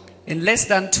cyakozwe. In less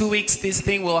than 2 weeks this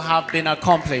thing will have been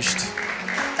accomplished.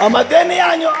 Amadeni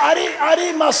yanyu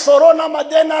ari masoro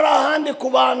n'amadeni ari ahandi ku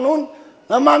bantu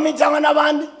n'amami cyangwa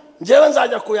n'abandi njewe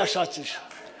nzajya kuyashakisha.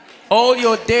 All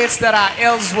your debts that are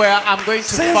elsewhere, I'm going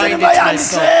to find it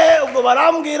myself. Ubwo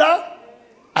barambwira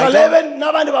kalebe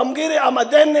n'abandi bambwire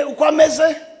amadeni uko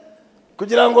ameze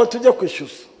kugira ngo tujye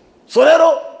kwishyuza. So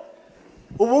rero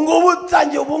ubungubu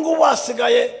tangiye ubungubu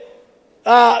wasigaye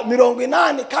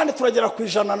 80 kandi turagera ku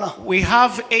ijana na. We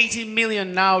have 80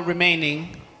 million now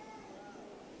remaining.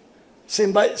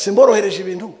 Simborohereje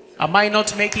ibintu. Am I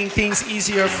not making things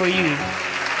easier for you?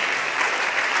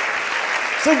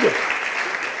 Sibyo.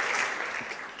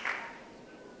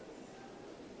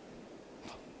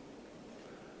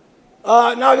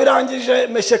 Nabirangije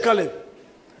Mr. Caleb.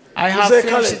 I have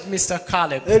finished it, Mr.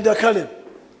 Caleb. Elder Caleb.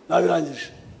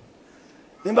 Nabirangije.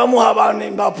 Nimba muhabane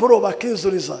impapuro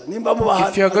bakizuriza. Nimba mubahane.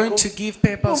 If you are going to give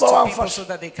papers to people so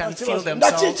that they can feel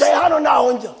themselves.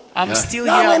 I'm still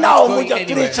here. I'm not going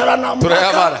anywhere.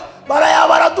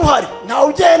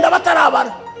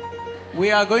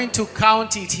 We are going to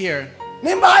count it here.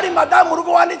 Nimba hari madamu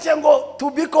urugo wandike ngo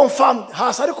to be confirmed.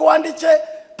 Hasi ariko wandike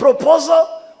proposal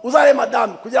uzare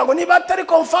madamu kugira ngo niba atari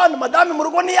confirmed madamu mu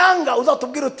rugo niyanga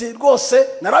uzatubwira uti rwose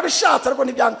narabishatse ariko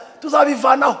nibyanga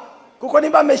tuzabivanaho kuko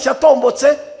niba meshya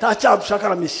tombotse nta cyadushaka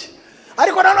ramishye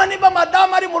ariko nano niba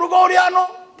madamu ari mu rugo uri hano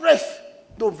bref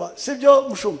ndumva sibyo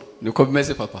mushumba niko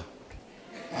bimeze papa.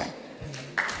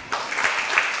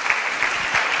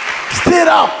 Still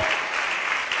up.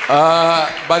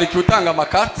 Bari kutanga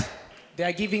amakarte. They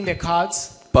are giving the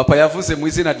cards. Papa yavuze mu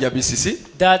izina rya BCC.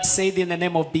 Dad said in the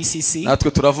name of BCC.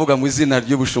 Natwe turavuga mu izina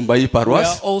ry'ubushumba y'Paruwasi.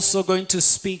 We are also going to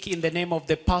speak in the name of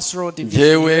the pastoral division.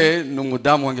 Yewe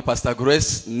n'umudamu wange Pastor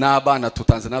Grace n'abana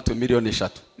tutanze natwe miliyoni 3.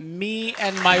 Me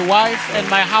and my wife and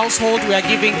my household, we are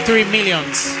giving 3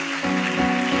 millions.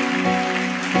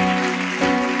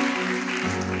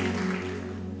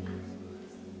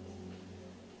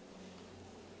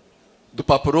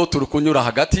 Dupapuro turukunyura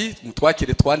hagati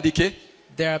mutwakire twandike.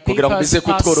 There are papers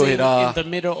passing in the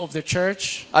middle of the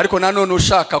church. Ariko nanone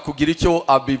ushaka kugira icyo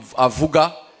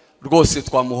avuga rwose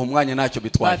twamuha umwanya ntacyo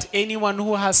bitwaye. But anyone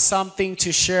who has something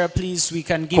to share, please, we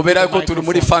can give you Kubera the ko turi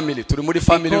muri family, turi muri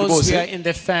family because we are rwose. in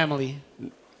the family.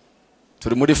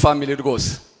 Turi muri family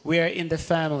rwose. We are in the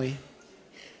family.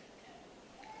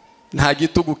 Nta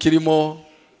gitugu kirimo,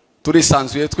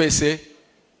 turisanzuye twese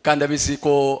kandi abizi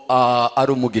ko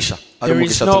ari umugisha. Ari There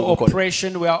is umugisha no tugukora.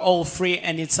 oppression. We are all free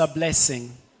and it's a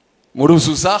blessing.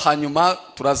 Muruzuza hanyuma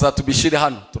turaza tubishire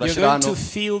hano. You're Turashira going to hano.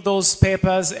 fill those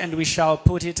papers and we shall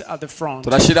put it at the front.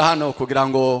 Turashira hano kugira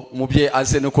ngo umubyeyi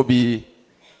aze no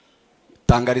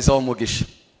kubitangarizaho umugisha.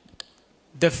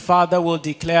 The Father will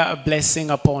declare a blessing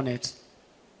upon it.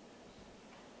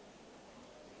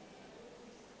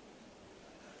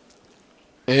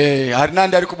 Hari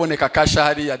nandi ari kuboneka kasha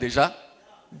hariya deja.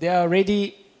 There are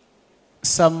already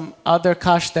some other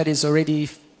cash that is already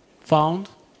found.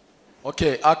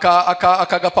 Okay,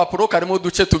 aka gapapuro karimo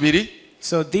uduce tubiri.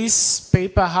 So this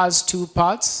paper has two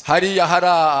parts. Hariya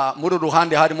hara muri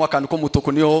ruhande harimo akantu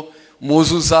k'umutuku niho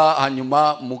muzuza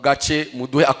hanyuma mu gace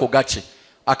muduhe ako gace.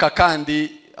 Aka kandi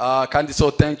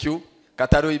so thank you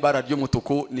kataro ibara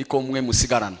ry'umutuku niko mwe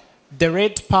musigarana. The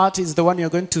red part is the one you're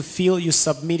going to fill, you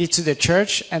submit it to the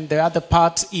church, and the other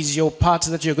part is your part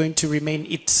that you're going to remain.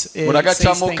 It says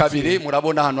Muragacamo kabiri thank you.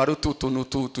 murabona hano hari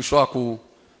utuntu tushobora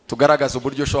tugaragaza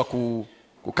uburyo ushobora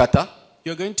gukata.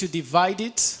 You're going to divide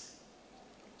it.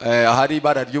 Hari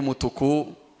ibara ry'umutuku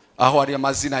aho hari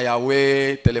amazina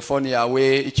yawe, telefone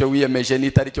yawe, icyo wiyemeje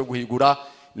n'itari cyo guhigura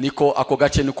niko ako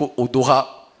gace niko uduha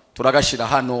turagashira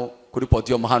hano kuri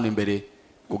podium hano imbere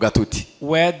ku gatuti.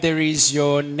 Where there is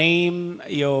your name,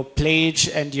 your pledge,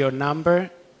 and your number,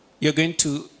 you're going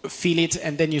to fill it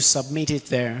and then you submit it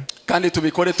there. Kandi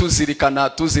tubikore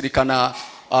tuzirikana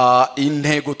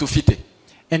intego tufite.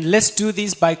 And let's do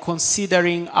this by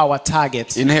considering our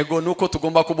target. Intego nuko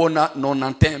tugomba kubona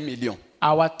 91 million.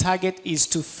 Our target is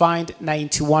to find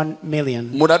 91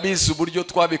 million. Murabizi uburyo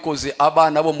twabikoze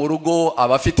abana bo mu rugo,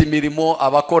 abafite imirimo,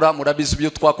 abakora, murabizi uburyo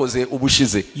twakoze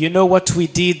ubushize. You know what we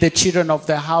did, the children of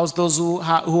the house, those who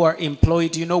are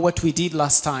employed, you know what we did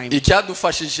last time.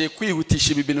 Icyadufashije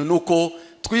kwihutisha ibi bintu nuko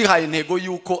twihaye intego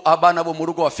yuko abana bo mu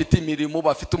rugo bafite imirimo,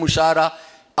 bafite umushahara,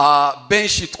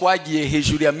 benshi twagiye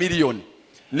hejuru ya miliyoni.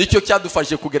 Nicyo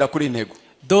cyadufashije kugera kuri intego.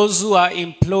 Those who are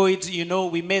employed, you know,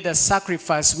 we made a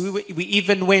sacrifice. We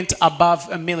even went above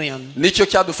 1 million. Nicyo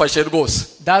cyadufashije rwose.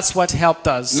 That's what helped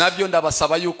us. Nabyo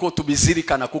ndabasaba yuko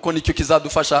tubizirikana kuko nicyo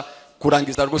kizadufasha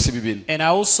kurangiza rwose ibi bintu. And I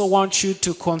also want you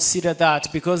to consider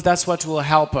that because that's what will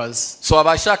help us. So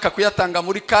abashaka kuyatanga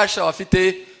muri cash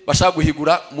abafite bashaka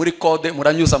guhigura muri code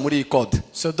muranyuza muri code.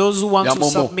 So those who want to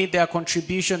submit their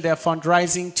contribution, their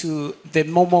fundraising to the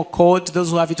Momo code, those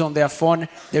who have it on their phone,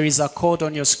 there is a code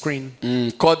on your screen.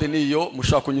 Code niyo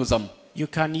mushaka kunyuzamo. You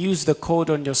can use the code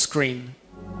on your screen.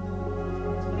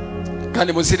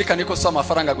 Kandi muzirikane ko so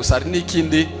amafaranga gusa ari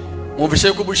n'ikindi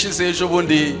mumvishe ko bushize ejo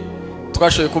bundi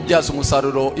twashoye kubyaza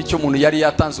umusaruro icyo umuntu yari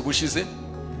yatanze ubushize.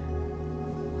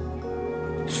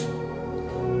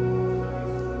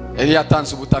 Yari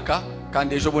yatanze ubutaka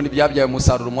kandi ejo bundi byabyaye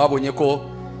umusaruro mwabonye ko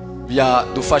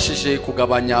byadufashije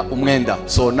kugabanya umwenda.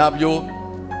 So nabyo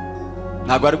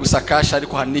ntabwo ari gusa cash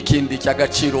ariko hari n'ikindi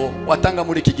cy'agaciro watanga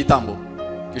muri iki gitambo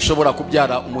gishobora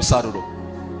kubyara umusaruro.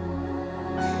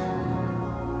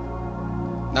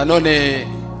 Nanone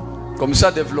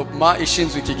Komisiyo Development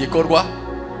ishinzwe iki gikorwa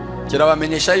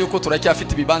kirabamenyesha yuko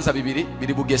turacyafite ibibanza bibiri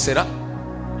biri Bugesera.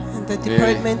 And the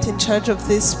department in charge of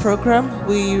this program,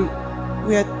 we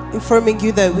are informing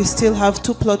you that we still have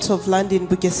 2 plots of land in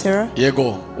Bugesera.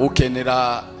 Yego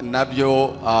ukenera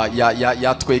nabyo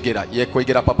yatwegera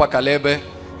yekwegera Papa Kalebe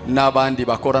n'abandi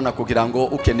bakorana kugira ngo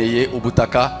ukeneye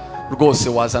ubutaka rwose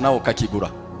wazana ukakigura.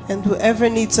 And whoever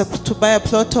needs to buy a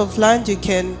plot of land, you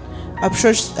can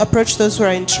approach those who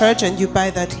are in charge and you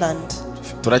buy that land.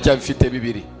 Turacyabifite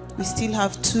bibiri. We still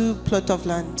have 2 plots of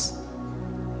land.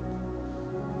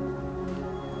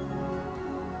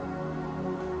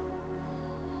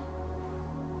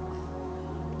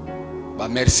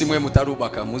 Merci mwe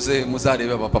mutarubaka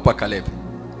muzarebe Papa Kalebe.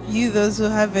 You those who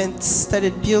haven't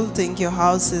started building your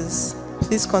houses,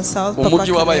 please consult Papa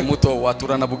Umujyi wabaye Kalebe. muto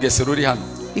waturana Bugesera uri hano.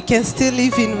 You can still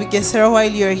live in Bugesera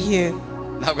while you're here.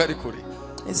 Ntabwo ari kure.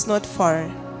 It's not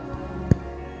far.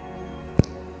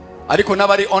 Ariko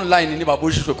n'abari online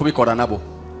nibabujijwe kubikora nabo.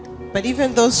 But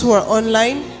even those who are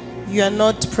online, you are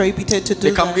not prohibited to do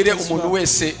Reka that mbwire as umuntu well.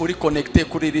 wese uri connected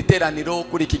kuri iri teraniro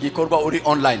kuri iki gikorwa uri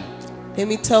online. Let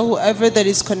me tell whoever that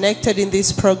is connected in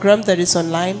this program that is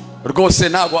online, Rwose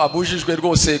ntago abujijwe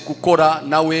rwose gukora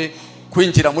nawe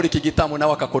kwinjira muri iki gitambo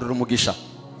nawe akakorera umugisha.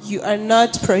 you are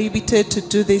not prohibited to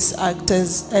do these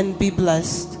acts and be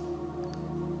blessed.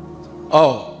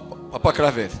 Oh, Papa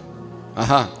Claver.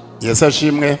 aha Yesu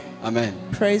ashimwe. amen.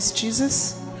 Praise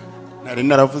Jesus. Nari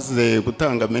naravuze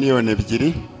gutanga miliyoni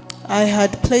 2. I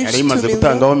had pledged Nari 2 maze million.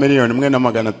 gutangaho miliyoni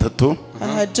 1,300. I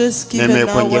had just given Nemeye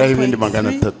now kongeraho ibindi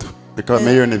 1.3. 300. Bikaba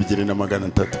miliyoni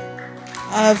 2,300.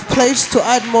 I have pledged to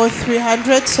add more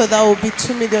 300, so that will be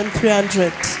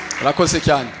 2,300,000. Rakoze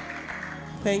cyane.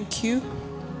 Thank you.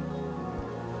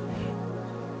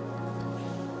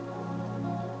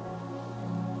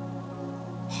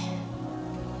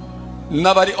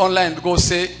 N'abari online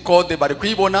rwose code bari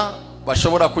kwibona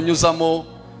bashobora kunyuzamo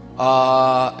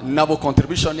nabo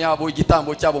contribution yabo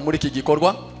igitambo cyabo muri iki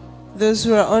gikorwa. Those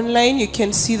who are online, you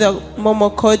can see the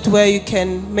Momo code where you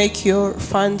can make your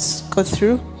funds go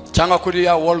through. Cyangwa kuri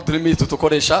ya world limit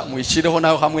tukoresha muyishireho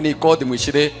nayo hamwe ni code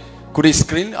muyishire kuri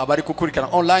screen abari kukurikana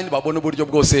online babone uburyo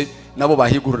bwose nabo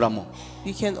bahigururamo.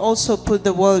 You can also put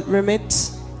the world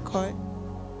remit code.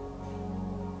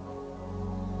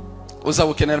 Uza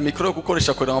gukenera mikoro yo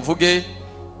gukoresha kugira ngo mvuge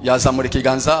yazamura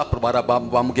ikiganza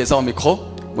bamugezaho mikoro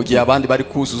mu gihe abandi bari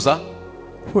kuzuza.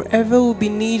 Whoever will be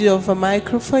needed of a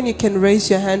microphone, you can raise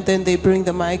your hand, then they bring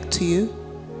the mic to you.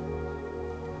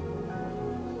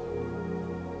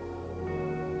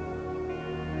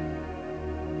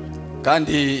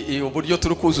 Kandi uburyo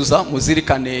turi kuzuza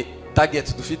muzirikane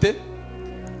target dufite.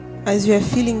 As you are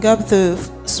filling up the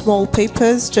small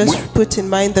papers, just put in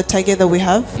mind the target that we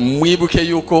have. Mwibuke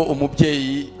yuko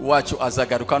umubyeyi wacu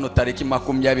azagaruka no tariki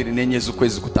 24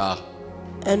 z'ukwezi gutaha.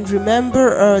 And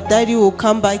remember, our daddy will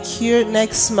come back here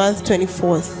next month,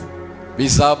 24th.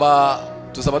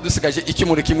 Tuzaba dusigaje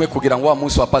ikimuri kimwe kugira ngo wa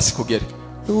munsi wa Pasika ugere.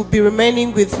 We will be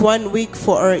remaining with 1 week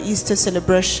for our Easter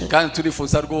celebration. Kandi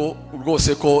turifuza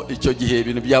rwose ko icyo gihe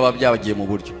ibintu byaba byabagiye mu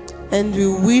buryo. And we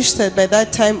wish that by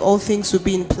that time all things will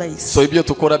be in place. So ibyo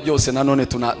tukora byose nanone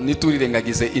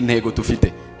niturirengagize intego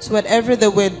dufite. So whatever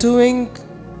that we're doing,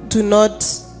 do not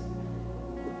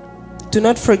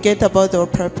forget about our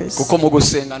purpose. Kuko mu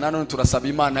gusenga nanone turasaba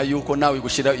Imana yuko nawe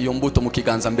gushira iyo mbuto mu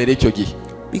kiganza mbere icyo gihe.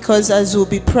 Because as we'll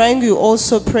be praying, you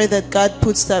also pray that God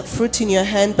puts that fruit in your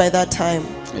hand by that time.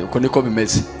 Uko niko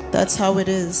bimeze. That's how it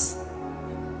is.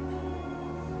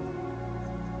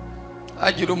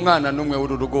 Agira umwana numwe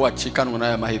w'urugo wacikanwa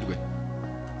n'aya mahirwe.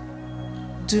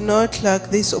 Do not lack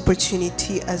this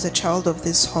opportunity as a child of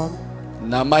this home.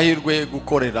 Na mahirwe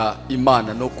gukorera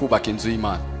Imana no kubaka inzu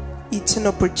y'Imana. It's an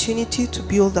opportunity to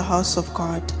build the house of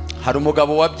God. Hari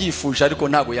umugabo wabyifuje ariko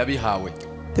ntago yabihawe.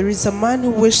 There is a man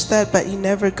who wished that but he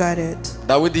never got it.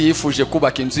 Dawidi yifuje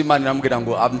kubaka inzu y'Imana namubwira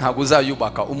ngo ntago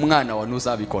uzayubaka umwana wa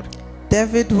ntuzabikora.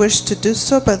 David wished to do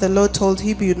so, but the Lord told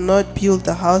him, "You do not build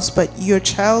the house, but your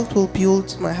child will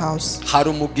build my house." Hari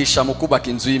umugisha mu kubaka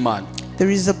inzu y'Imana.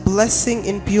 There is a blessing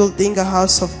in building a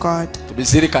house of God.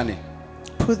 Tubizirikane.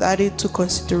 Put that into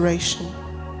consideration.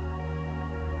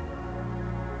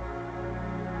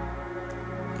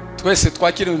 Twese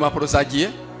twakira impapuro zagiye.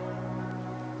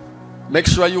 Make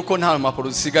sure yuko nta impapuro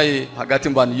zisigaye hagati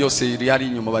mu bantu yose iri hari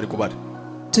inyuma bari kubara.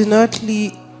 Do not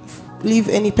leave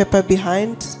any paper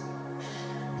behind.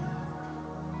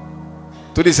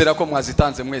 Turizera ko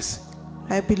mwazitanze mwese.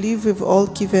 I believe we've all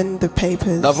given the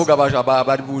papers. Ndavuga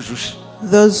bari bujuje.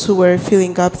 Those who were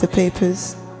filling up the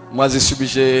papers.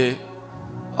 Mwazisubije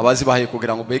abazibahaye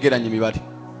kugira ngo begeranye imibare.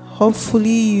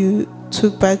 Hopefully you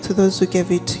took back to those who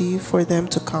gave it to you for them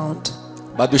to count.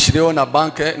 Badushireho na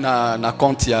banke na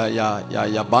konti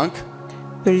ya bank.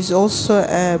 There is also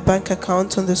a bank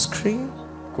account on the screen.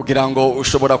 Kugira ngo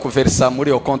ushobora kuversa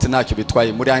muri iyo konti ntacyo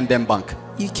bitwaye muri I&M bank.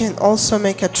 You can also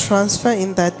make a transfer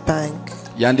in that bank.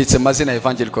 Yanditse mazina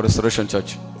Evangelical Restoration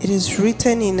Church. It is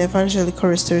written in Evangelical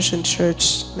Restoration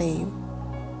Church name.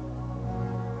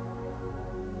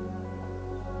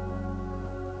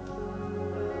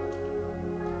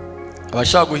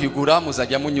 Abashaka guhigura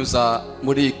muzajya munyuza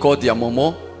muri code ya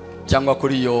Momo cyangwa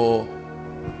kuri iyo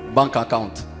bank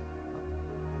account.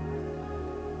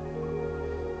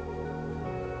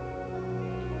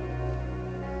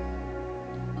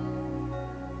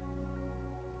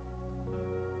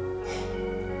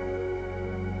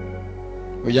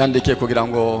 Uyandike kugira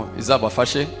ngo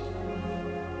izabafashe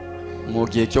mu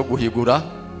gihe cyo guhigura.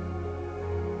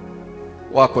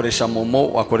 Wakoresha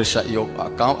Momo, wakoresha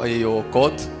iyo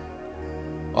code,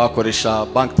 wakoresha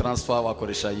bank transfer,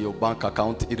 wakoresha iyo bank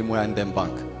account iri muri I&M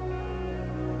bank.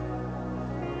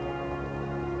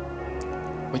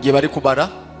 Mu gihe bari kubara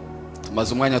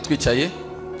tumaze umwanya twicaye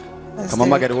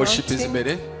kamamagare worship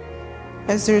imbere.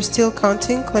 As they're still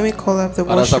counting, let me call up the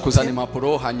Baraza worship kuzana team.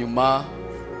 impapuro hanyuma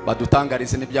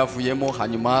badutangarize n'ibyavuyemo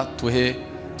hanyuma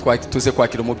tuze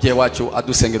kwakira umubyeyi wacu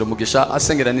adusengera umugisha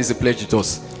asengera n'izi pledge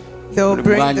zose. They'll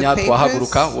bring the Mwanya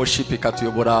twahaguruka papers. worship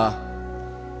ikatuyobora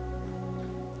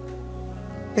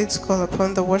Let's call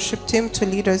upon the worship team to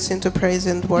lead us into praise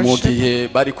and mu worship gihe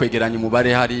bari kwegeranya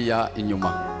umubare hariya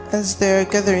inyuma. as they're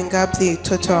gathering up the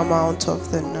total amount of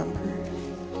the number.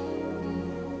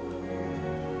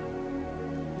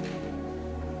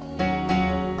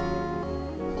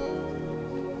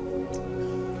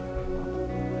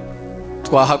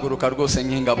 Twahaguruka rwose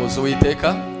nk'ingabo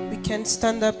z'Uwiteka. We can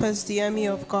stand up as the army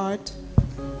of God.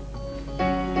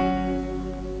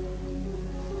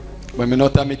 Mu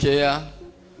minota mikeya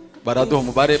baraduha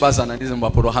umubare bazana n'izo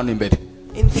mpapuro hano imbere.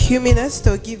 In few minutes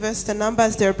they'll give us the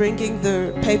numbers. They're bringing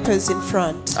the papers in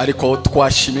front. Ariko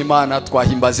twashima Imana,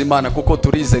 twahimbaza Imana kuko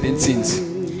turizera intsinzi.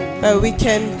 But we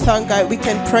can thank God, we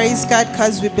can praise God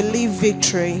because we believe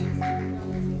victory.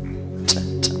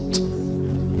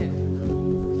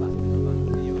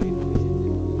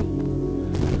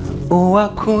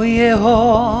 Uwakuyeho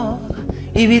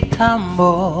ibitambo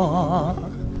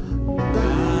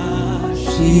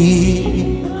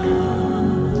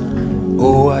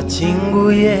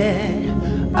uwakinguye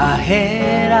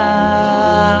ahera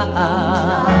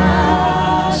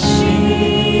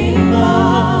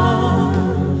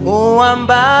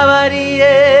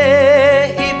uwambabariye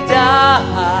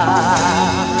ibyaha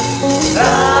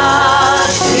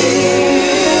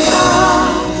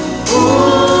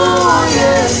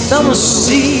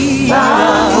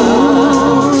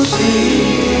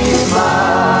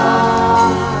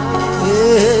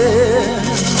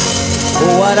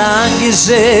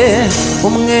warangije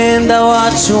umwenda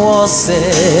wacu wose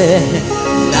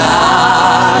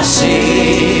ndashima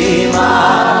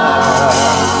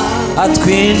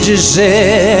atwinjije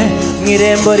mu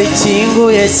irembo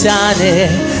rikinguye cyane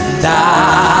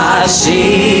ndashima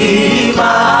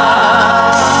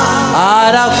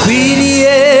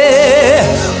arakwiriye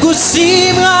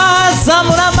gushimwa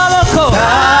zamura amaboko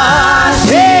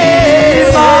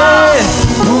ndashima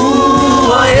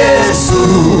uwo Yesu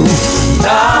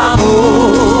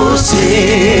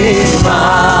ndamushima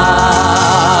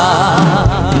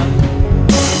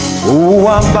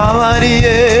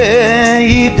uwambabariye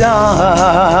ibyaha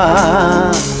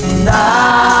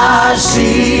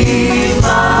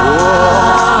ndashima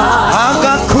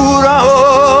agakuraho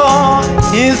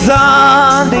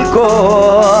izandiko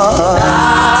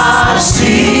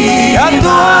ndashima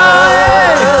yaduhaye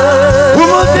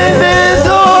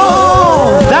umudendezo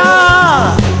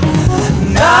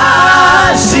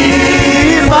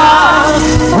ndashima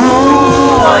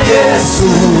uwo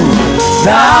Yesu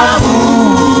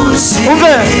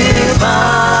ndamushima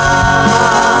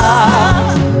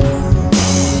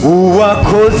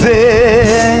uwakoze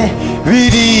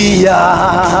biriya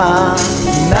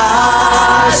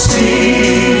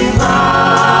ndashima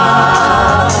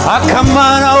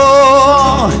akamaraho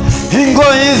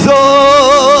ingoyi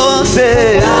zose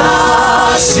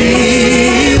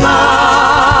ndashima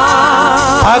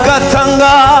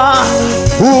agatanga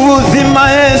ubuzima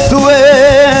Yesu we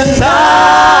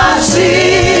ndashima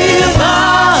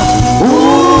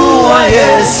uwo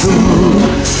Yesu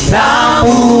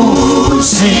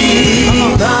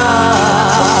ndamushima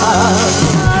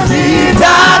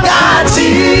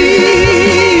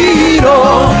bitagaciro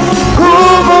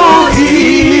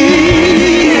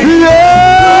kumugirira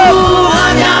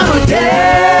anyagute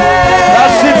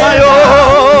ndashimayo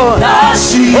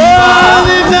ndashima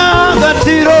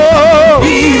bitagaciro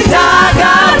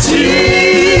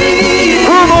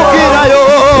kumugirayo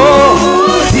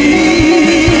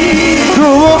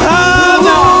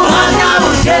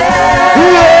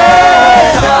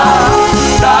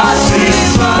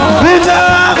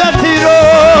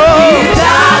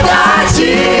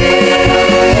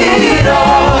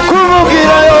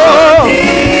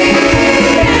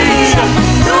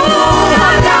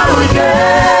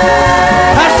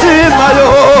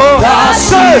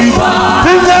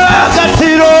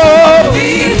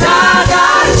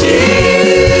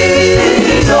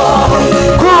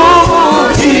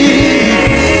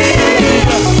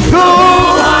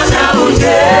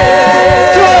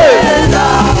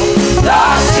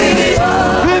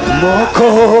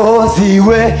Mwokozi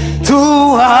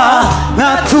wetu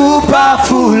anatupa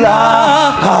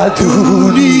furaha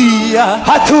dunia,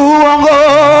 hatuongoza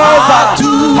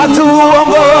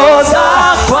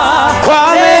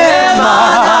kwa neema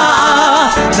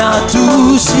na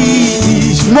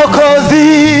tushindishe. Mwokozi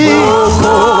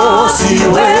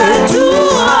wetu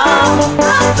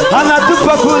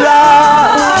anatupa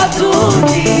furaha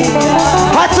dunia,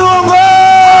 hatuongoza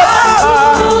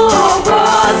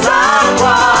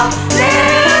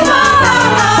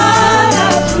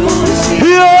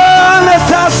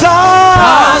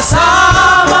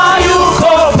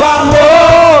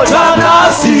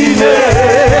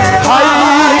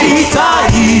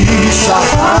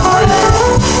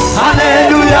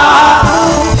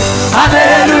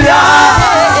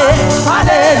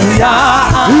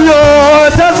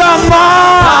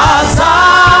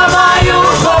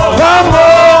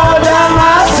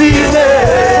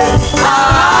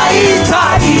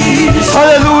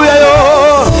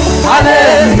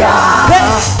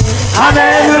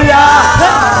Haleluya.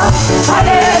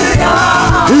 Haleluya.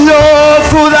 Yo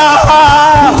furaha.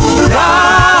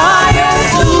 Furaha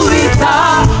yetu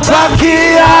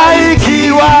itabakia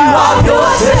ikiwa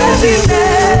vyote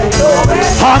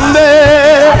vimetoweka.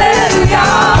 Amen. Haleluya.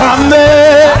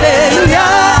 Amen. Haleluya.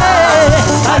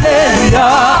 Haleluya.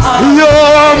 Yo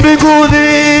mbinguni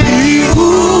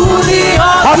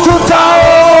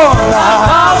hatutaona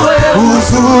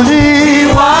huzuni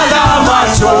wala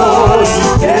machozi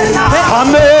tena.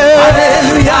 Amen.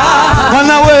 Haleluya.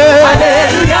 Wanawe.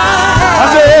 Haleluya.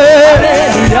 Amen.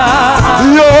 Haleluya.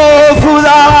 Yo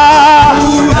furaha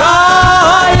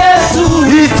yetu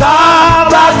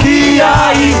itabakia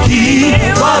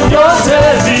ikiwa vyote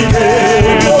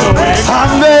vimetoweka.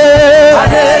 Amen.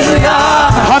 Haleluya.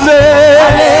 Amen.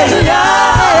 Haleluya.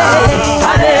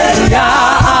 Haleluya.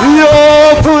 Yo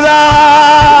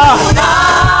furaha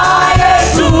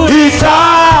yetu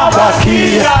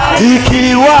itabakia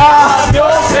ikiwa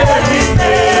vyote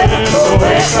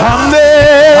vimetoweka.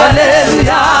 Amen.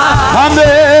 Haleluya.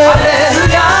 Amen.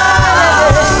 Haleluya.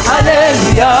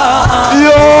 Haleluya.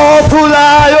 Yo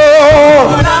furaha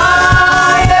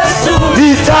yetu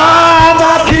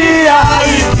itabakia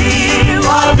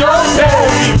ikiwa vyote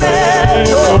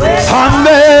vimetoweka.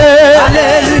 Amen.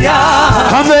 Haleluya.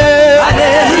 Amen.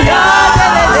 Haleluya.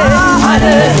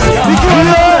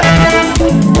 Haleluya.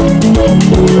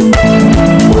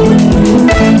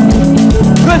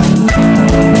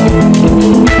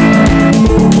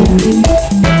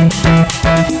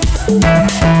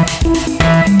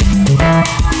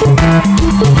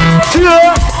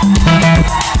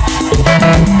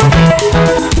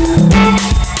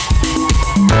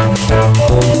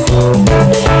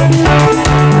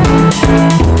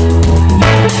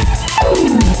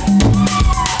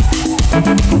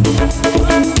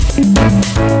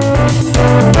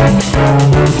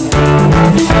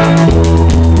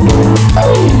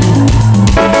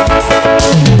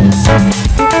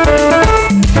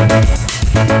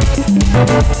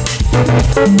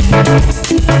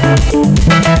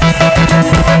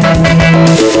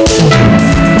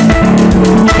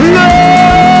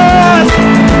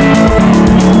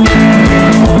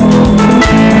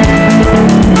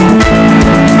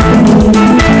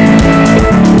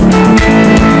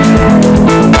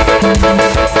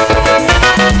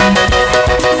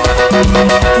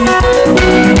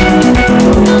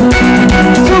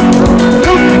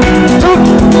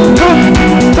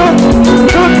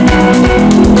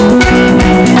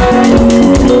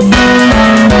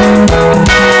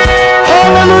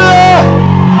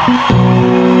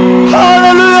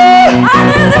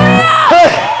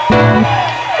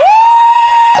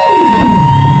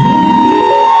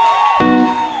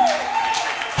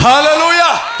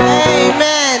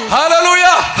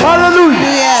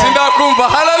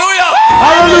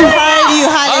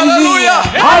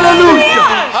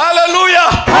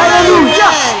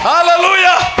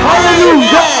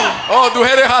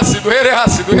 Duhere hasi.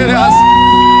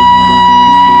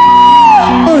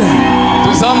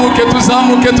 Tuzamuke.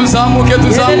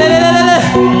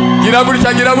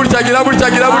 Gira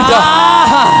burya.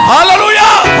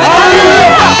 Hallelujah.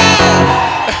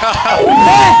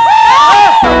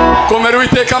 Komera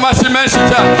Uwiteka amashyi menshi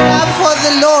cyane. Clap for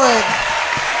the Lord.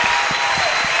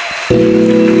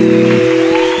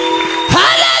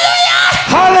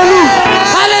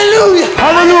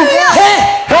 Hallelujah.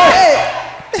 Hey.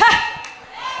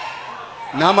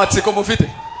 Namatsiko mufite.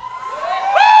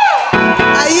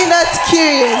 Are you not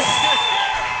curious?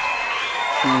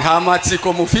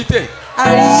 Namatsiko mufite.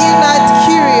 Are you not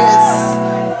curious?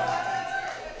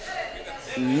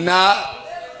 Na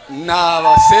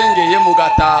basengeye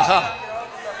mugataha.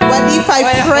 What if I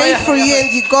pray for you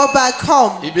and you go back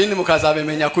home? Ibindi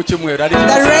mukazabimenya ku cyumweru ari.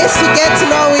 The rest you get to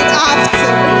know it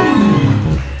after.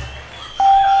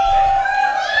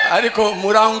 Ariko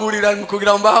murangurira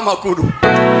kugira mbaha amakuru.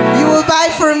 You will buy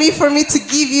for me to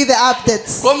give you the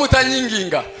updates. Ko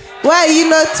mutanyinginga. Why are you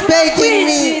not begging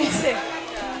me?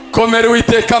 Komera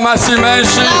Uwiteka amashyi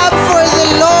menshi. Clap for the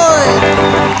Lord.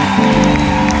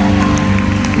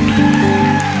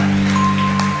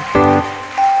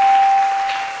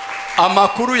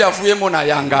 Amakuru yavuyemo na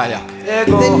yangaya.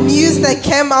 The news that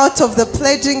came out of the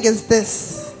pledging is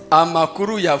this.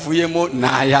 Amakuru yavuyemo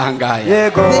na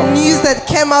yangaya. The news that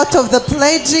came out of the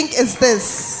pledging is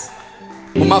this.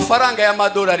 Mu mafaranga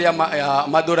y'amadolari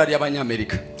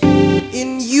y'abanyamerika.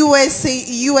 In US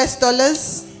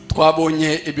dollars.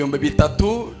 Twabonye ibihumbi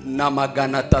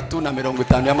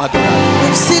 3,350 y'amadolari.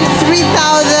 We've seen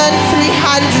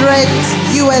 3,300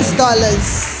 US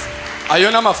dollars.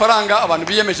 Ayo na mafaranga abantu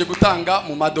biyemeje gutanga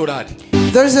mu madolari.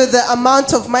 Those are the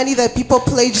amount of money that people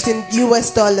pledged in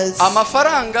US dollars.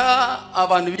 amafaranga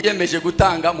abantu biyemeje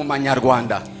gutanga mu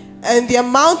manyarwanda And the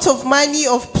amount of money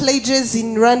of pledges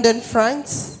in Rwandan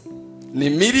francs ni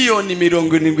miliyoni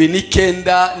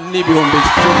 79 n'ibihumbi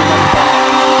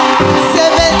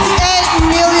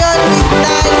 78,900,000.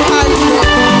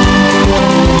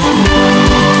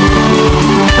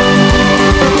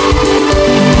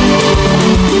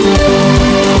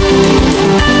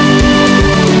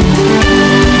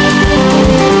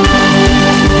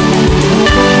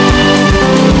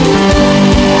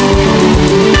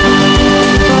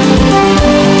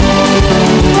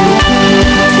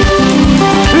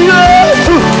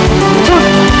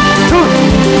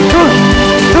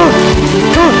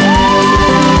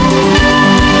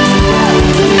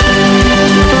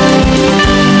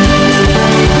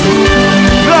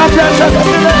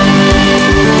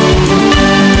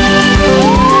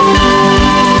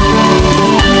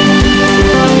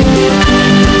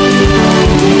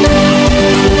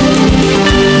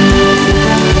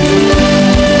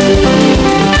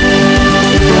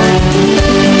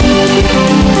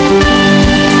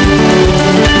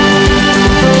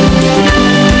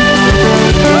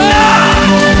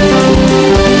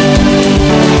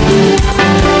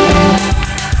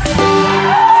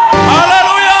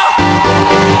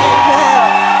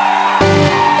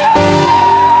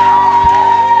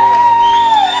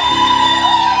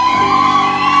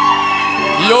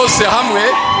 yose hamwe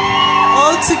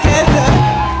All together.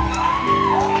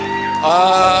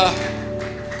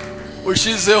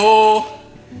 ushizeho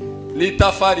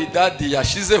n'itafari dadi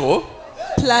yashizeho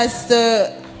Plus the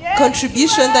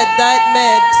contribution that Dad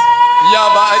made.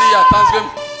 yaba ari yatanzwe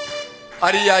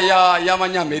ari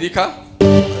y'amanyamerika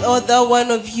Or the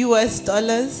one of US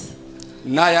dollars.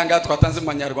 n'ayanga twatanze mu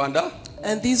manyarwanda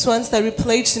And these ones that we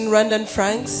pledged in Rwandan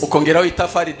francs. ukongeraho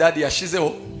itafari dadi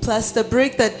yashizeho Plus the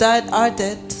brick that Dad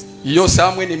added. yose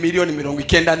hamwe ni miliyoni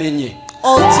 94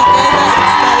 All together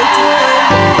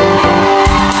it's 2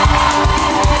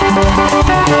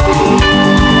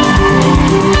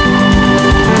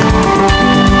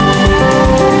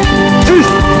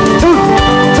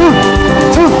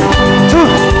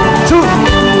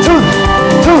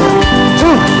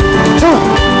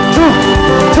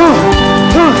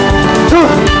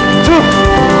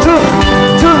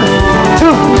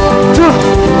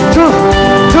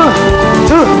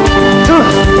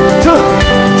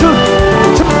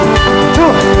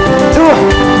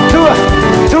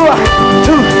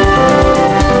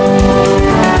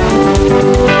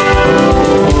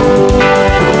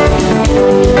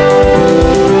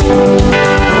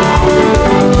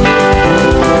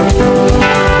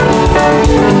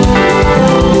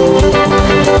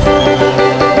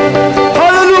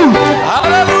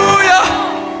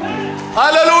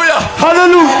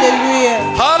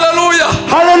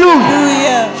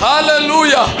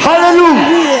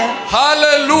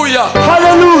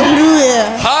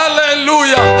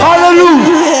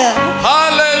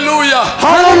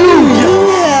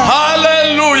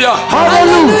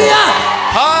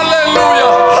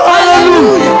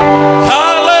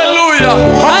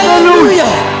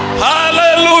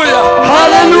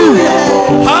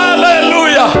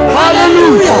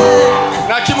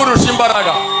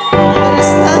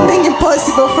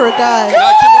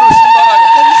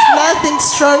 nothing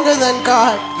stronger than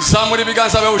God.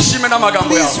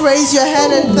 Please raise your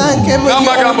hand and thank Him with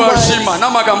your own words.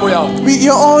 With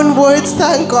your own words,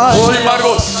 thank God.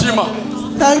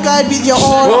 Thank God with your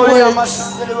own words.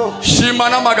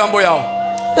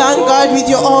 Thank God with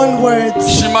your own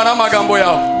words.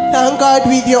 Thank God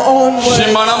with your own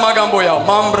words.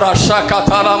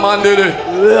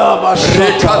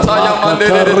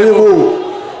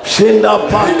 Shinda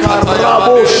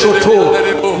pakarabo soto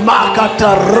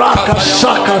makataraka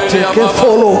shakate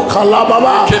kefolo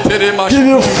kalababa. Give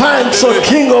you thanks, O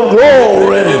King of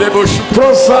Glory.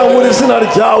 Prosa murizina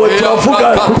ryawe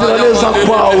turavuga kugira neza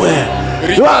kwawe.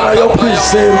 Yara yo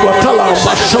kwizerwa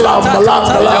talamba shalamba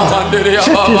lambala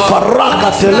chiti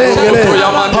faraka telengere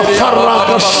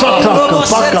pafaraka shataka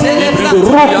paka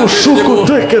ruku shuku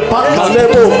teke paka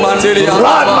lebo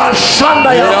rama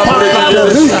shanda ya paka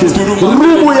teriki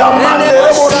rubu ya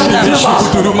manderebo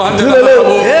shitima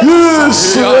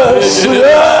Yesu Yesu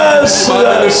Yesu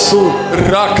Yesu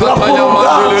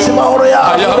rakapurati mauro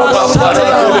ya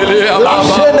la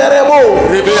shenderebo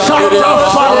shata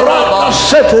faraka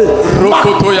shete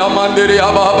rokoto ya mandere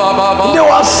ababa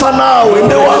ndewasanawe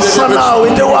ndewasanawe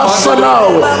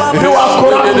ndewasanawe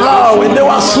ndewakora nkawe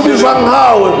ndewasubiza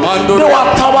nkawe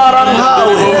ndewatabara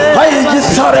nkawe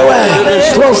ayigitare we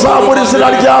turazamura izina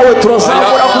ryawe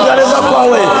turazamura kuganeza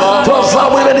kwawe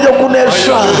turazamura ryo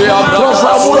kunesha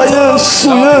turazamura Yesu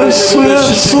Yesu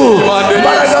Yesu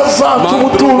imbaraga zacu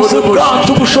ubutunzi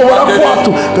bwacu bushobora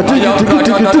kwatu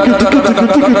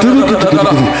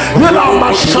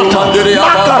Yelamashata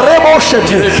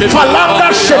Makareboshete Falanga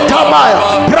Shetamaya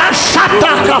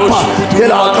Brashata Kapa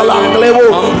Yelakalanglevo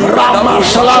Rama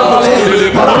Shalagale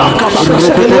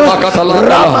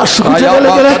Rama Shukutele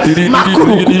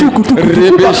Makuru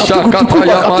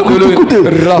Rebeshakataya Mandulu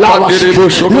Rabaderebo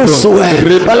Shokoto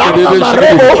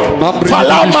Rebalarebo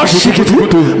Falama Shikitu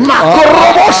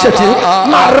Makoroboshete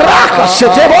Maraka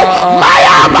Shetebo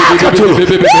Maya Bakatu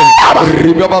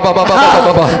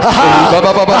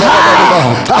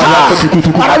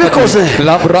Arabikose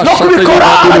Nokubikora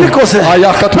Arabikose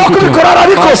Nokubikora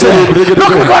Arabikose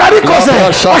Nokubikora Arabikose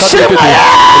Ashima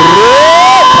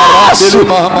Yesu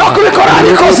Nokubikora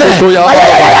Arabikose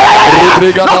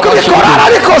Nokubikora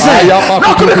Arabikose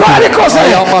Nokubikora Arabikose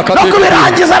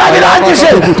Nokubirangiza Arabirangije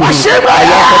Ashima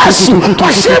Yesu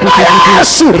Ashima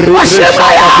Yesu Ashima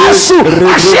Yesu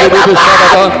Ashima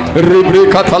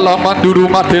Rebrekatala manduru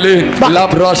matele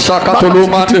labrasha katolo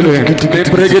mandele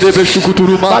lebregede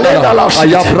beshukuturu mandele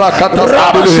ayabrakata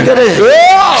mandele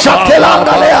Shatela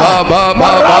galea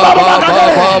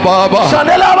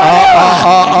Shanela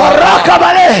Maraka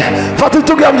bale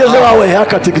Fatutuga mjeze wawe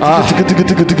Haka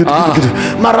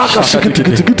Maraka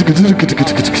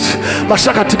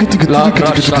Mashaka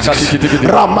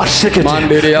Rama shikiti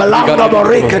Malanga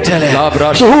barikatele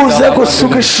Tuhuze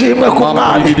kusukishimwe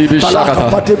kumani Balaka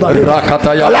pati barika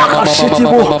Balaka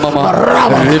shitibu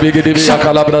Maraba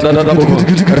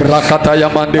rakata ya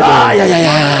mandele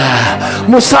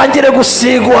Musangire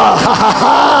gusigwa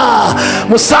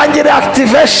Musangire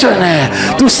activation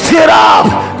to stir up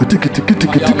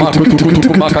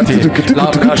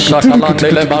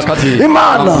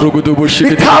Imana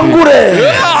ikangure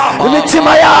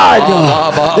imitima yanyu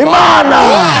Imana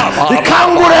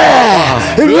ikangure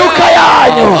imyuka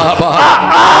yanyu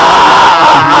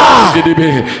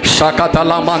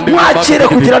mwakire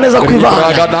kugira neza kwibana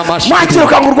mwakire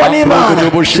ukangurwa n'Imana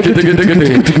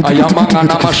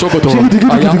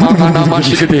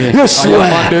Yesu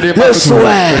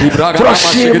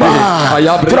turashima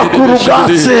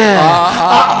turakurugatse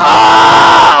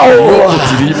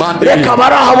reka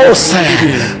baraha bose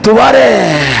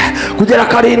tubare kugera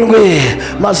 7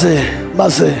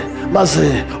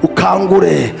 maze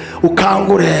ukangure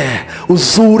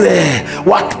uzure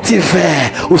waktive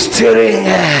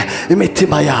ustiringe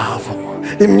imitima yabo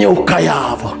imyuka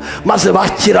yabo maze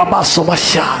bakira amaso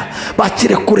mashya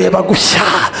bakire kureba gushya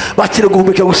bakire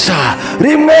guhumeka gushya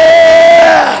rimwe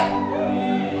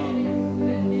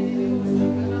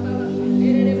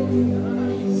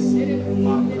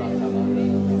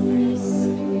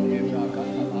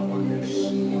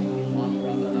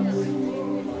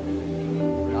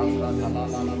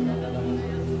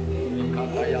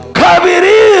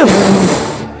kabiri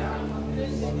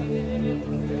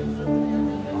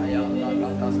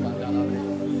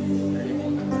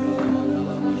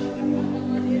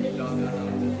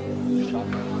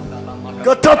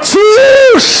gatatu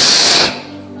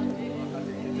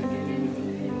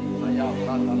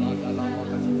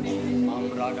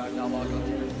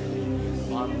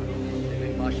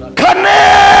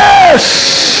kane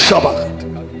shaba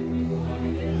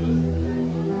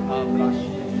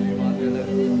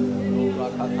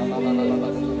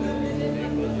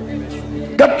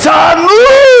gatanu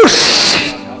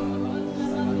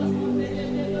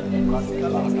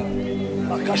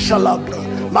makashalabra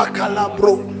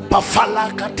makalabro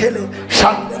pafala katele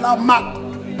shandela mak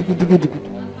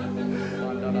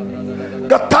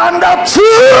gatandatu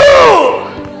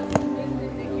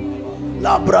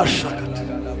labra shakati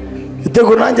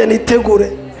itego nanjye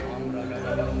nitegure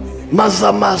maze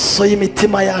amaso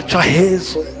y'imitima yacu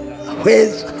ahezwe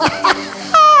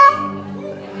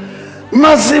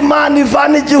maze Imana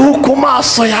ivana igihu ku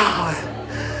maso yawe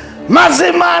maze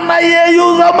Imana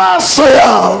yeyuza amaso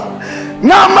yawe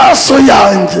n'amaso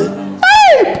yanjye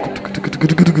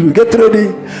get ready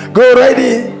go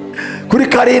ready kuri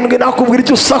 7 nakubwira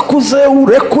icyo usakuze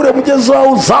urekure mugeze wawe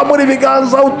uzamura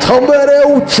ibiganza utombere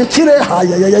ucikire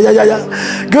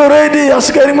go ready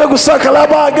asigaye rimwe gusaka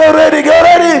laba go ready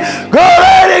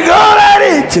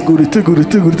tegure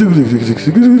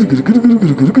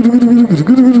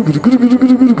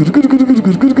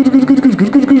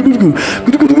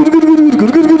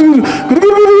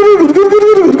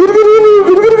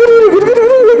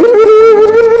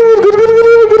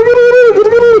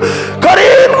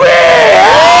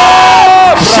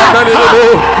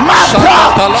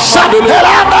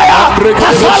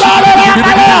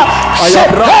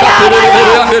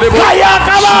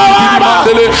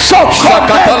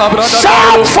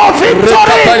Shout for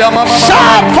victory.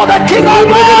 Shout for the King of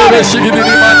Glory.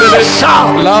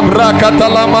 Shout.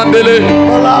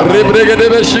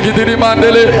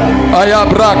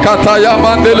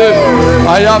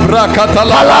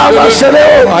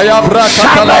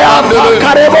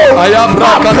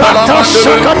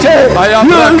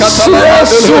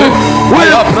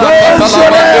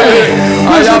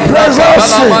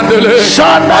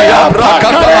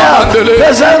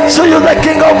 Present to you the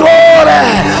King of Glory.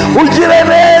 Ugire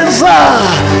neza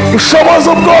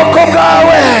ushoboza ubwoko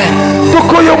bwawe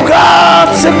dukuye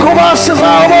ubwatsi ku basi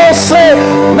zawe bose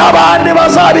n'abandi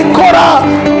bazabikora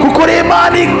kuko uri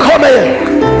Imana ikomeye.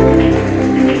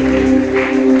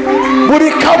 Buri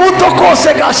kabuto kose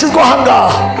gashyizwe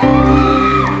ahangaha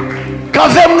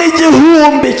kave mu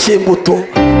igihumbi cy'imbuto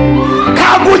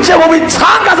kaguke mu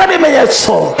bitangaza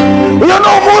n'ibimenyetso. Uyu ni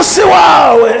umunsi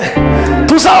wawe.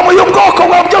 Tuzamuye ubwoko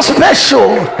bwawe byo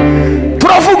special.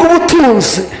 Turavuga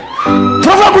ubutunzi,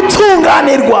 turavuga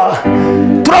gutunganirwa,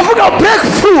 turavuga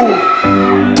breakthrough,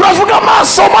 turavuga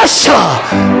amaso mashya,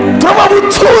 turavuga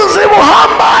ubutunzi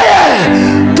buhambaye,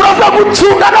 turavuga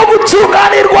gutunga no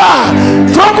gutunganirwa,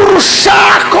 turavuga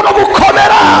urushako no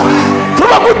gukomera,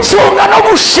 turavuga gutunga no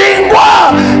gushingwa,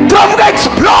 turavuga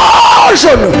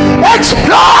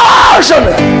explosion,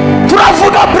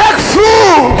 turavuga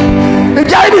breakthrough.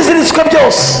 Ibyari biziritswe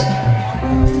byose,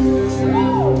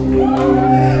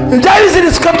 ibyari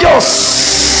biziritswe byose,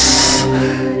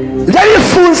 ibyari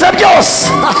bifunze byose,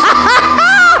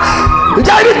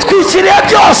 ibyari bitwikiriye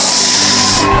byose,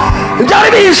 ibyari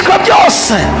bihishwe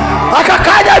byose, aka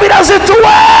kanya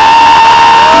birazituwe.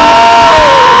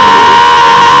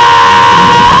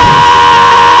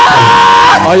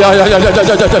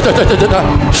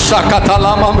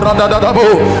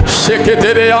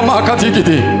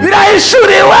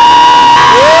 Birahishuriwe.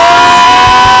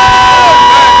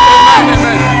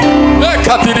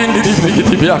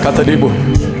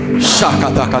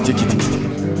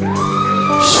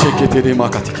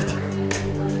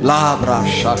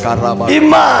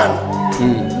 Imana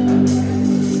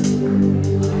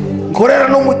nkorera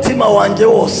n'umutima wanjye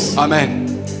wose. Amen.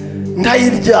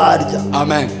 Ndayiryarya.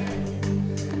 Amen.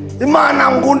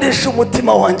 Imana ngundisha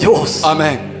umutima wanjye wose.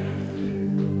 Amen.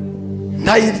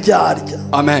 Ndayiryarya.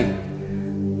 Amen.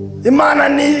 Imana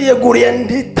niyeguriye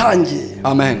nditangiye.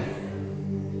 Amen.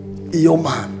 Iyo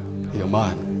Mana. Iyo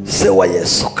Mana. Se wa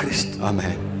Yesu Kristo.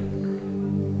 Amen.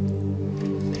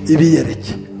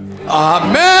 Ibiyereke.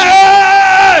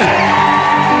 Amen.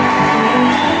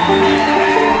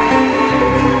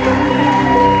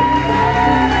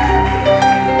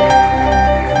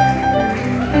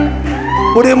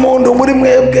 Buri muntu muri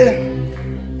mwebwe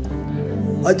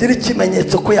agira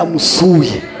ikimenyetso ko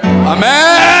yamusuye.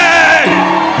 Amen.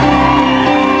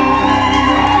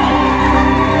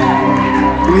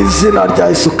 Mu izina rya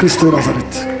Yesu Kristo wa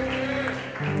Nazareti,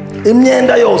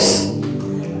 imyenda yose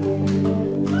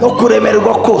no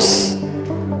kuremererwa kose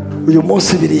uyu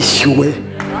munsi birishyuwe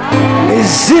mu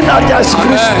izina rya Yesu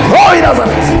Kristo wa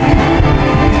Nazareti.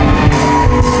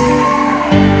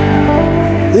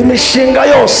 Imishinga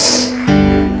yose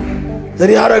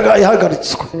yari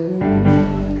ihagaritswe,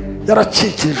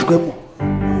 yaracikirijwemo,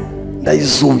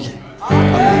 ndayizuye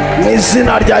mu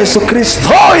izina rya Yesu Kristo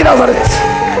wa Nazareti.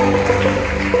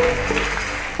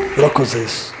 Urakoze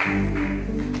Yesu.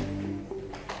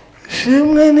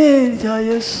 Shimwe ni rya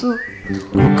Yesu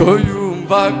uko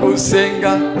yumva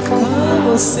gusenga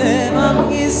bose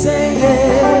bamwizeye.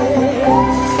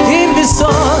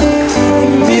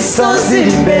 Imisozi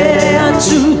iri imbere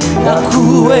yacu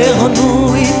yakuweho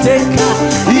n'Uwiteka.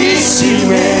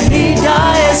 Ishimwe ni rya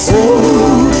Yesu.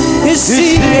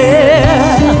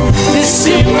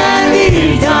 Ishimwe ni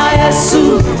rya Yesu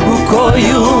uko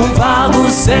yumva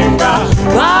gusenga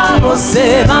kwa bose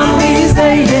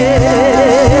bamwizeye.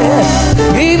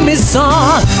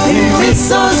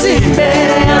 Imisozi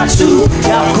imbere yacu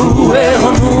yakuweho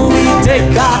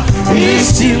n'Uwiteka.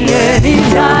 Ishimwe ni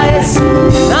rya Yesu.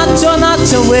 Ntacyo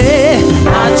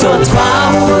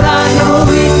twabura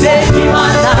n'Uwiteka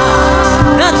Imana.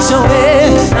 Ntacyo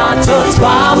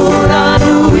twabura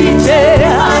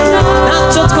n'Uwiteka.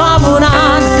 Ntacyo twabura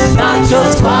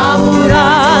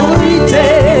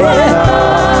n'Uwiteka.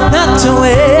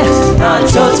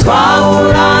 Ntacyo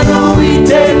twabura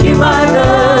n'Uwiteka Imana.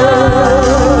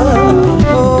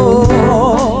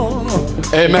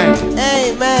 Amen.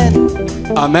 Amen.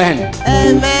 Amen.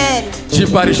 Amen.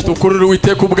 Chiparish tukururu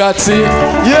Uwiteka ubwatsi. Let's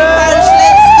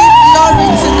give glory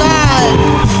to God.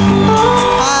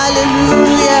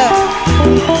 Hallelujah.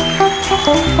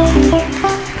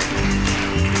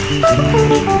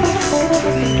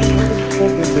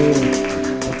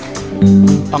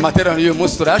 Amateraniro y'uyu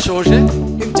munsi turashoje.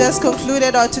 We've just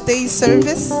concluded our today's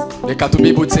service. Reka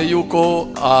tubibutse yuko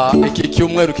iki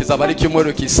cyumweru kizaba ari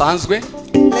cyumweru kisanzwe.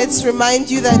 Let's remind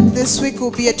you that this week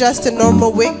will be just a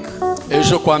normal week.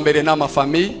 Ejo kwa mbere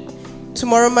n'amafamili.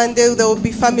 Tomorrow Monday there will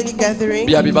be family gathering.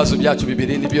 Bya bibazo byacu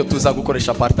bibiri nibyo tuza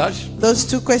gukoresha partage. Those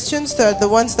two questions are the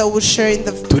ones that we'll share in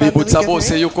the family Tuributsa bose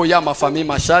gathering. yuko ya mafamili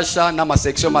mashasha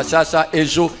n'amasection mashasha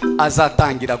ejo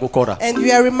azatangira gukora. And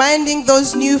we are reminding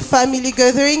those new family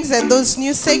gatherings and those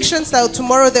new sections that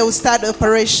tomorrow they will start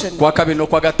operation. Kwa kabiri no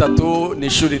kwa gatatu ni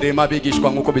ishuri ririmo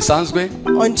abigishwa nk'uko bisanzwe.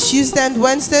 On Tuesday and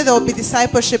Wednesday there will be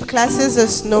discipleship classes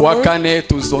as Kwa normal. kane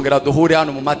tuzongera duhure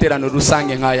hano mu materaniro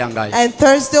rusange nk'aya ngaya. And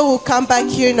Thursday we'll come back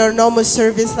here in our normal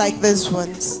service like these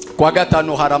ones. Kwa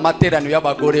gatanu hari amateraniro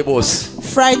y'abagore bose.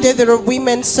 Friday there are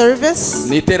women's service.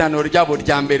 Ni iteraniro ryabo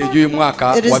rya mbere ry'uyu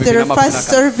mwaka It is wa their first 2024.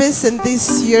 service in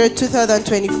this year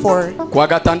 2024. Kwa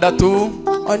gatandatu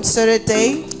On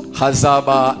Saturday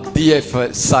hazaba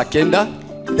DF saa kenda.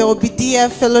 there will be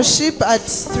DF fellowship at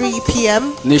 3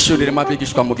 p.m. Ni ishuri ririmo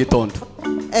abigishwa mu gitondo.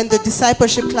 and the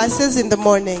discipleship classes in the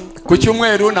morning. Ku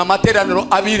cyumweru na materaniro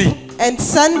abiri. And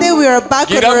Sunday we are back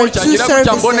on our two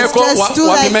services. Just do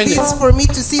like this for me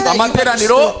to see that you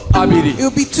Amateraniro abiri. It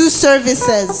will be two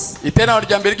services. Iteraniro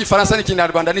rya mbere ry'ifaransa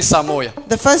n'ikinyarwanda ni saa moya.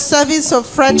 The first service of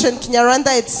French and Kinyarwanda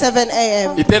at 7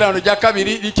 a.m. Iteraniro rya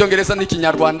kabiri ry'icyongereza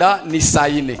n'ikinyarwanda ni saa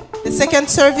yine. The second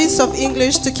service of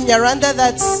English to Kinyarwanda,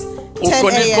 that's 10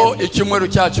 Uko niko a.m. icyumweru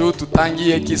cyacu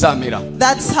tutangiye kizamera.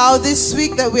 That's how this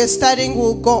week that we are starting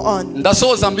will go on.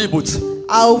 Ndasoza mbibutsa.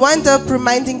 I'll wind up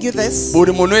reminding you this.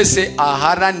 Buri muntu wese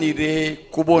aharanire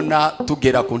kubona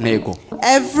tugera ku ntego.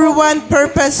 Everyone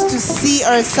purpose to see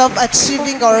ourselves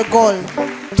achieving our goal.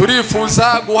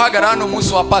 Turifuza guhagarara hano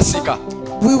umunsi wa Pasika.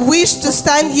 We wish to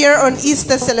stand here on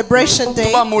Easter celebration day,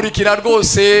 Tubamurikira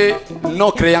rwose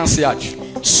no créance yacu.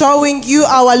 showing you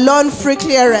our loan free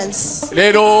clearance.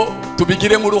 Rero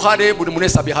tubigire mu ruhare buri muntu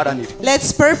wese abiharanire.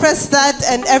 Let's purpose that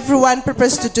and everyone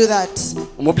purpose to do that.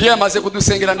 Umubyeyi amaze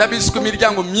kudusengera ndabizi ko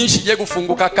imiryango myinshi igiye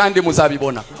gufunguka kandi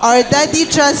muzabibona. Our daddy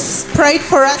just prayed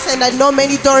for us and I know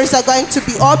many doors are going to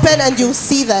be open and you'll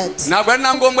see that. Ntabwo ari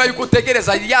na ngombwa yuko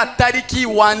utegereza ya tariki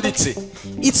wanditse.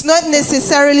 It's not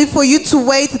necessarily for you to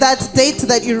wait that date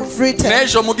that you've written.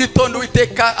 N'ejo mu gitondo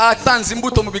Uwiteka atanze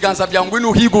imbuto mu biganza byawe ngo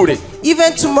inuhigure.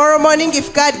 Even tomorrow morning,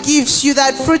 if God gives you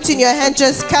that fruit in your hand,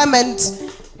 just come and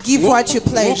give what you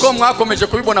pledged. Nuko mwakomeje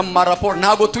kubibona mu maraporo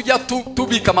ntabwo tujya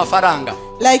tubika amafaranga.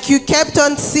 Like you kept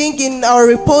on seeing in our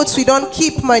reports, we don't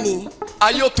keep money.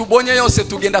 Ayo tubonye yose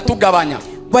tugenda tugabanya.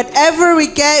 Whatever we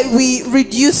get, we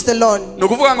reduce the loan.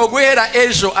 Nukuvuga ngo guhera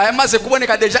ejo ayamaze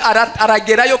kuboneka deja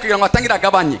aragerayo kugira ngo atangire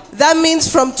agabanye. That means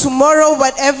from tomorrow,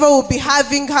 whatever we'll be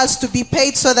having has to be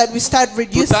paid so that we start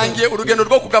reducing. Tutangiye urugendo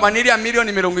rwo kugabanira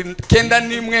miliyoni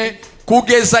 91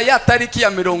 kugeza ya tariki ya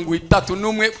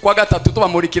 31 kwa gatatu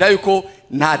tubamurikira yuko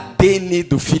nta deni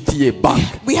dufitiye bank.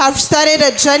 We have started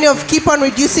a journey of keep on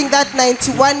reducing that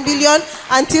 91 million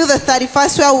until the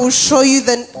 31st, where we'll show you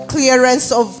the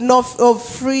clearance of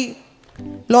free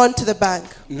loan to the bank.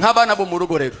 Nk'abana bo mu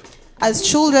rugo rero As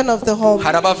children of the home,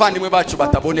 hari abavandimwe bacu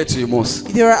batabonetse uyu munsi.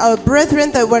 there are our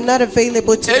brethren that were not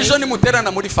available today. Ejo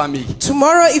nimuterana muri family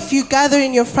Tomorrow, if you gather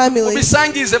in your family,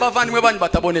 ubisangize bavandimwe banyu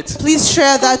batabonetse. please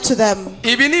share that to them.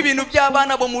 Ibi ni ibintu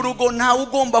by'abana bo mu rugo nta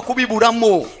ugomba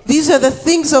kubiburamo. These are the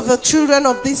things of the children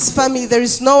of this family. There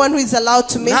is no one who is allowed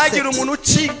to miss Ntagire it. umuntu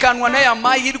ucikanwa n'aya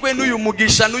mahirwe n'uyu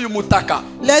mugisha n'uyu mutaka.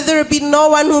 Let there be no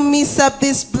one who miss up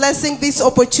this blessing, this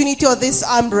opportunity, or this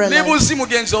Niba umbrella. uzi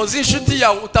mugenzi wawe uzi inshuti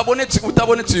yawe utabonetse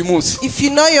uyu munsi, If you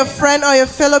know your friend or your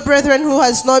fellow brethren who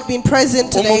has not been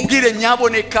present today, umubwire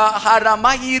nyaboneka hari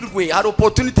amahirwe, hari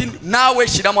opportunity, nawe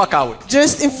shyiramo akawe.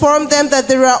 just inform them that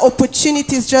there are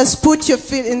opportunities. Just put your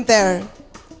feet in there.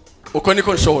 Uko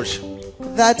niko nshoje.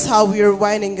 That's how we are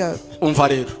winding up. Umva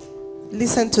rero,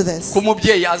 Listen to this. ku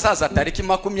mubyeyi azaza tariki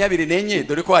 24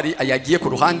 dore ko hari yagiye ku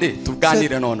ruhande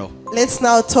tuganire nono. Let's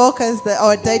now talk as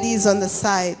our daddy is on the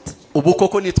side. Ubu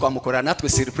koko nitwamukora natwe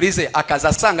surprise akaza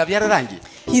asanga byararangiye.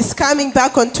 He's coming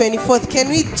back on 24th.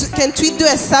 Can't we do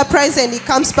a surprise and he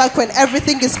comes back when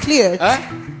everything is cleared?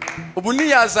 Ubu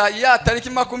niyaza ya tariki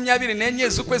 24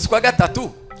 z'ukwezi kwa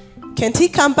gatatu. Can't he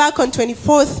come back on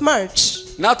 24th March?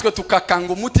 Natwe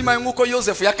tukakanga umutima nk'uko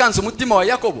Yosefu yakanze umutima wa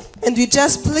Yakobo. And we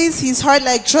just please his heart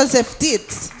like Joseph did.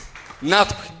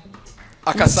 Natwe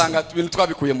akasanga ibintu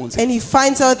twabikuye mu nzira. And he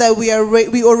finds out that we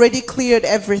already cleared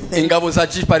everything. Ingabo za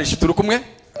Jiparish turi kumwe.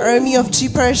 army of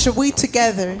Jeepers, shall we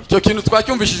together? icyo kintu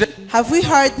twacyumvishije. Have we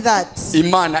heard that?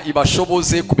 Imana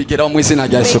ibashoboze kubigeraho mu izina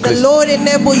rya May Yesu the Kristo. Lord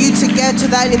enable you to get to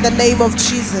that in the name of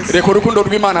Jesus. reka urukundo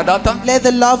rw'Imana data, Let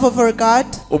the love of our God,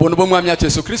 ubuntu bw'umwami wacu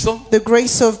Yesu Kristo, the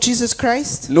grace of Jesus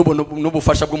Christ,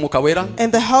 n'ubufasha bw'umwuka wera,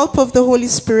 and the help of the Holy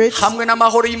Spirit, hamwe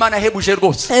n'amahoro y'Imana ahebuje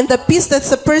rwose, and the peace that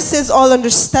surpasses all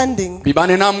understanding,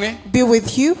 bibane namwe, be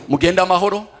with you. mugende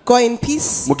amahoro, Go in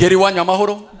peace. mugere iwanyu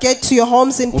amahoro, Get to your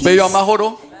homes in mubeyo peace.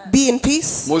 amahoro, Be in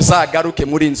peace. muzagaruke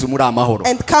muri inzu muri amahoro.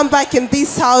 And come back in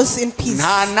this house in peace.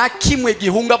 Nta na kimwe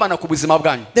gihungabana ku buzima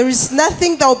bwanyu. There is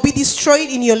nothing that will be destroyed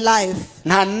in your life.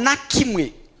 Nta na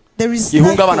kimwe There is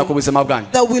gihungabana ku nothing buzima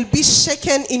bwanyu. that will be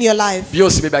shaken in your life.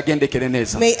 Byose bibagendekere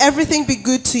neza. May everything be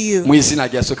good to you. Mu izina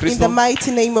rya Yesu In Kristo. the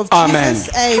mighty name of Amen.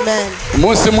 Jesus. Amen.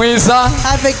 Umunsi mwiza.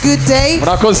 Have a good day.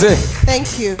 Murakoze.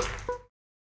 Thank you.